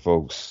speculator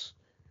folks,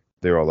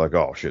 they're all like,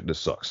 oh shit, this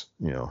sucks,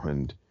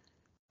 and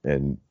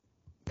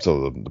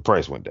so the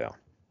price went down.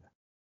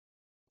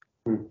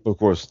 Of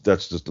course,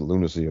 that's just the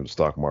lunacy of the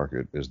stock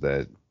market, is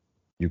that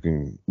you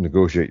can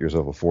negotiate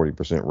yourself a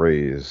 40%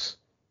 raise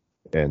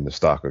and the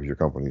stock of your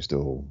company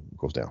still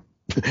goes down.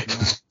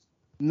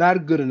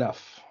 Not good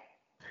enough.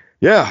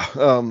 Yeah.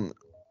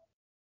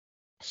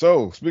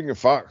 So speaking of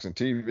Fox and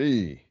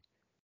TV,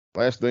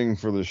 last thing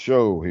for the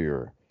show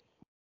here.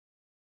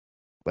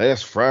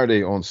 Last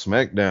Friday on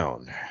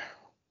SmackDown,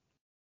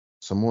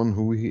 someone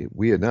who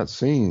we had not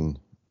seen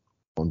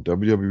on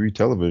WWE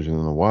television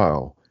in a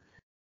while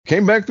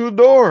came back through the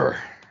door.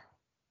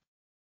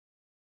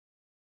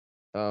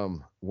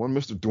 One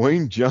Mr.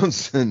 Dwayne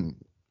Johnson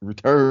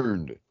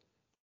returned,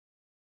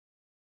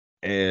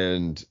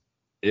 and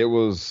it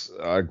was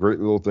a great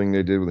little thing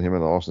they did with him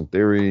and Austin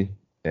Theory.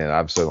 And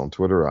I've said on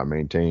Twitter, I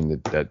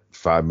maintain that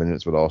 5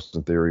 minutes with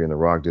Austin Theory and The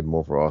Rock did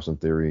more for Austin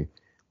Theory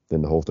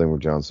than the whole thing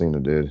with John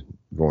Cena did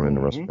going into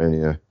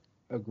WrestleMania.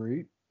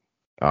 Agreed.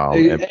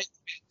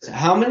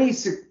 How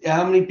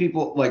many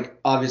people, like,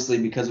 obviously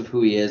because of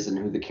who he is and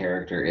who the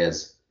character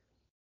is,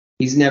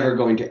 he's never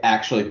going to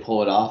actually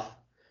pull it off.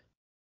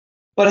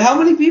 But how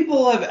many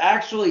people have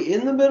actually,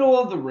 in the middle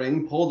of the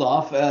ring, pulled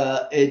off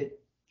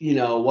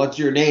what's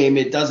your name?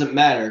 It doesn't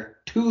matter,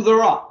 to The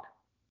Rock?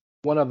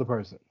 One other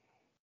person.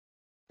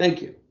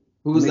 Thank you.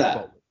 Who was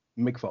that?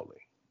 Mick Foley.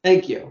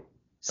 Thank you.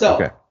 So,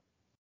 okay.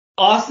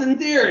 Austin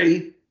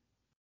Theory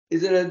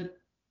is in a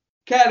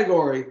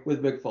category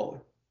with Mick Foley.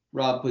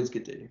 Rob, please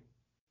continue.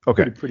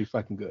 Okay. Pretty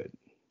fucking good.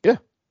 Yeah.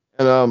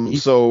 And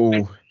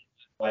so,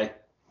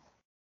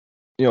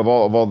 of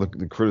all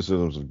the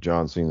criticisms of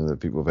John Cena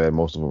that people have had,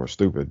 most of them are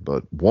stupid.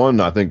 But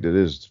one I think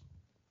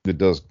that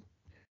does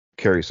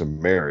carry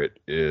some merit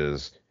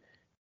is,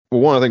 well,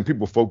 one, I think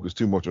people focus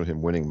too much on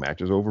him winning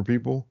matches over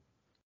people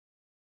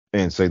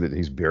and say that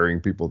he's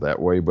burying people that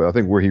way. But I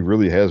think where he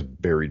really has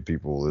buried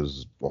people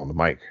is on the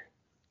mic.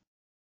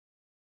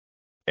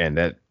 And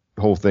that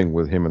whole thing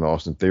with him and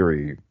Austin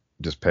Theory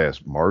this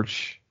past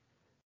March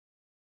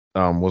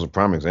was a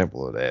prime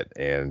example of that.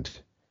 And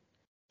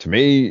to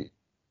me,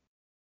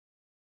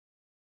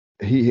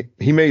 he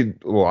made,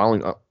 well, I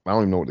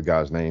don't even know what the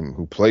guy's name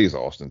who plays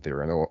Austin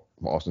Theory. I know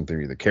Austin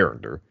Theory, the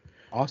character.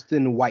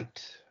 Austin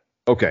White.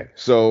 Okay,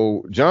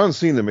 so John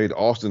Cena made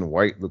Austin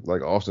White look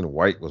like Austin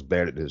White was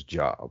bad at his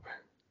job.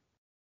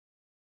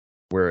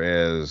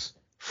 Whereas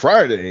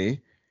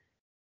Friday,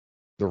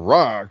 The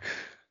Rock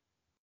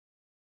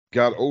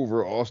got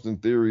over Austin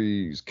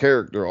Theory's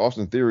character.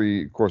 Austin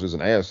Theory, of course, is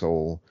an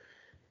asshole.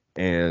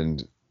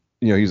 And,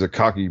 he's a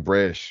cocky,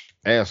 brash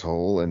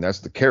asshole. And that's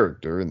the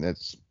character. And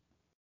that's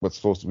what's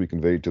supposed to be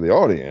conveyed to the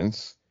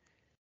audience.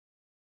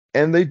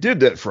 And they did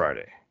that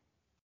Friday.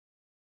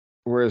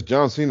 Whereas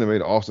John Cena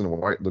made Austin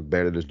White look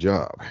bad at his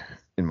job,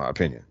 in my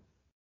opinion.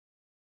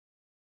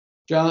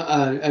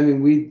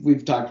 John,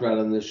 we've talked about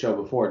it on this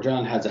show before.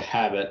 John has a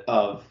habit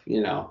of,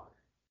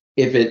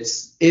 if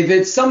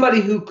it's somebody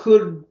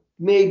who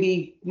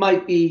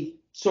might be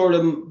sort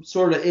of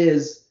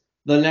is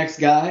the next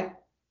guy,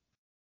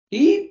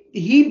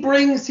 he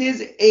brings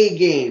his A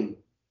game,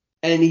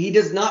 and he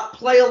does not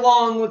play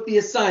along with the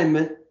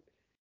assignment.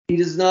 He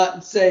does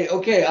not say,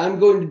 okay, I'm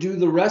going to do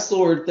the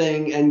wrestler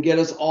thing and get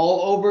us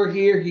all over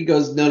here. He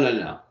goes,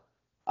 no.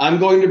 I'm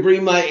going to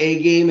bring my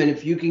A game, and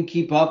if you can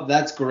keep up,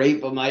 that's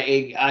great. But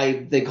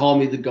they call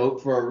me the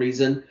GOAT for a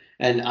reason,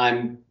 and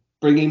I'm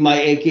bringing my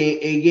A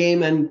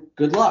game, and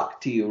good luck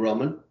to you,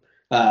 Roman.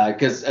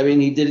 Because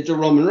he did it to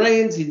Roman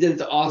Reigns, he did it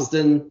to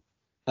Austin.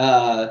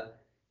 When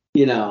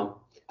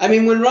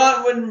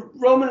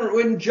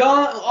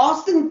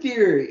Austin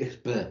Theory,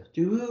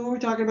 who are we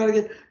talking about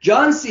again?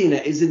 John Cena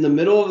is in the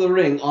middle of the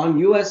ring on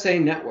USA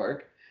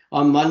Network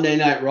on Monday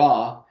Night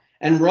Raw,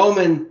 and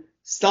Roman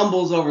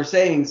stumbles over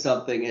saying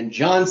something, and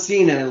John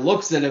Cena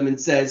looks at him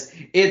and says,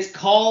 "It's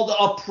called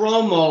a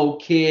promo,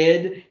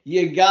 kid.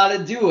 You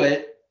gotta do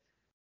it."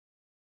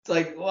 It's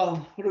like,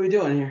 well, what are we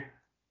doing here?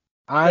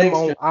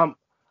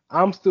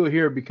 I'm still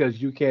here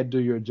because you can't do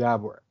your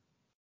job right.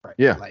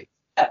 Yeah.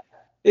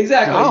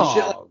 Exactly.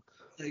 Dog.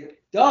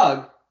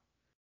 Dog.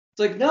 It's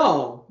like,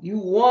 no, you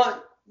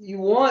want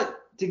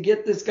to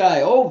get this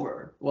guy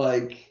over.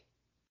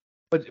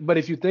 But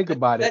if you think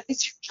about that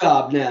is your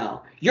job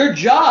now. Your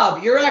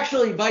job, you're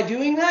actually, by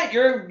doing that,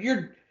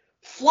 you're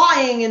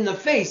flying in the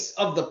face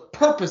of the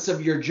purpose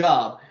of your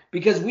job,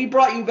 because we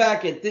brought you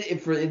back in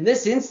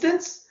this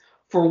instance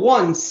for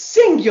one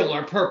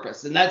singular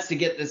purpose, and that's to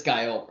get this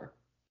guy over.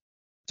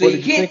 So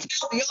you can't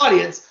tell the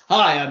audience,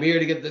 "Hi, I'm here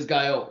to get this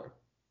guy over."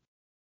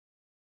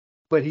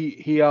 But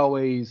he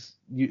always,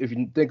 if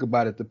you think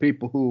about it, the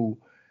people who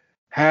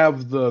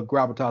have the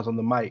gravitas on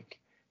the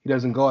mic, he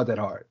doesn't go at that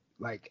hard.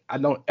 I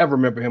don't ever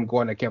remember him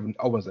going at Kevin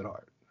Owens that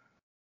hard.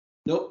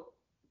 Nope.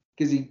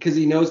 Because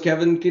he knows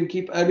Kevin can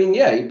keep.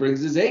 He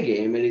brings his A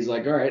game, and he's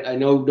like, all right, I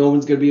know no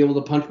one's going to be able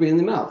to punch me in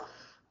the mouth.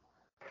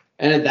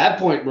 And at that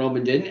point,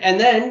 Roman didn't. And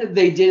then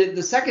they did it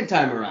the second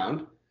time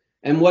around.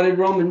 And what did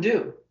Roman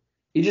do?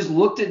 He just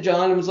looked at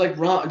John and was like,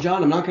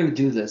 John, I'm not going to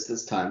do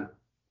this time.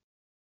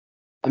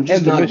 I'm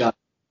just not done.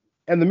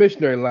 And the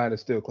missionary line is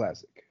still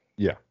classic.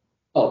 Yeah.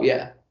 Oh,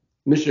 yeah.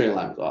 Missionary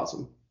line was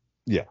awesome.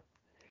 Yeah.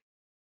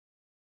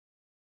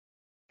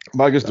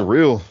 But I guess the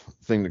real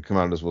thing that came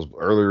out of this was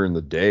earlier in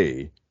the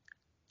day,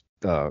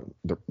 The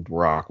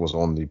Rock was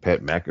on the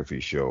Pat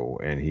McAfee show,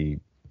 and he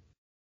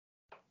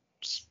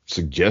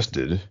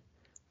suggested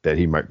that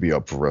he might be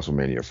up for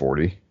WrestleMania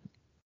 40.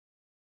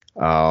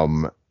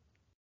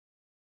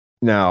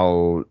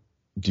 Now,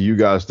 do you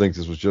guys think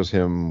this was just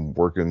him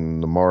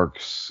working the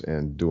marks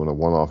and doing a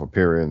one-off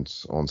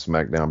appearance on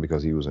SmackDown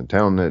because he was in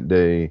town that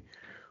day?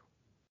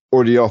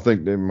 Or do y'all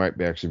think there might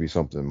actually be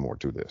something more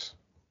to this?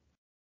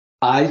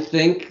 I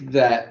think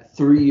that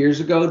 3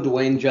 years ago,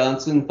 Dwayne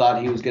Johnson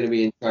thought he was going to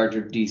be in charge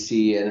of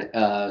DC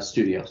and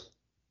studios.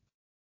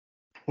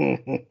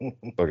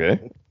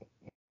 Okay.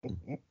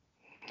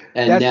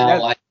 And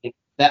I think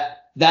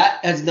that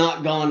has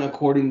not gone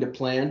according to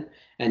plan.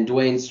 And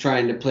Dwayne's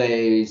trying to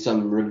play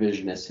some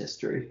revisionist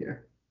history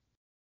here.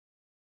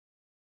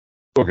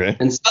 Okay.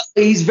 And so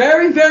he's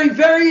very, very,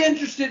 very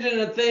interested in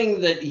a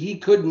thing that he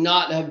could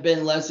not have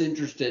been less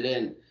interested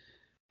in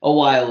a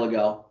while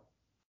ago.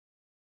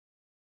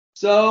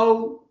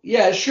 So,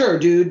 yeah, sure,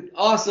 dude.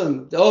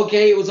 Awesome.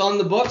 Okay, it was on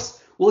the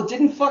books. Well, it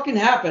didn't fucking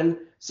happen.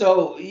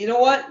 So, you know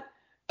what?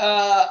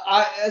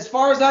 As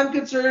far as I'm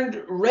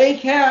concerned, Ray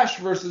Cash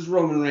versus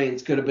Roman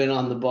Reigns could have been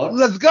on the books.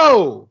 Let's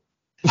go.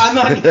 I'm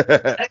not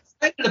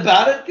excited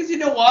about it because you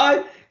know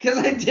why? Because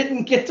I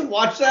didn't get to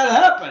watch that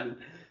happen.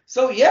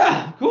 So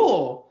yeah,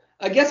 cool.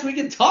 I guess we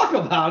can talk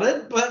about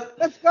it, but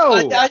let's go.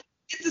 I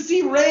get to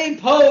see Ray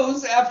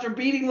pose after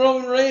beating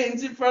Roman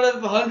Reigns in front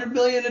of 100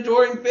 million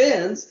adoring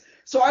fans.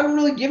 So I don't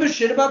really give a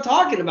shit about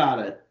talking about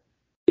it.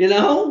 You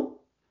know?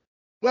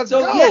 Let's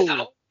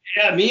go.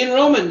 Yeah, me and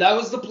Roman, that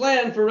was the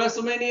plan for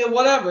WrestleMania,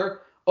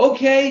 whatever.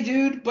 Okay,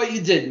 dude, but you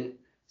didn't.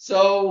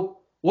 So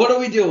what are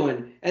we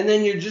doing? And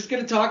then you're just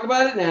going to talk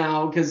about it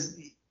now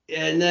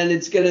and then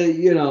it's going to,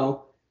 you're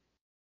not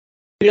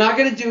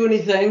going to do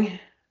anything.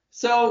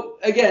 So,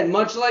 again,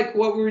 much like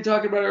what we were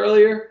talking about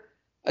earlier,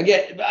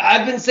 again,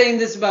 I've been saying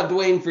this about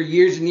Dwayne for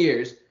years and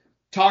years.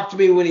 Talk to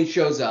me when he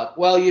shows up.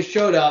 Well, you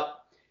showed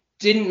up,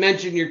 didn't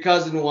mention your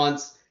cousin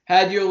once,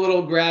 had your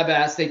little grab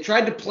ass. They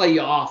tried to play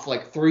you off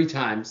like 3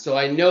 times, so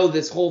I know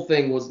this whole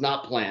thing was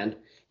not planned.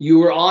 You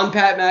were on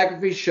Pat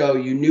McAfee's show.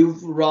 You knew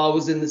Raw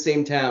was in the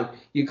same town.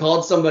 You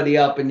called somebody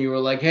up and you were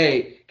like,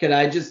 hey, can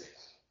I just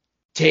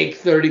take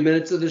 30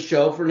 minutes of the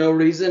show for no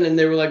reason? And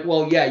they were like,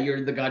 well, yeah,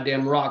 you're the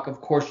goddamn Rock. Of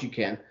course you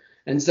can.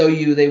 And so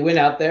they went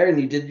out there and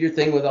you did your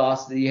thing with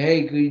Austin.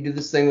 Hey, can you do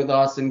this thing with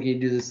Austin? Can you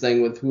do this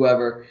thing with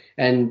whoever?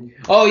 And,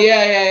 oh,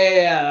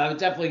 yeah. I'm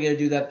definitely going to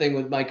do that thing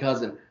with my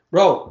cousin.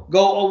 Bro,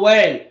 go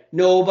away.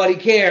 Nobody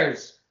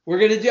cares.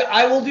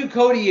 I will do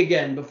Cody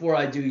again before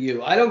I do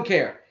you. I don't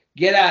care.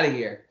 Get out of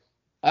here.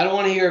 I don't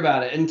want to hear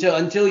about it.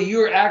 Until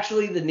you're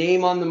actually the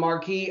name on the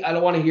marquee, I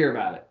don't want to hear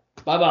about it.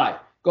 Bye-bye.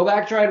 Go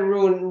back, try to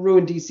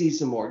ruin DC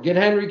some more. Get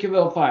Henry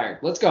Cavill fired.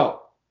 Let's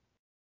go.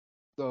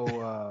 So,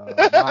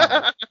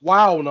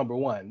 wow, number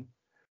one.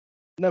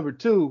 Number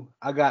two,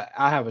 I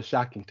have a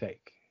shocking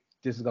take.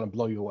 This is going to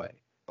blow you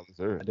away. Oh,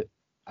 sir.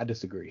 I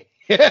disagree.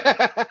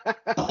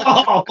 Oh,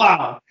 Oh,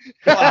 wow.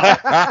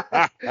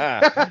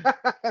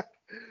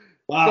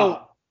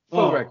 Wow.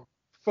 So,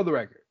 for the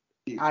record,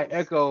 I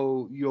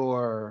echo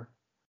your,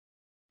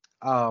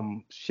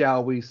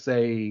 shall we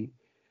say,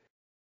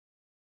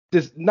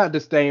 not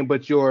disdain,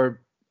 but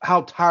your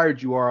how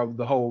tired you are of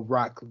the whole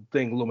Rock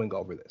thing looming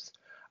over this.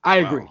 I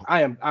agree.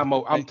 I'm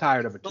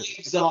tired of it too.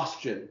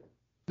 Exhaustion.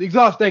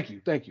 Thank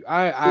you.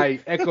 I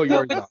echo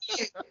your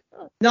exhaustion.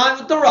 Not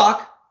with The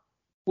Rock,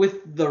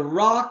 with The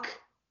Rock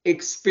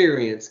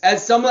experience.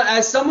 As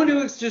someone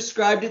who has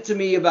described it to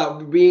me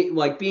about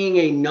being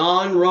a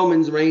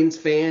non-Roman Reigns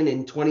fan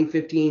in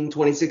 2015,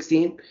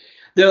 2016,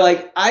 they're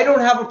like, I don't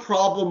have a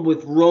problem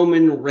with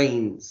Roman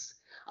Reigns.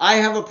 I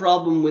have a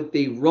problem with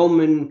the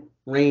Roman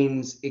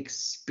Reigns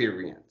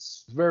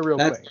experience. It's a very real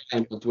thing.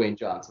 That's Dwayne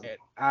Johnson.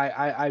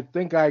 I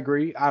think I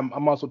agree.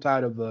 I'm also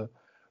tired of the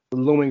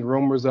looming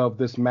rumors of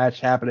this match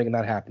happening and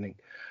not happening.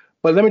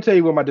 But let me tell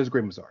you what my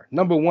disagreements are.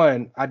 Number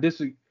one,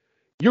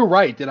 you're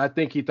right that I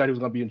think he thought he was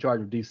going to be in charge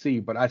of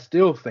DC, but I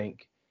still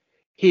think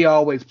he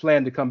always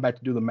planned to come back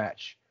to do the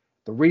match.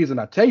 The reason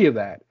I tell you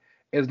that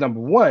is,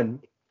 number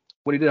one,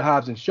 when he did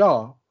Hobbs and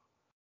Shaw,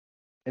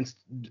 and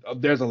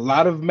there's a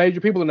lot of major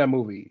people in that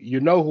movie.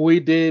 You know who he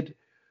did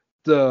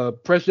the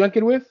press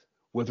junket with?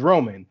 With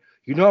Roman.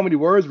 You know how many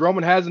words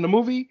Roman has in the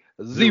movie?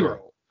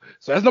 0.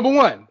 So that's number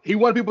one. He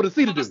wanted people to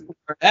see the dude.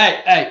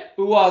 Hey,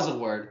 who was a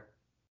word?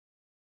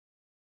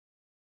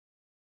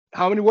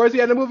 How many words he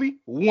had in the movie?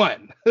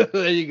 1.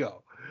 There you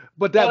go.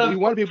 But he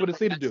wanted people to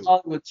see the dude.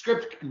 When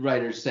script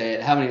writers say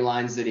it, how many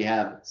lines did he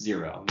have?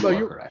 0.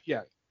 You're correct.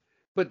 Yeah.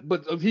 But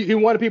he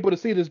wanted people to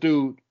see this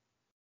dude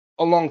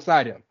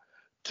alongside him.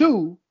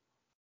 2,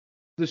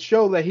 the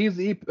show that he's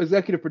the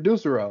executive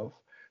producer of,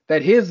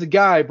 that his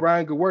guy,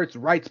 Brian Gewirtz,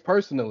 writes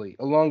personally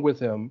along with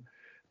him,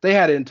 they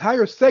had an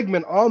entire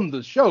segment on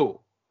the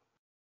show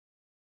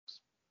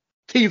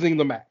teasing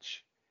the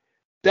match.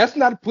 That's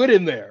not put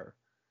in there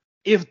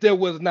if there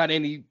was not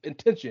any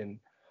intention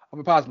of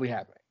it possibly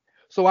happening.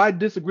 So I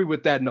disagree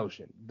with that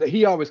notion that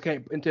he always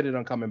intended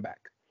on coming back.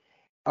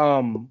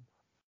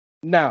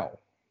 Now,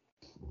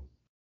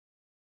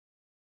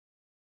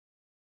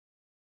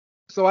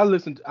 so I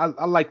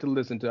like to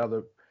listen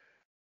to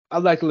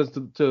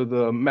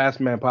the Masked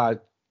Man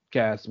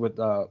podcast with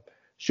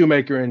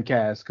Shoemaker and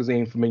Kaz, because they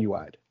ain't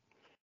familiar-wide.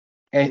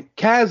 And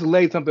Kaz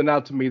laid something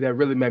out to me that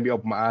really made me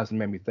open my eyes and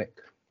made me think.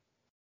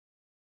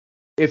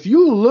 If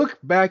you look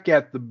back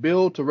at the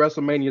build to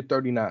WrestleMania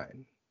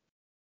 39,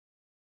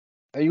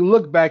 and you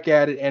look back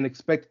at it and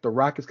expect that The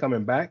Rock is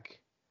coming back,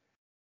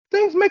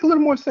 things make a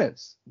little more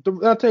sense.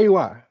 I'll tell you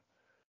why.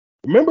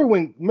 Remember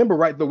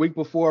the week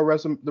before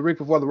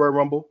the Royal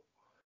Rumble,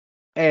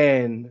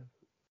 and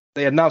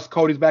they announced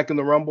Cody's back in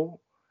the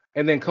Rumble,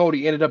 and then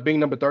Cody ended up being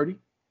number 30?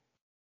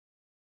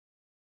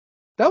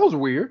 That was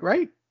weird,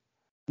 right?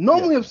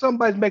 Normally, if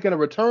somebody's making a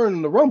return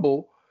in the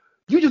Rumble,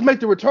 you just make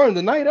the return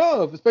the night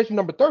of, especially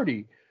number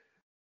 30.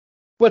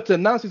 But to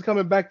announce he's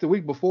coming back the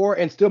week before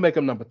and still make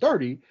him number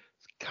 30,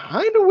 it's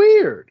kind of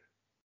weird.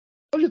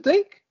 Don't you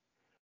think?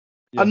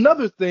 Yes.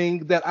 Another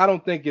thing that I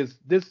don't think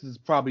this is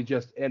probably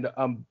just an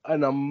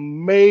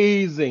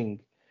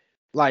amazing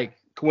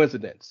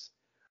coincidence.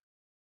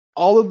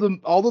 All of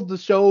the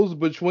shows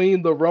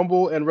between the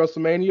Rumble and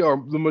WrestleMania,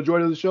 or the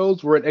majority of the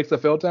shows, were in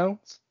XFL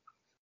towns.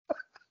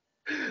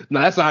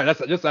 No,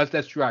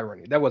 that's true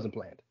irony. That wasn't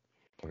planned.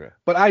 Okay.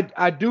 But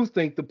I do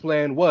think the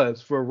plan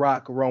was for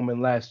Rock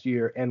Roman last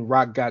year, and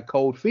Rock got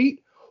cold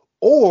feet,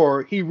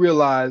 or he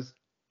realized,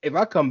 if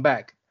I come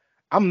back,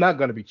 I'm not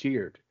going to be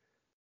cheered.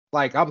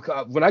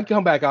 When I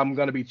come back, I'm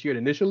going to be cheered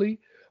initially,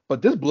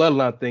 but this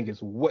bloodline thing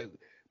is what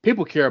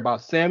people care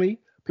about. Sammy,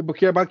 people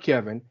care about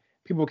Kevin,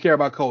 people care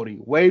about Cody.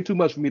 Way too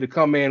much for me to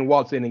come in,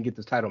 waltz in, and get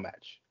this title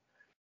match.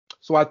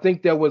 So I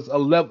think there was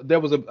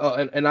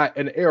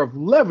an air of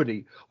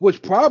levity,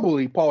 which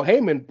probably Paul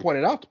Heyman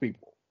pointed out to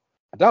people.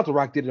 I doubt The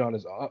Rock did it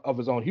of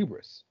his own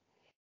hubris.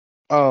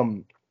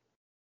 But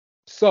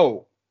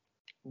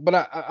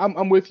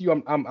I'm with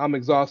you. I'm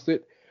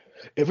exhausted.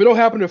 If it don't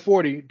happen at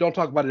 40, don't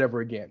talk about it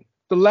ever again.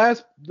 The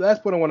last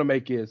point I want to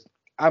make is,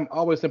 I'm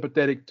always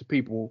sympathetic to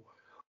people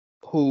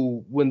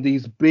who, when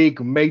these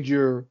big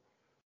major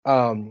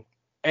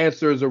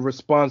answers or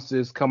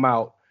responses come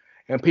out,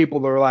 and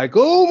people are like,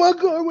 "Oh my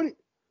God!"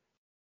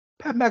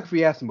 Pat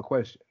McAfee asked him a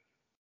question.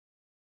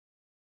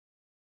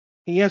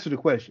 He answered the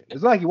question.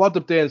 It's like he walked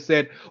up there and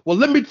said, "Well,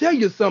 let me tell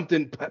you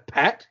something,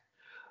 Pat.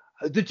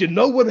 Did you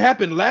know what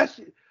happened last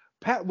year?"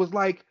 Pat was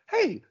like,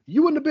 "Hey,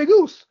 you and the Big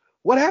Oos,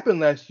 what happened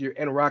last year?"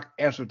 And Rock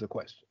answered the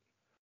question.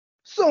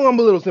 So I'm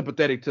a little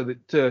sympathetic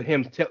to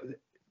him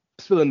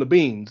spilling the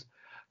beans,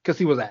 because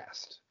he was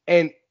asked.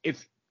 And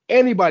if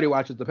anybody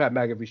watches the Pat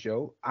McAfee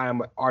show, I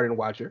am an ardent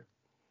watcher.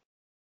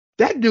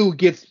 That dude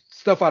gets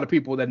stuff out of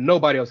people that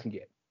nobody else can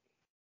get.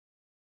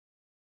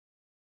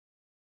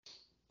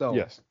 So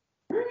yes.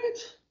 All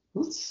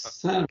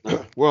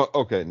right. Well,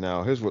 okay.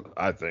 Now here's what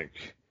I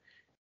think.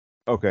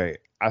 Okay,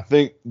 I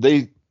think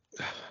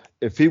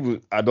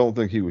I don't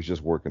think he was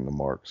just working the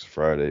marks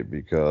Friday,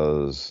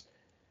 because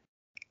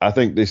I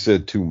think they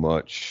said too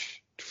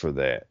much for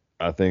that.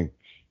 I think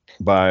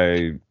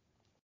by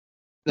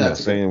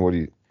saying what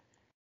he,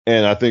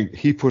 and I think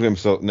he's put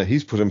himself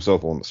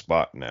on the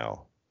spot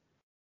now.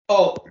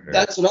 Oh,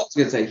 that's what I was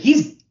gonna say.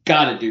 He's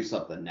got to do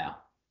something now.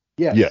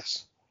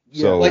 Yes.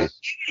 So like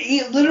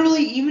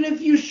literally, even if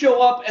you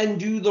show up and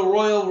do the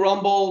Royal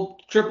Rumble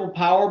triple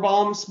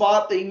powerbomb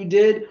spot that you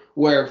did,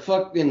 where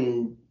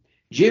fucking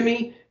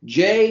Jimmy,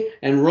 Jay,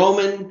 and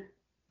Roman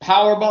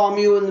powerbomb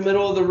you in the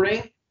middle of the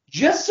ring,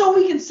 just so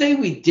we can say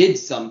we did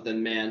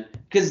something, man.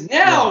 Because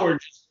now we're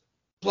just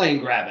playing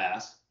grab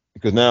ass.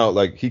 Because now,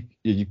 like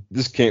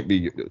this can't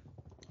be.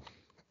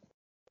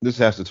 This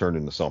has to turn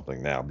into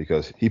something now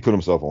because he put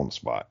himself on the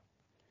spot.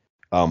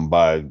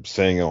 By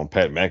saying it on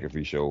Pat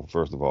McAfee show,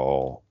 first of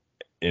all,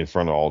 in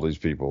front of all these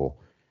people.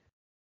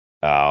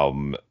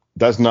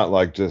 That's not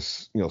like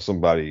just,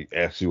 somebody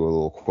asks you a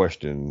little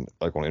question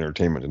like on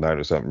Entertainment Tonight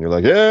or something. You're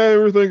like, yeah,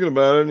 we're thinking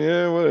about it.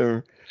 Yeah,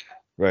 whatever.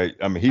 Right.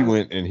 I mean, he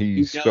went and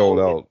he spelled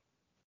out,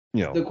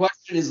 The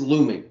question is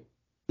looming.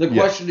 The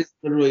question is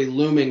literally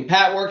looming.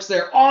 Pat works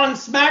there on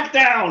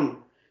SmackDown,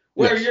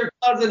 where your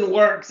cousin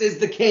works, is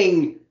the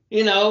king.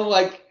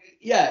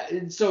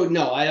 So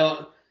no, I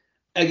don't.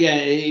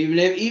 Again,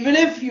 even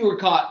if you were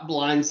caught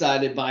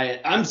blindsided by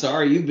it, I'm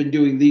sorry, you've been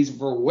doing these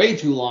for way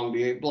too long to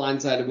get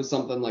blindsided with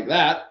something like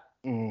that.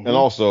 Mm-hmm. And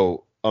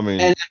also, I mean,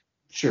 and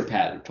I'm sure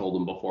Pat had told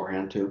him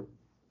beforehand too.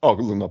 Oh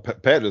no,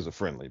 Pat is a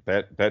friendly.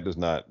 Pat does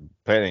not.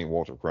 Pat ain't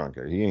Walter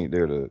Cronkite. He ain't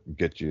there to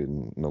get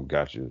you and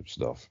gotcha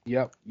stuff.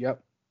 Yep.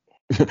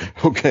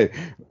 Okay,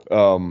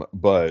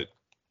 but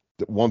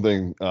one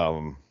thing,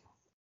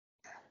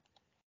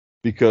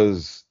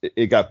 because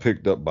it got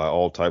picked up by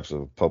all types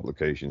of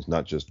publications,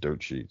 not just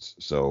dirt sheets.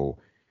 So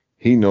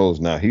he knows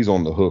now he's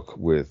on the hook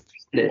with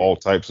all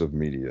types of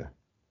media,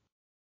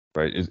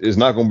 right? It's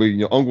not going to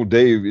be Uncle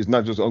Dave. It's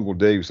not just Uncle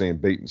Dave saying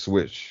bait and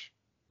switch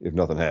if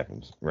nothing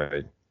happens,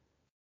 right?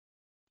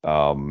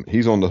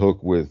 He's on the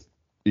hook with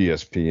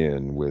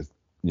ESPN, with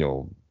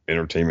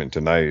Entertainment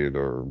Tonight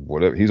or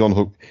whatever. He's on the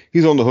hook.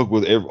 He's on the hook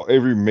with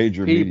every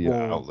major media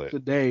outlet.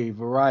 Today,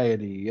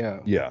 Variety,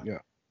 yeah.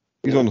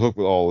 He's on the hook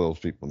with all those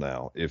people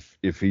now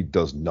if he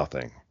does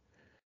nothing.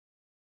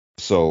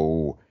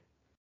 So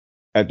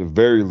at the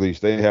very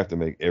least, they have to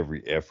make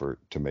every effort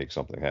to make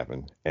something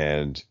happen.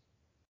 And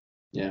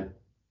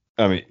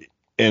I mean,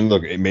 and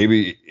look,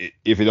 maybe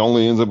if it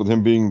only ends up with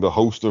him being the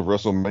host of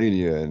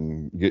WrestleMania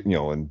and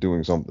and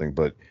doing something,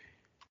 but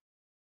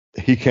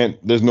he can't.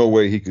 There's no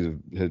way he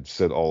could have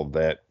said all of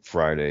that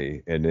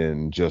Friday and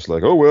then just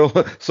like, oh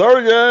well,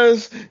 sorry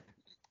guys.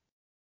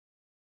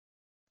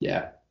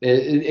 Yeah.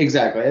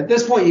 Exactly. At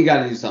this point, you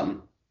got to do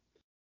something.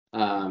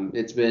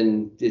 It's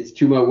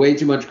way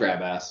too much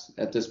grab ass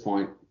at this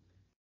point.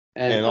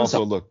 And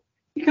also, look,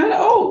 you kind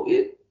of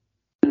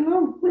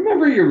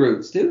remember your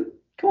roots, dude.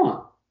 Come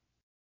on.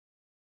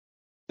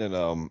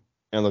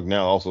 And look,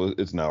 now also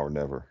it's now or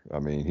never. I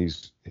mean,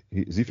 is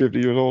he 50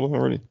 years old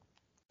already?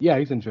 Yeah,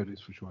 he's in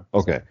 50s for sure.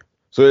 Okay,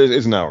 so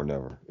it's now or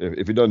never.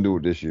 If he doesn't do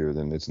it this year,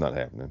 then it's not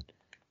happening.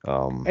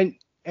 And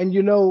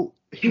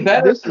he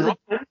better.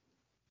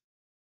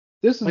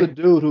 This is a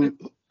dude who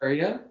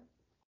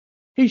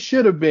he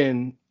should have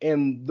been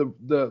in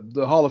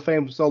the Hall of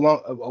Fame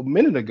a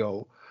minute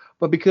ago,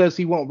 but because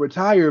he won't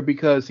retire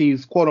because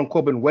he's quote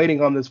unquote been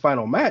waiting on this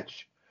final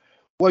match.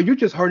 Well, you're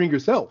just hurting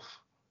yourself.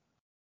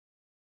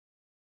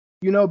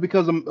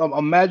 Because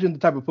imagine the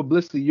type of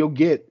publicity you'll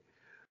get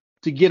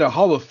to get a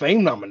Hall of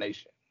Fame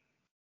nomination.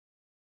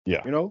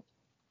 Yeah.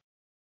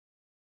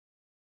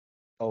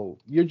 Oh,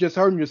 you're just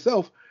hurting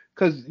yourself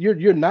because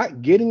you're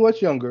not getting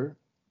much younger.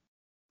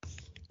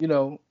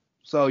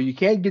 So you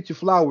can't get your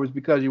flowers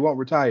because you won't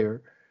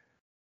retire,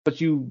 but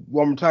you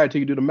won't retire till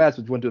you do the match,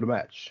 but you won't do the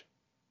match.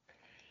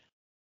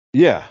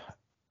 Yeah.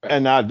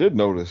 And I did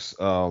notice,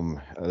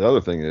 the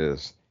other thing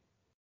is,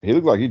 he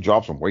looked like he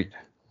dropped some weight.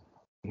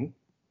 Mm-hmm.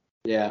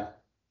 Yeah.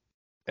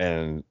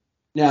 And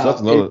now, so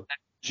that's another.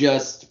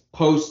 Just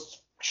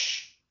post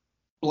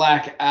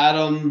Black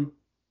Adam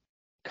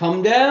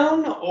come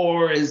down,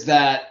 or is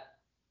that,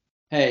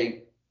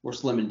 hey, we're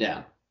slimming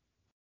down?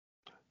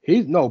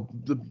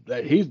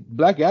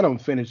 Black Adam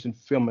finished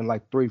filming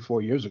like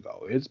 3-4 years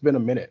ago. It's been a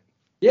minute.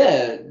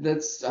 Yeah, I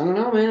don't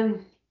know,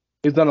 man.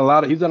 He's done a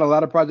lot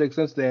of projects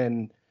since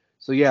then.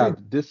 So yeah,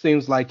 This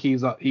seems like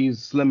he's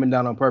slimming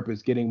down on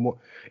purpose, getting more.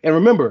 And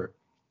remember,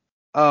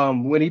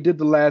 when he did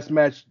the last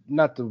match,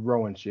 not the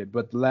Rowan shit,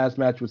 but the last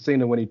match with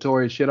Cena when he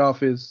tore his shit off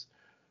his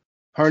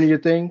hernia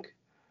thing,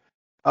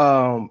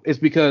 it's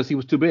because he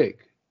was too big.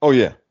 Oh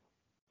yeah,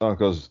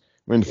 because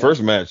the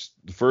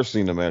first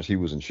Cena match, he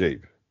was in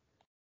shape.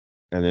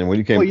 And then when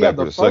he came back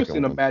for the second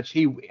in the match,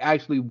 he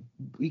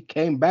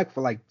came back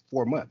for like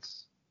 4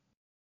 months.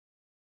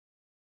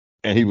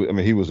 And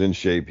he was in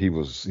shape. He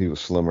was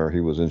slimmer.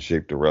 He was in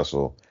shape to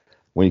wrestle.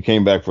 When he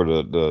came back for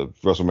the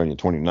WrestleMania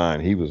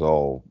 29, he was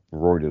all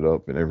roided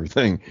up and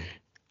everything.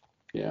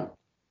 Yeah.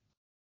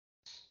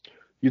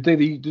 You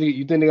think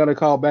they're gonna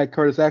call back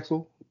Curtis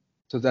Axel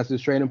since that's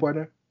his training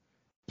partner?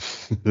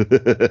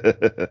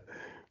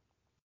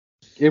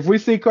 If we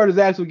see Curtis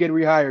Axel get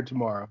rehired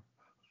tomorrow.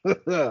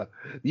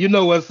 You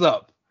know what's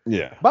up.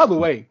 Yeah. By the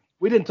way,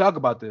 we didn't talk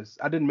about this.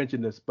 I didn't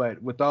mention this,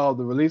 but with all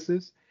the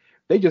releases,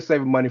 they just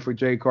saving money for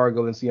Jay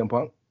Cargill and CM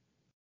Punk.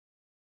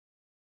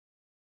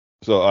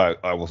 So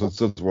well,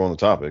 since we're on the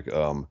topic,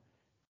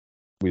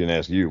 we didn't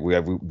ask you. We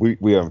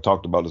haven't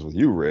talked about this with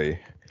you, Ray.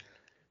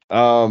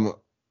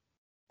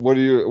 What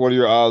are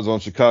your odds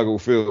on Chicago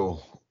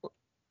Phil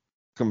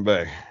coming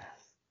back?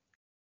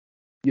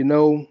 You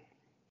know,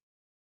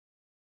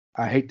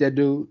 I hate that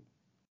dude.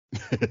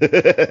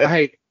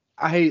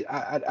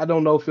 I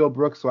don't know Phil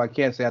Brooks, so I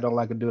can't say I don't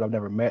like a dude I've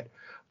never met.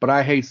 But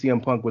I hate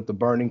CM Punk with the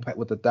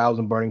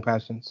 1,000 burning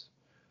passions,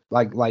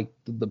 like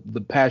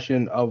the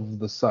passion of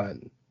the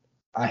sun.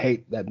 I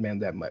hate that man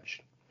that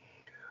much.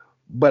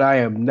 But I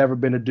have never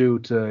been a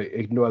dude to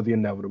ignore the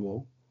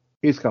inevitable.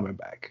 He's coming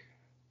back,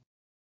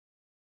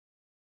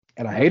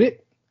 and I hate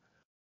it.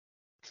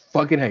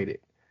 Fucking hate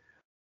it.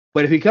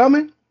 But if he's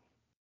coming,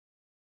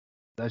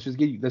 let's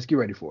get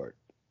ready for it.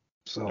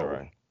 So, all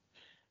right.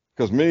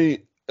 Because me,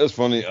 it's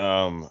funny.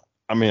 I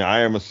mean, I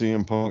am a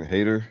CM Punk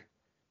hater,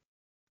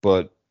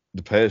 but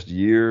the past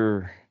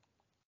year,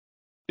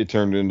 it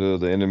turned into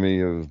the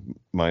enemy of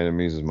my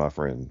enemies is my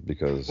friend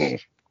because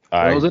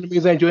those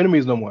enemies ain't your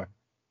enemies no more.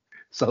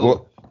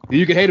 So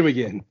you can hate him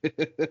again.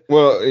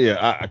 Well,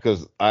 yeah,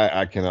 because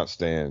I cannot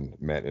stand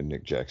Matt and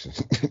Nick Jackson.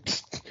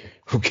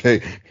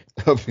 Okay,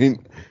 I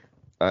mean,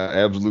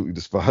 I absolutely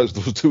despise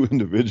those two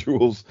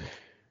individuals,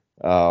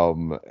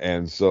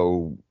 and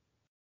so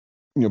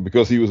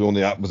because he was on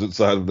the opposite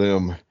side of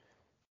them,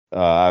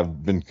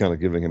 I've been kind of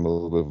giving him a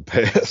little bit of a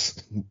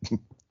pass.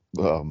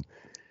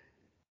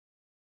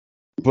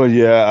 But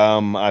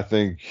yeah, I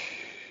think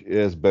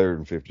it's better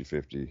than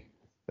 50-50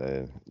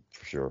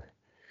 for sure.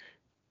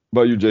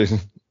 About you, Jason?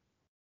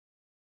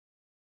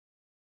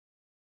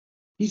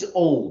 He's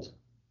old.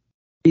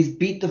 He's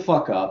beat the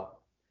fuck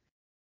up.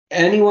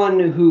 Anyone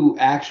who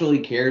actually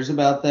cares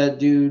about that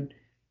dude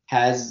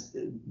has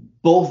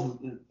both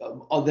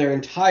of their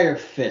entire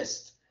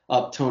fist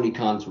up Tony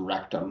Khan's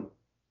rectum.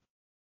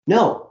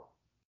 No.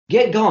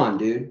 Get gone,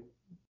 dude.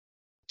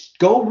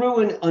 Go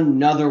ruin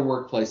another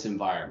workplace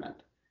environment.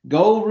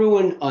 Go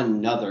ruin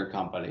another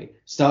company.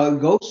 So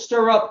go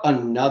stir up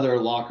another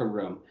locker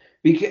room.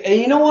 And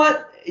you know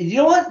what?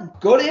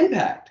 Go to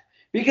Impact.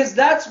 Because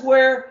that's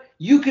where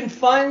you can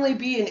finally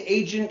be an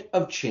agent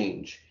of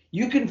change.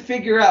 You can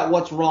figure out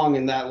what's wrong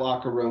in that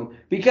locker room.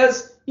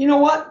 Because you know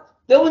what?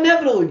 They'll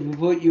inevitably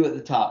put you at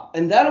the top.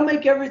 And that'll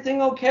make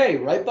everything okay,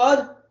 right,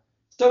 bud?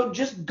 So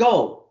just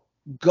go.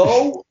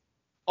 Go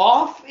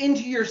off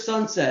into your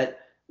sunset.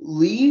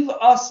 Leave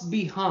us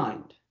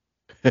behind.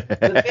 The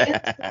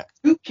fans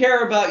who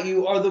care about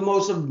you are the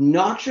most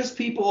obnoxious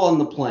people on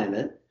the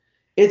planet.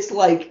 It's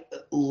like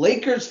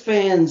Lakers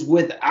fans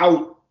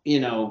without,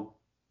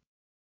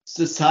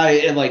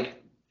 society.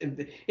 Like,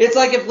 it's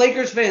like if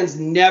Lakers fans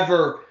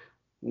never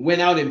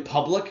went out in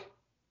public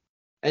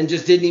and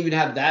just didn't even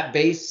have that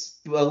base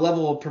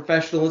level of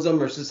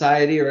professionalism or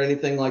society or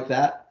anything like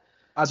that.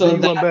 I'll tell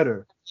you one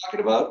better.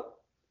 Talking about?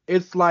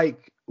 It's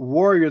like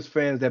Warriors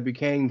fans that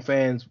became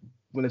fans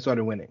when they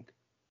started winning.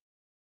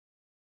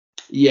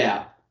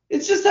 Yeah.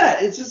 It's just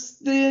that. It's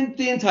just the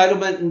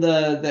entitlement and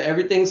the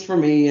everything's for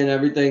me and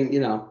everything,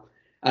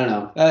 I don't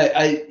know.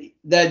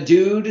 That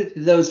dude,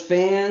 those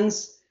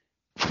fans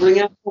bring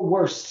out the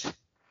worst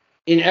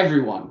in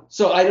everyone.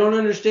 So I don't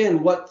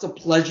understand what's a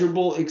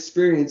pleasurable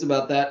experience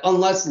about that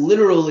unless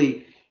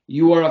literally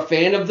you are a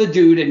fan of the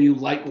dude and you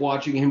like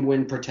watching him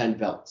win pretend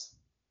belts.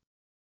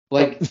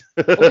 Like,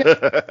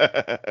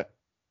 okay,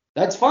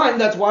 that's fine.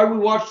 That's why we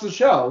watch the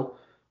show.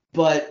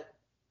 But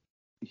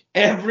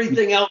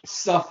everything else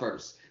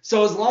suffers.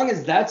 So as long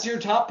as that's your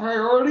top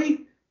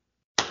priority,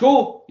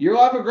 cool.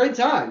 You'll have a great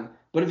time.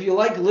 But if you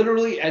like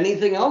literally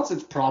anything else,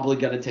 it's probably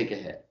going to take a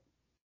hit.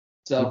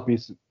 So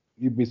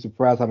you'd be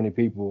surprised how many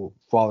people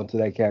fall into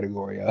that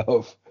category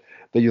of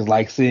they just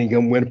like seeing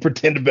him win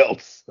pretend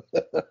belts.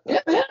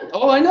 Yeah, man.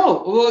 Oh, I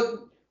know.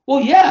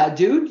 Well, yeah,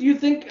 dude. You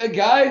think a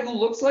guy who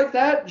looks like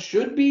that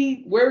should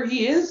be where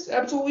he is?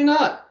 Absolutely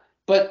not.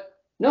 But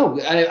no,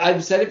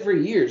 I've said it for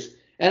years.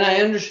 And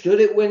I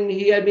understood it when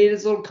he had made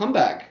his little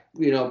comeback,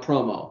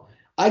 promo.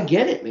 I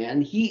get it,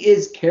 man. He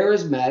is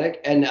charismatic,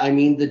 and I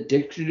mean the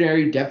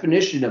dictionary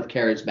definition of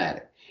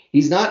charismatic.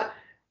 He's not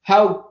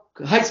how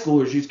high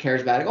schoolers use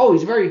charismatic. Oh,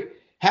 he's very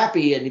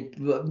happy, and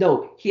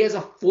no, he has a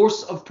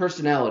force of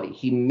personality.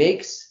 He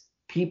makes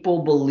people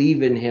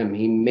believe in him.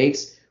 He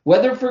makes,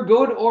 whether for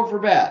good or for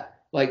bad.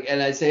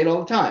 And I say it all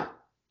the time.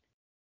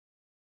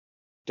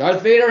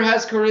 Darth Vader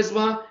has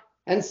charisma,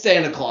 and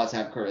Santa Claus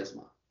has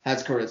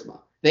charisma.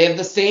 They have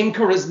the same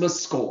charisma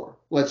score.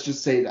 Let's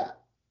just say that.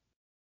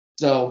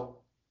 So,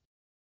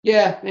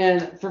 yeah,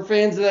 man, for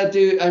fans of that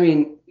dude, I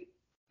mean,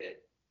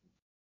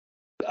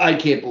 I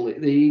can't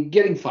believe he's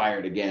getting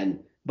fired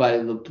again by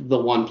the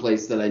one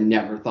place that I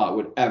never thought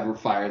would ever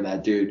fire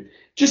that dude.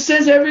 Just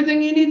says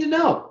everything you need to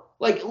know.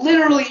 Like,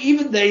 literally,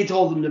 even they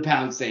told him to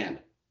pound sand.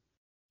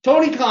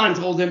 Tony Khan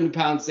told him to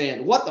pound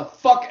sand. What the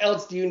fuck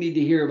else do you need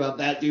to hear about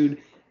that dude?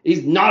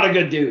 He's not a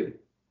good dude.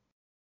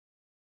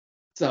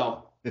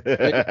 So,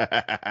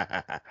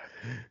 Tell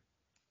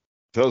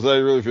us how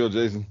you really feel,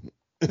 Jason.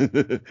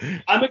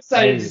 I'm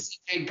excited to see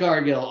Jade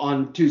Cargill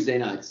on Tuesday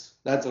nights.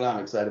 That's what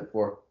I'm excited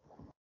for.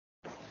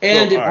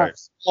 And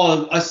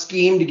a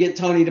scheme to get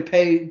Tony to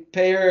pay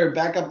her or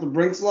back up the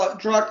Brinks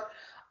truck,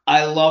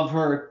 I love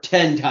her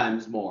 10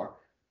 times more.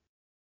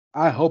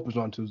 I hope it's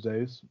on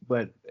Tuesdays,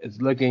 but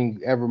it's looking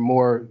ever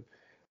more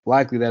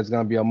likely that it's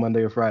going to be on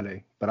Monday or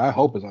Friday. But I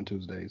hope it's on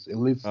Tuesdays, at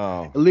least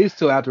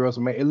till after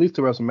WrestleMania,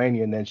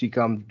 WrestleMania, and then she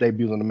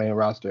debuts on the main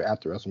roster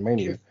after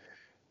WrestleMania.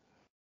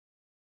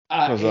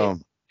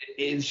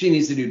 She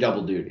needs to do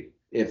double duty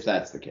if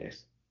that's the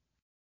case.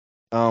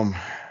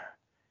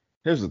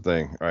 Here's the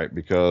thing, right?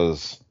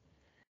 Because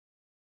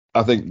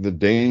I think the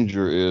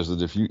danger is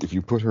that if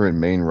you put her in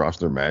main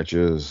roster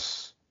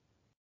matches,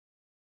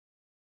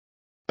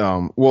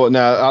 well,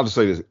 now I'll just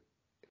say this.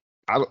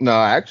 I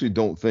actually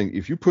don't think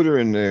if you put her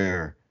in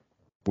there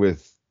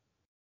with,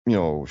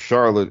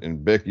 Charlotte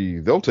and Becky,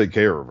 they'll take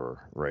care of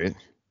her, right?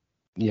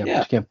 Yeah, but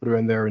you can't put her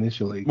in there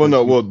initially.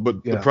 Well,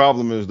 but the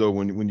problem is though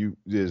when you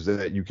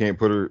can't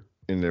put her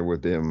in there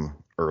with them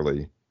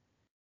early.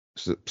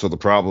 So the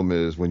problem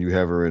is when you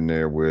have her in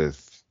there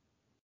with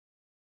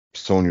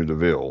Sonya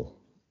Deville,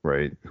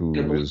 right? Who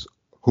is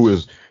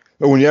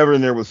when you have her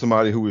in there with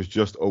somebody who is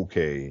just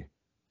okay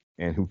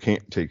and who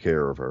can't take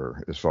care of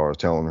her as far as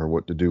telling her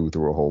what to do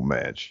through a whole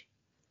match,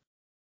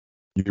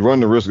 you run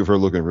the risk of her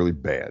looking really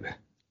bad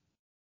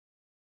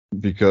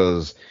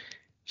because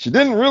she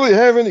didn't really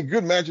have any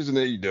good matches in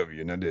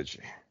AEW, now did she?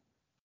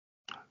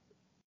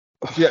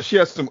 She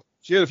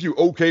had a few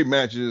okay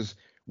matches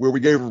where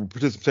we gave her a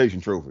participation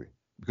trophy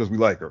because we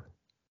like her.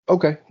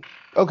 Okay.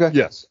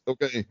 Yes.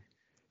 Okay.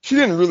 She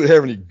didn't really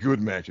have any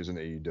good matches in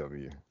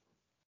AEW.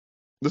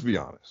 Let's be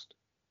honest.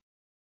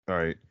 All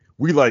right.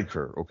 We like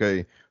her.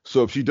 Okay.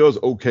 So if she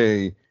does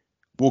okay,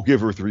 we'll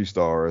give her 3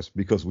 stars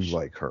because we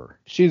like her.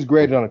 She's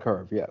graded on a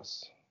curve.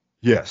 Yes.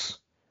 Yes.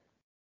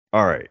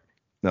 All right.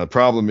 Now the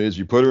problem is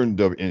you put her in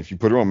and if you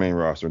put her on main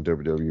roster in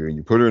WWE and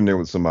you put her in there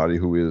with somebody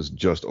who is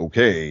just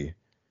okay,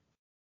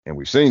 and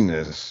we've seen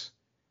this,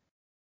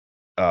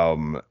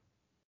 you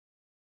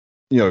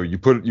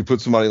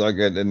put somebody like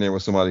that in there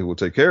with somebody who will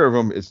take care of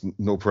them, it's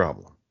no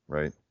problem,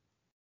 right?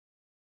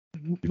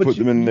 You put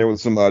them in there with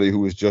somebody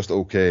who is just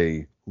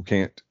okay, who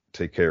can't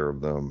take care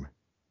of them,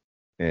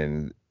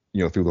 and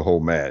through the whole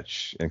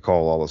match and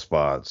call all the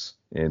spots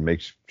and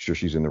make sure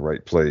she's in the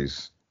right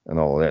place and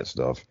all of that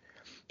stuff.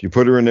 If you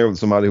put her in there with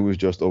somebody who is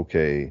just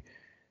okay,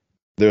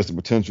 there's the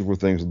potential for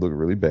things to look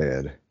really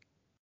bad,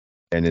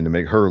 and then to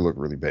make her look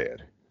really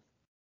bad.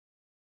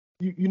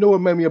 You know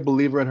what made me a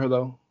believer in her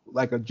though?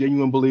 Like a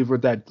genuine believer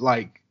that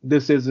like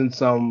this isn't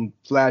some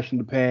flash in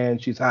the pan,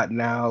 she's hot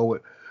now.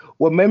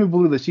 What made me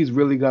believe that she's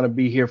really gonna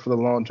be here for the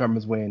long term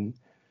is when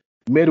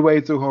midway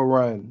through her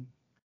run,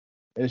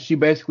 and she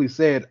basically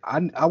said,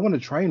 I want to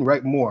train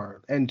right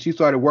more. And she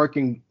started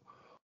working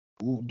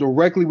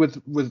directly with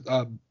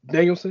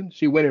Danielson.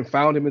 She went and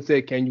found him and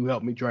said, can you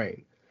help me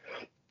train?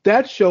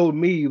 That showed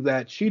me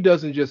that she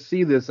doesn't just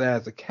see this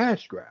as a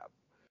cash grab.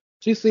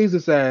 She sees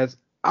this as,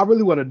 I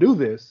really want to do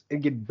this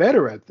and get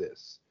better at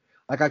this.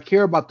 Like I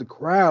care about the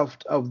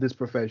craft of this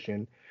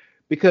profession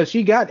because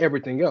she got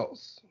everything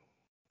else.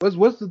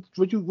 What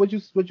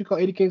you call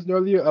Eddie Kingston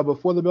earlier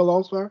before the Bell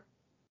All-Star?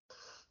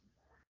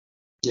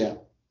 Yeah.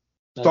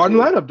 Starting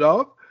lineup,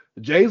 dog.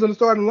 Jay's in the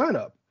starting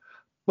lineup.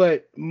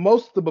 But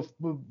most of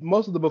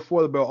the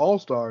before the bell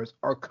All-Stars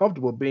are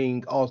comfortable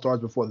being All-Stars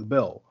before the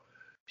bell.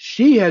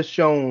 She has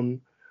shown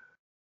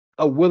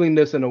a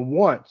willingness and a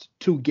want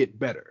to get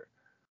better,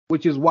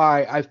 which is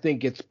why I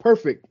think it's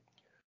perfect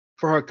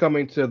for her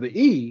coming to the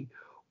E,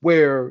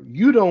 where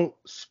you don't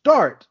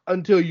start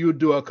until you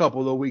do a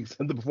couple of weeks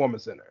in the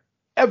Performance Center.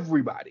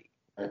 Everybody.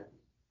 Right.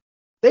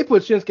 They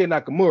put Shinsuke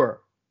Nakamura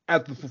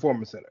at the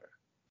Performance Center.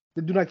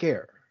 They do not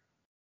care.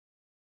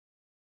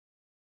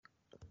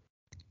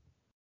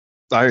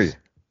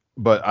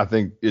 But I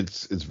think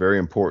it's very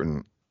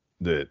important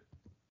that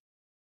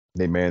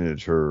they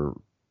manage her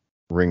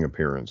ring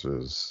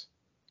appearances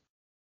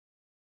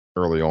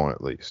early on,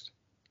 at least,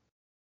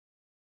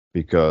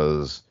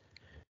 because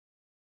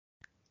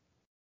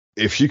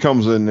if she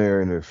comes in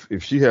there and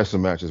if she has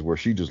some matches where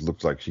she just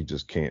looks like she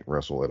just can't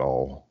wrestle at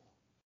all,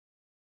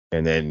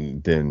 and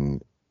then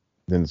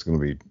it's going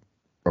to be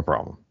a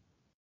problem.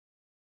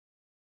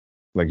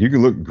 Like, you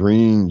can look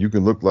green, you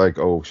can look like,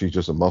 oh, she's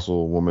just a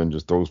muscle woman,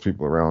 just throws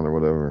people around or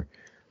whatever,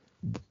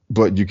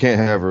 but you can't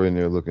have her in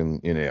there looking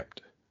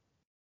inept.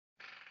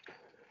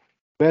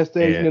 Best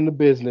agent in the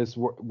business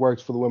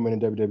works for the women in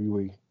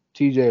WWE.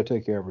 TJ will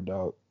take care of her,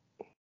 dog.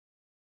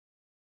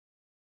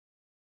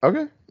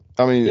 Okay.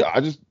 I mean,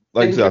 I just,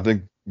 like I said, I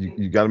think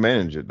you got to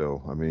manage it,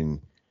 though. I mean,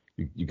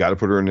 you got to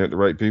put her in there with the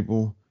right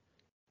people.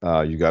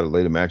 You got to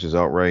lay the matches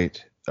out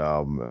right.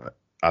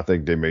 I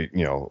think they may,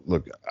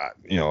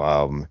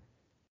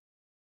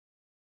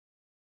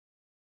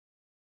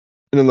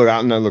 and then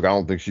look, I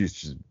don't think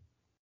she's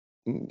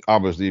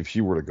obviously, if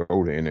she were to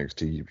go to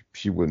NXT,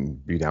 she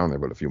wouldn't be down there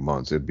but a few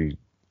months. The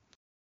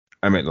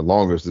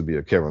longest it'd be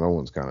a Kevin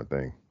Owens kind of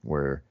thing,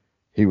 where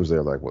he was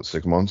there like what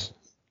 6 months,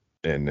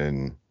 and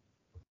then.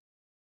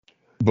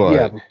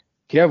 But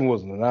Kevin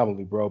was an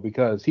anomaly, bro,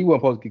 because he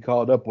wasn't supposed to get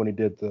called up when he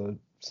did the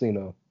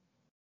Cena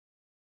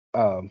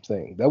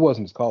thing. That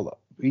wasn't his call up.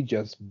 He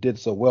just did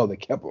so well they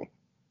kept him.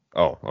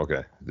 Oh,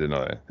 okay. Didn't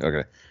know that.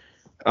 Okay.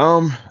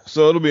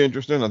 So it'll be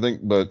interesting, I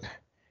think, but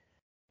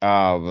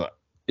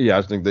yeah,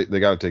 I think they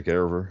got to take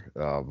care of her.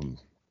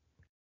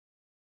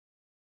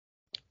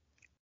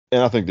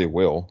 And I think they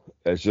will.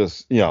 It's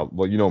just,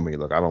 well, you know me.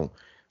 Look, I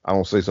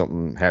don't say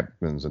something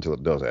happens until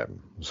it does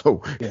happen.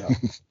 So, yeah.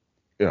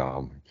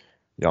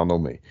 Y'all know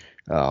me.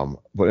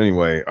 But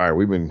anyway, all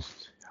right,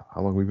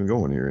 how long have we been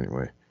going here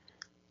anyway?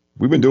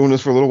 We've been doing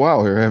this for a little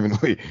while here,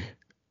 haven't we?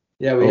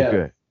 Yeah, we have.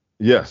 Okay.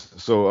 Yes.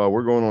 So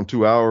we're going on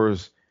 2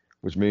 hours,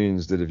 which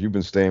means that if you've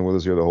been staying with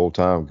us here the whole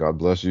time, God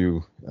bless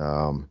you.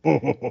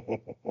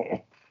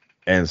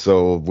 And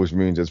so, which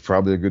means it's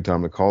probably a good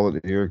time to call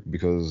it here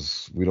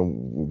because we don't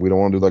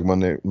want to do like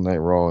Monday Night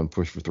Raw and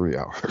push for 3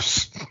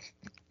 hours.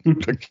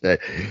 Okay.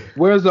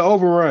 Where's the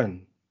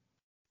overrun?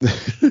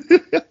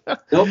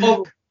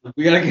 No,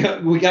 we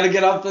gotta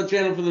get off the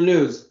channel for the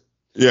news.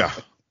 Yeah.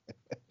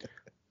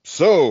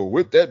 So,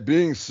 with that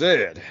being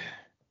said,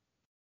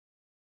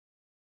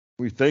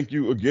 we thank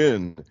you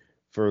again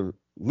for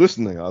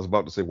listening. I was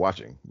about to say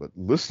watching, but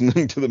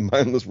listening to the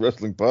Mindless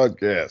Wrestling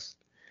Podcast.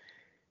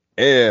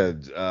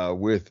 And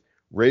with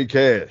Ray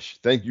Cash.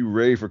 Thank you,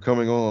 Ray, for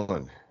coming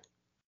on.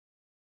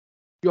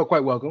 You're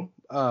quite welcome.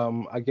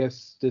 I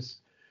guess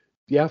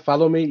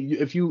follow me.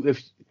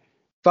 If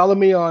follow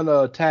me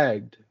on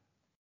tagged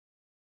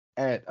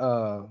at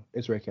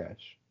it's Ray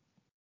Cash.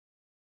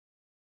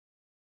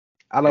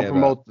 I don't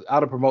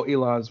promote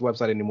Elon's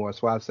website anymore,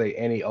 so I say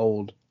any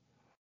old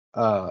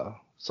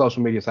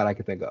social media site I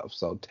can think of.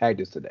 So tagged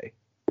is today.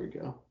 There we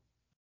go.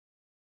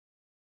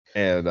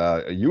 And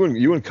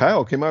you and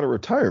Kyle came out of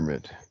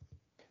retirement.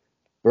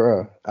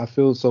 Bruh, I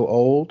feel so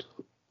old.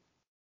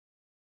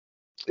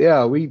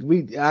 Yeah,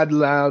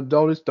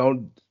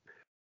 don't.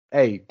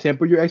 Hey,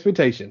 temper your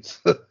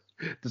expectations.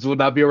 This will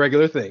not be a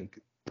regular thing,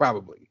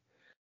 probably.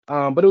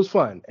 But it was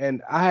fun,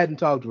 and I hadn't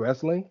talked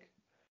wrestling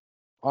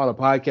on a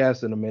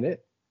podcast in a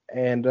minute,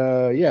 and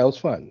it was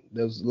fun.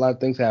 There's a lot of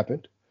things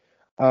happened.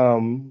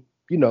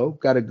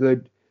 Got a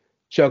good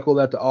chuckle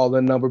at the All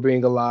In number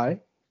being a lie,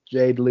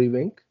 Jade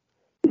leaving.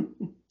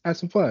 Had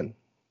some fun.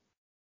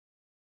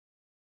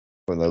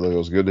 Well, it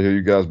was good to hear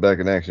you guys back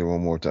in action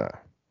one more time.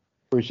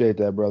 Appreciate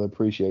that, brother.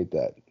 Appreciate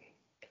that,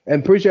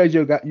 and appreciate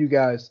you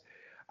guys.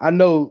 I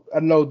know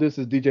this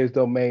is DJ's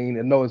domain.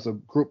 I know it's a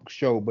group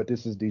show, but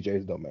this is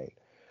DJ's domain.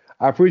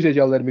 I appreciate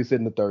y'all letting me sit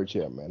in the third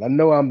chair, man. I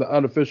know I'm the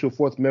unofficial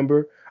fourth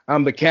member.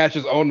 I'm the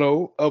Cassius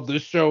Ono of the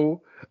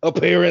show,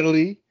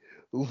 apparently.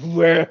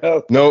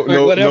 Whatever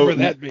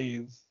that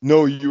means.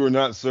 No, you are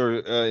not,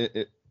 sir.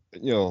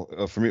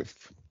 For me,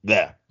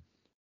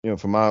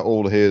 from my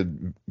old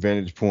head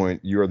vantage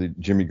point, you are the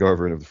Jimmy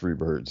Garvin of the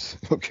Freebirds.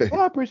 Okay.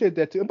 Well, I appreciate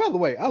that too. And by the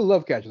way, I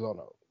love Cassius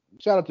Ono.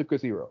 Shout out to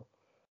Chris Hero.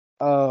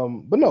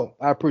 But no,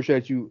 I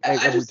appreciate you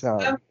every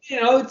time.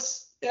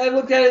 I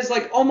look at it as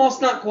like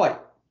almost not quite,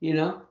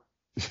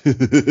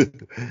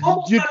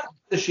 almost not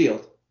the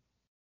Shield.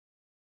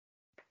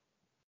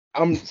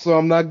 I'm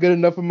not good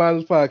enough for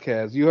Mindless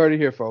Podcast. You heard it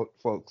here,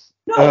 folks.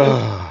 No,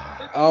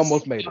 I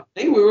almost made it.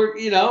 We were,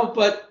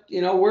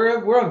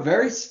 we're a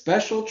very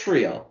special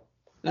trio.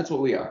 That's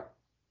what we are.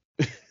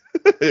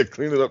 Yeah,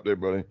 clean it up there,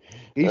 buddy.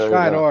 He's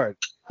trying hard.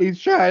 He's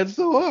trying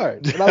so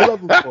hard, and I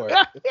love him for it.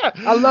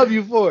 I love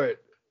you for it.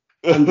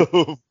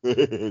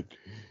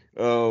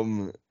 Oh,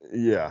 man.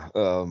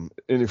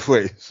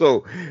 Anyway,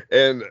 so,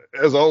 and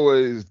as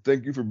always,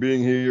 thank you for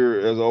being here.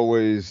 As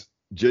always,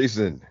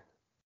 Jason.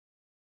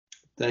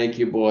 Thank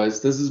you,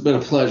 boys. This has been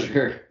a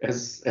pleasure.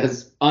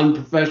 As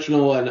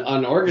unprofessional and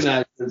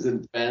unorganized as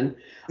it's been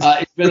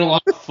a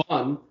lot of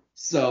fun.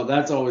 So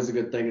that's always a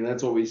good thing, and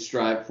that's what we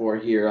strive for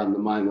here on the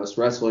Mindless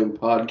Wrestling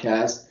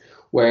Podcast.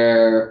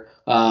 Where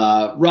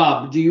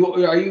Rob, are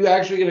you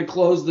actually going to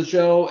close the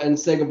show and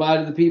say goodbye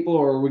to the people,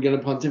 or are we going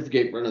to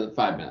pontificate for another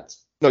 5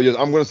 minutes? No, yes,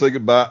 I'm going to say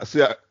goodbye.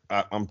 See,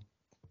 I'm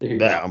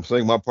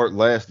saying my part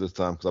last this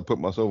time because I put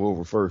myself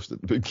over first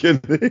at the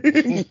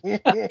beginning.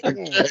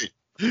 Okay.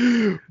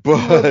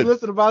 But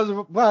listen to my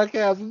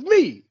podcast with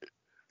me.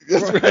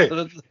 That's right.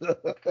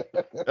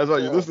 That's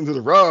right. You listen to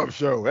the Rob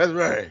show. That's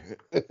right.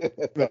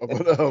 No,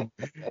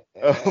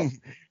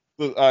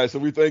 but all right. So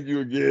we thank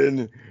you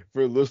again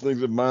for listening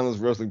to the Mindless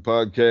Wrestling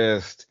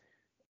Podcast.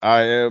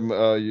 I am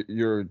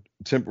your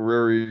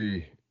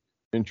temporary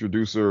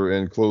introducer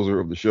and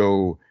closer of the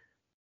show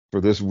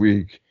for this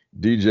week.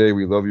 DJ,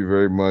 we love you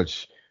very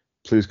much.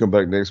 Please come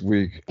back next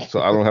week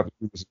so I don't have to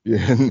do this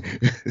again.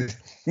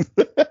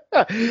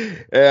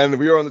 And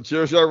we are on the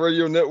Chairshot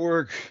Radio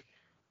Network.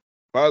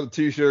 Buy the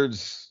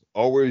t-shirts.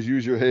 Always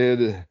use your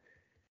head.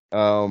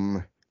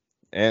 And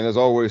as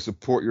always,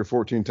 support your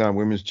 14-time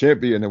women's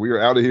champion. And we are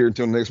out of here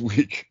until next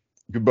week.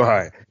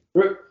 Goodbye.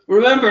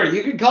 Remember,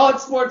 you can call it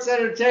sports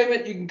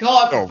entertainment. You can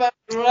call it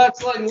professional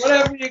wrestling.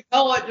 Whatever you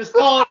call it, just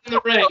call it in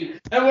the ring.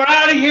 And we're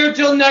out of here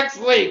till next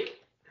week.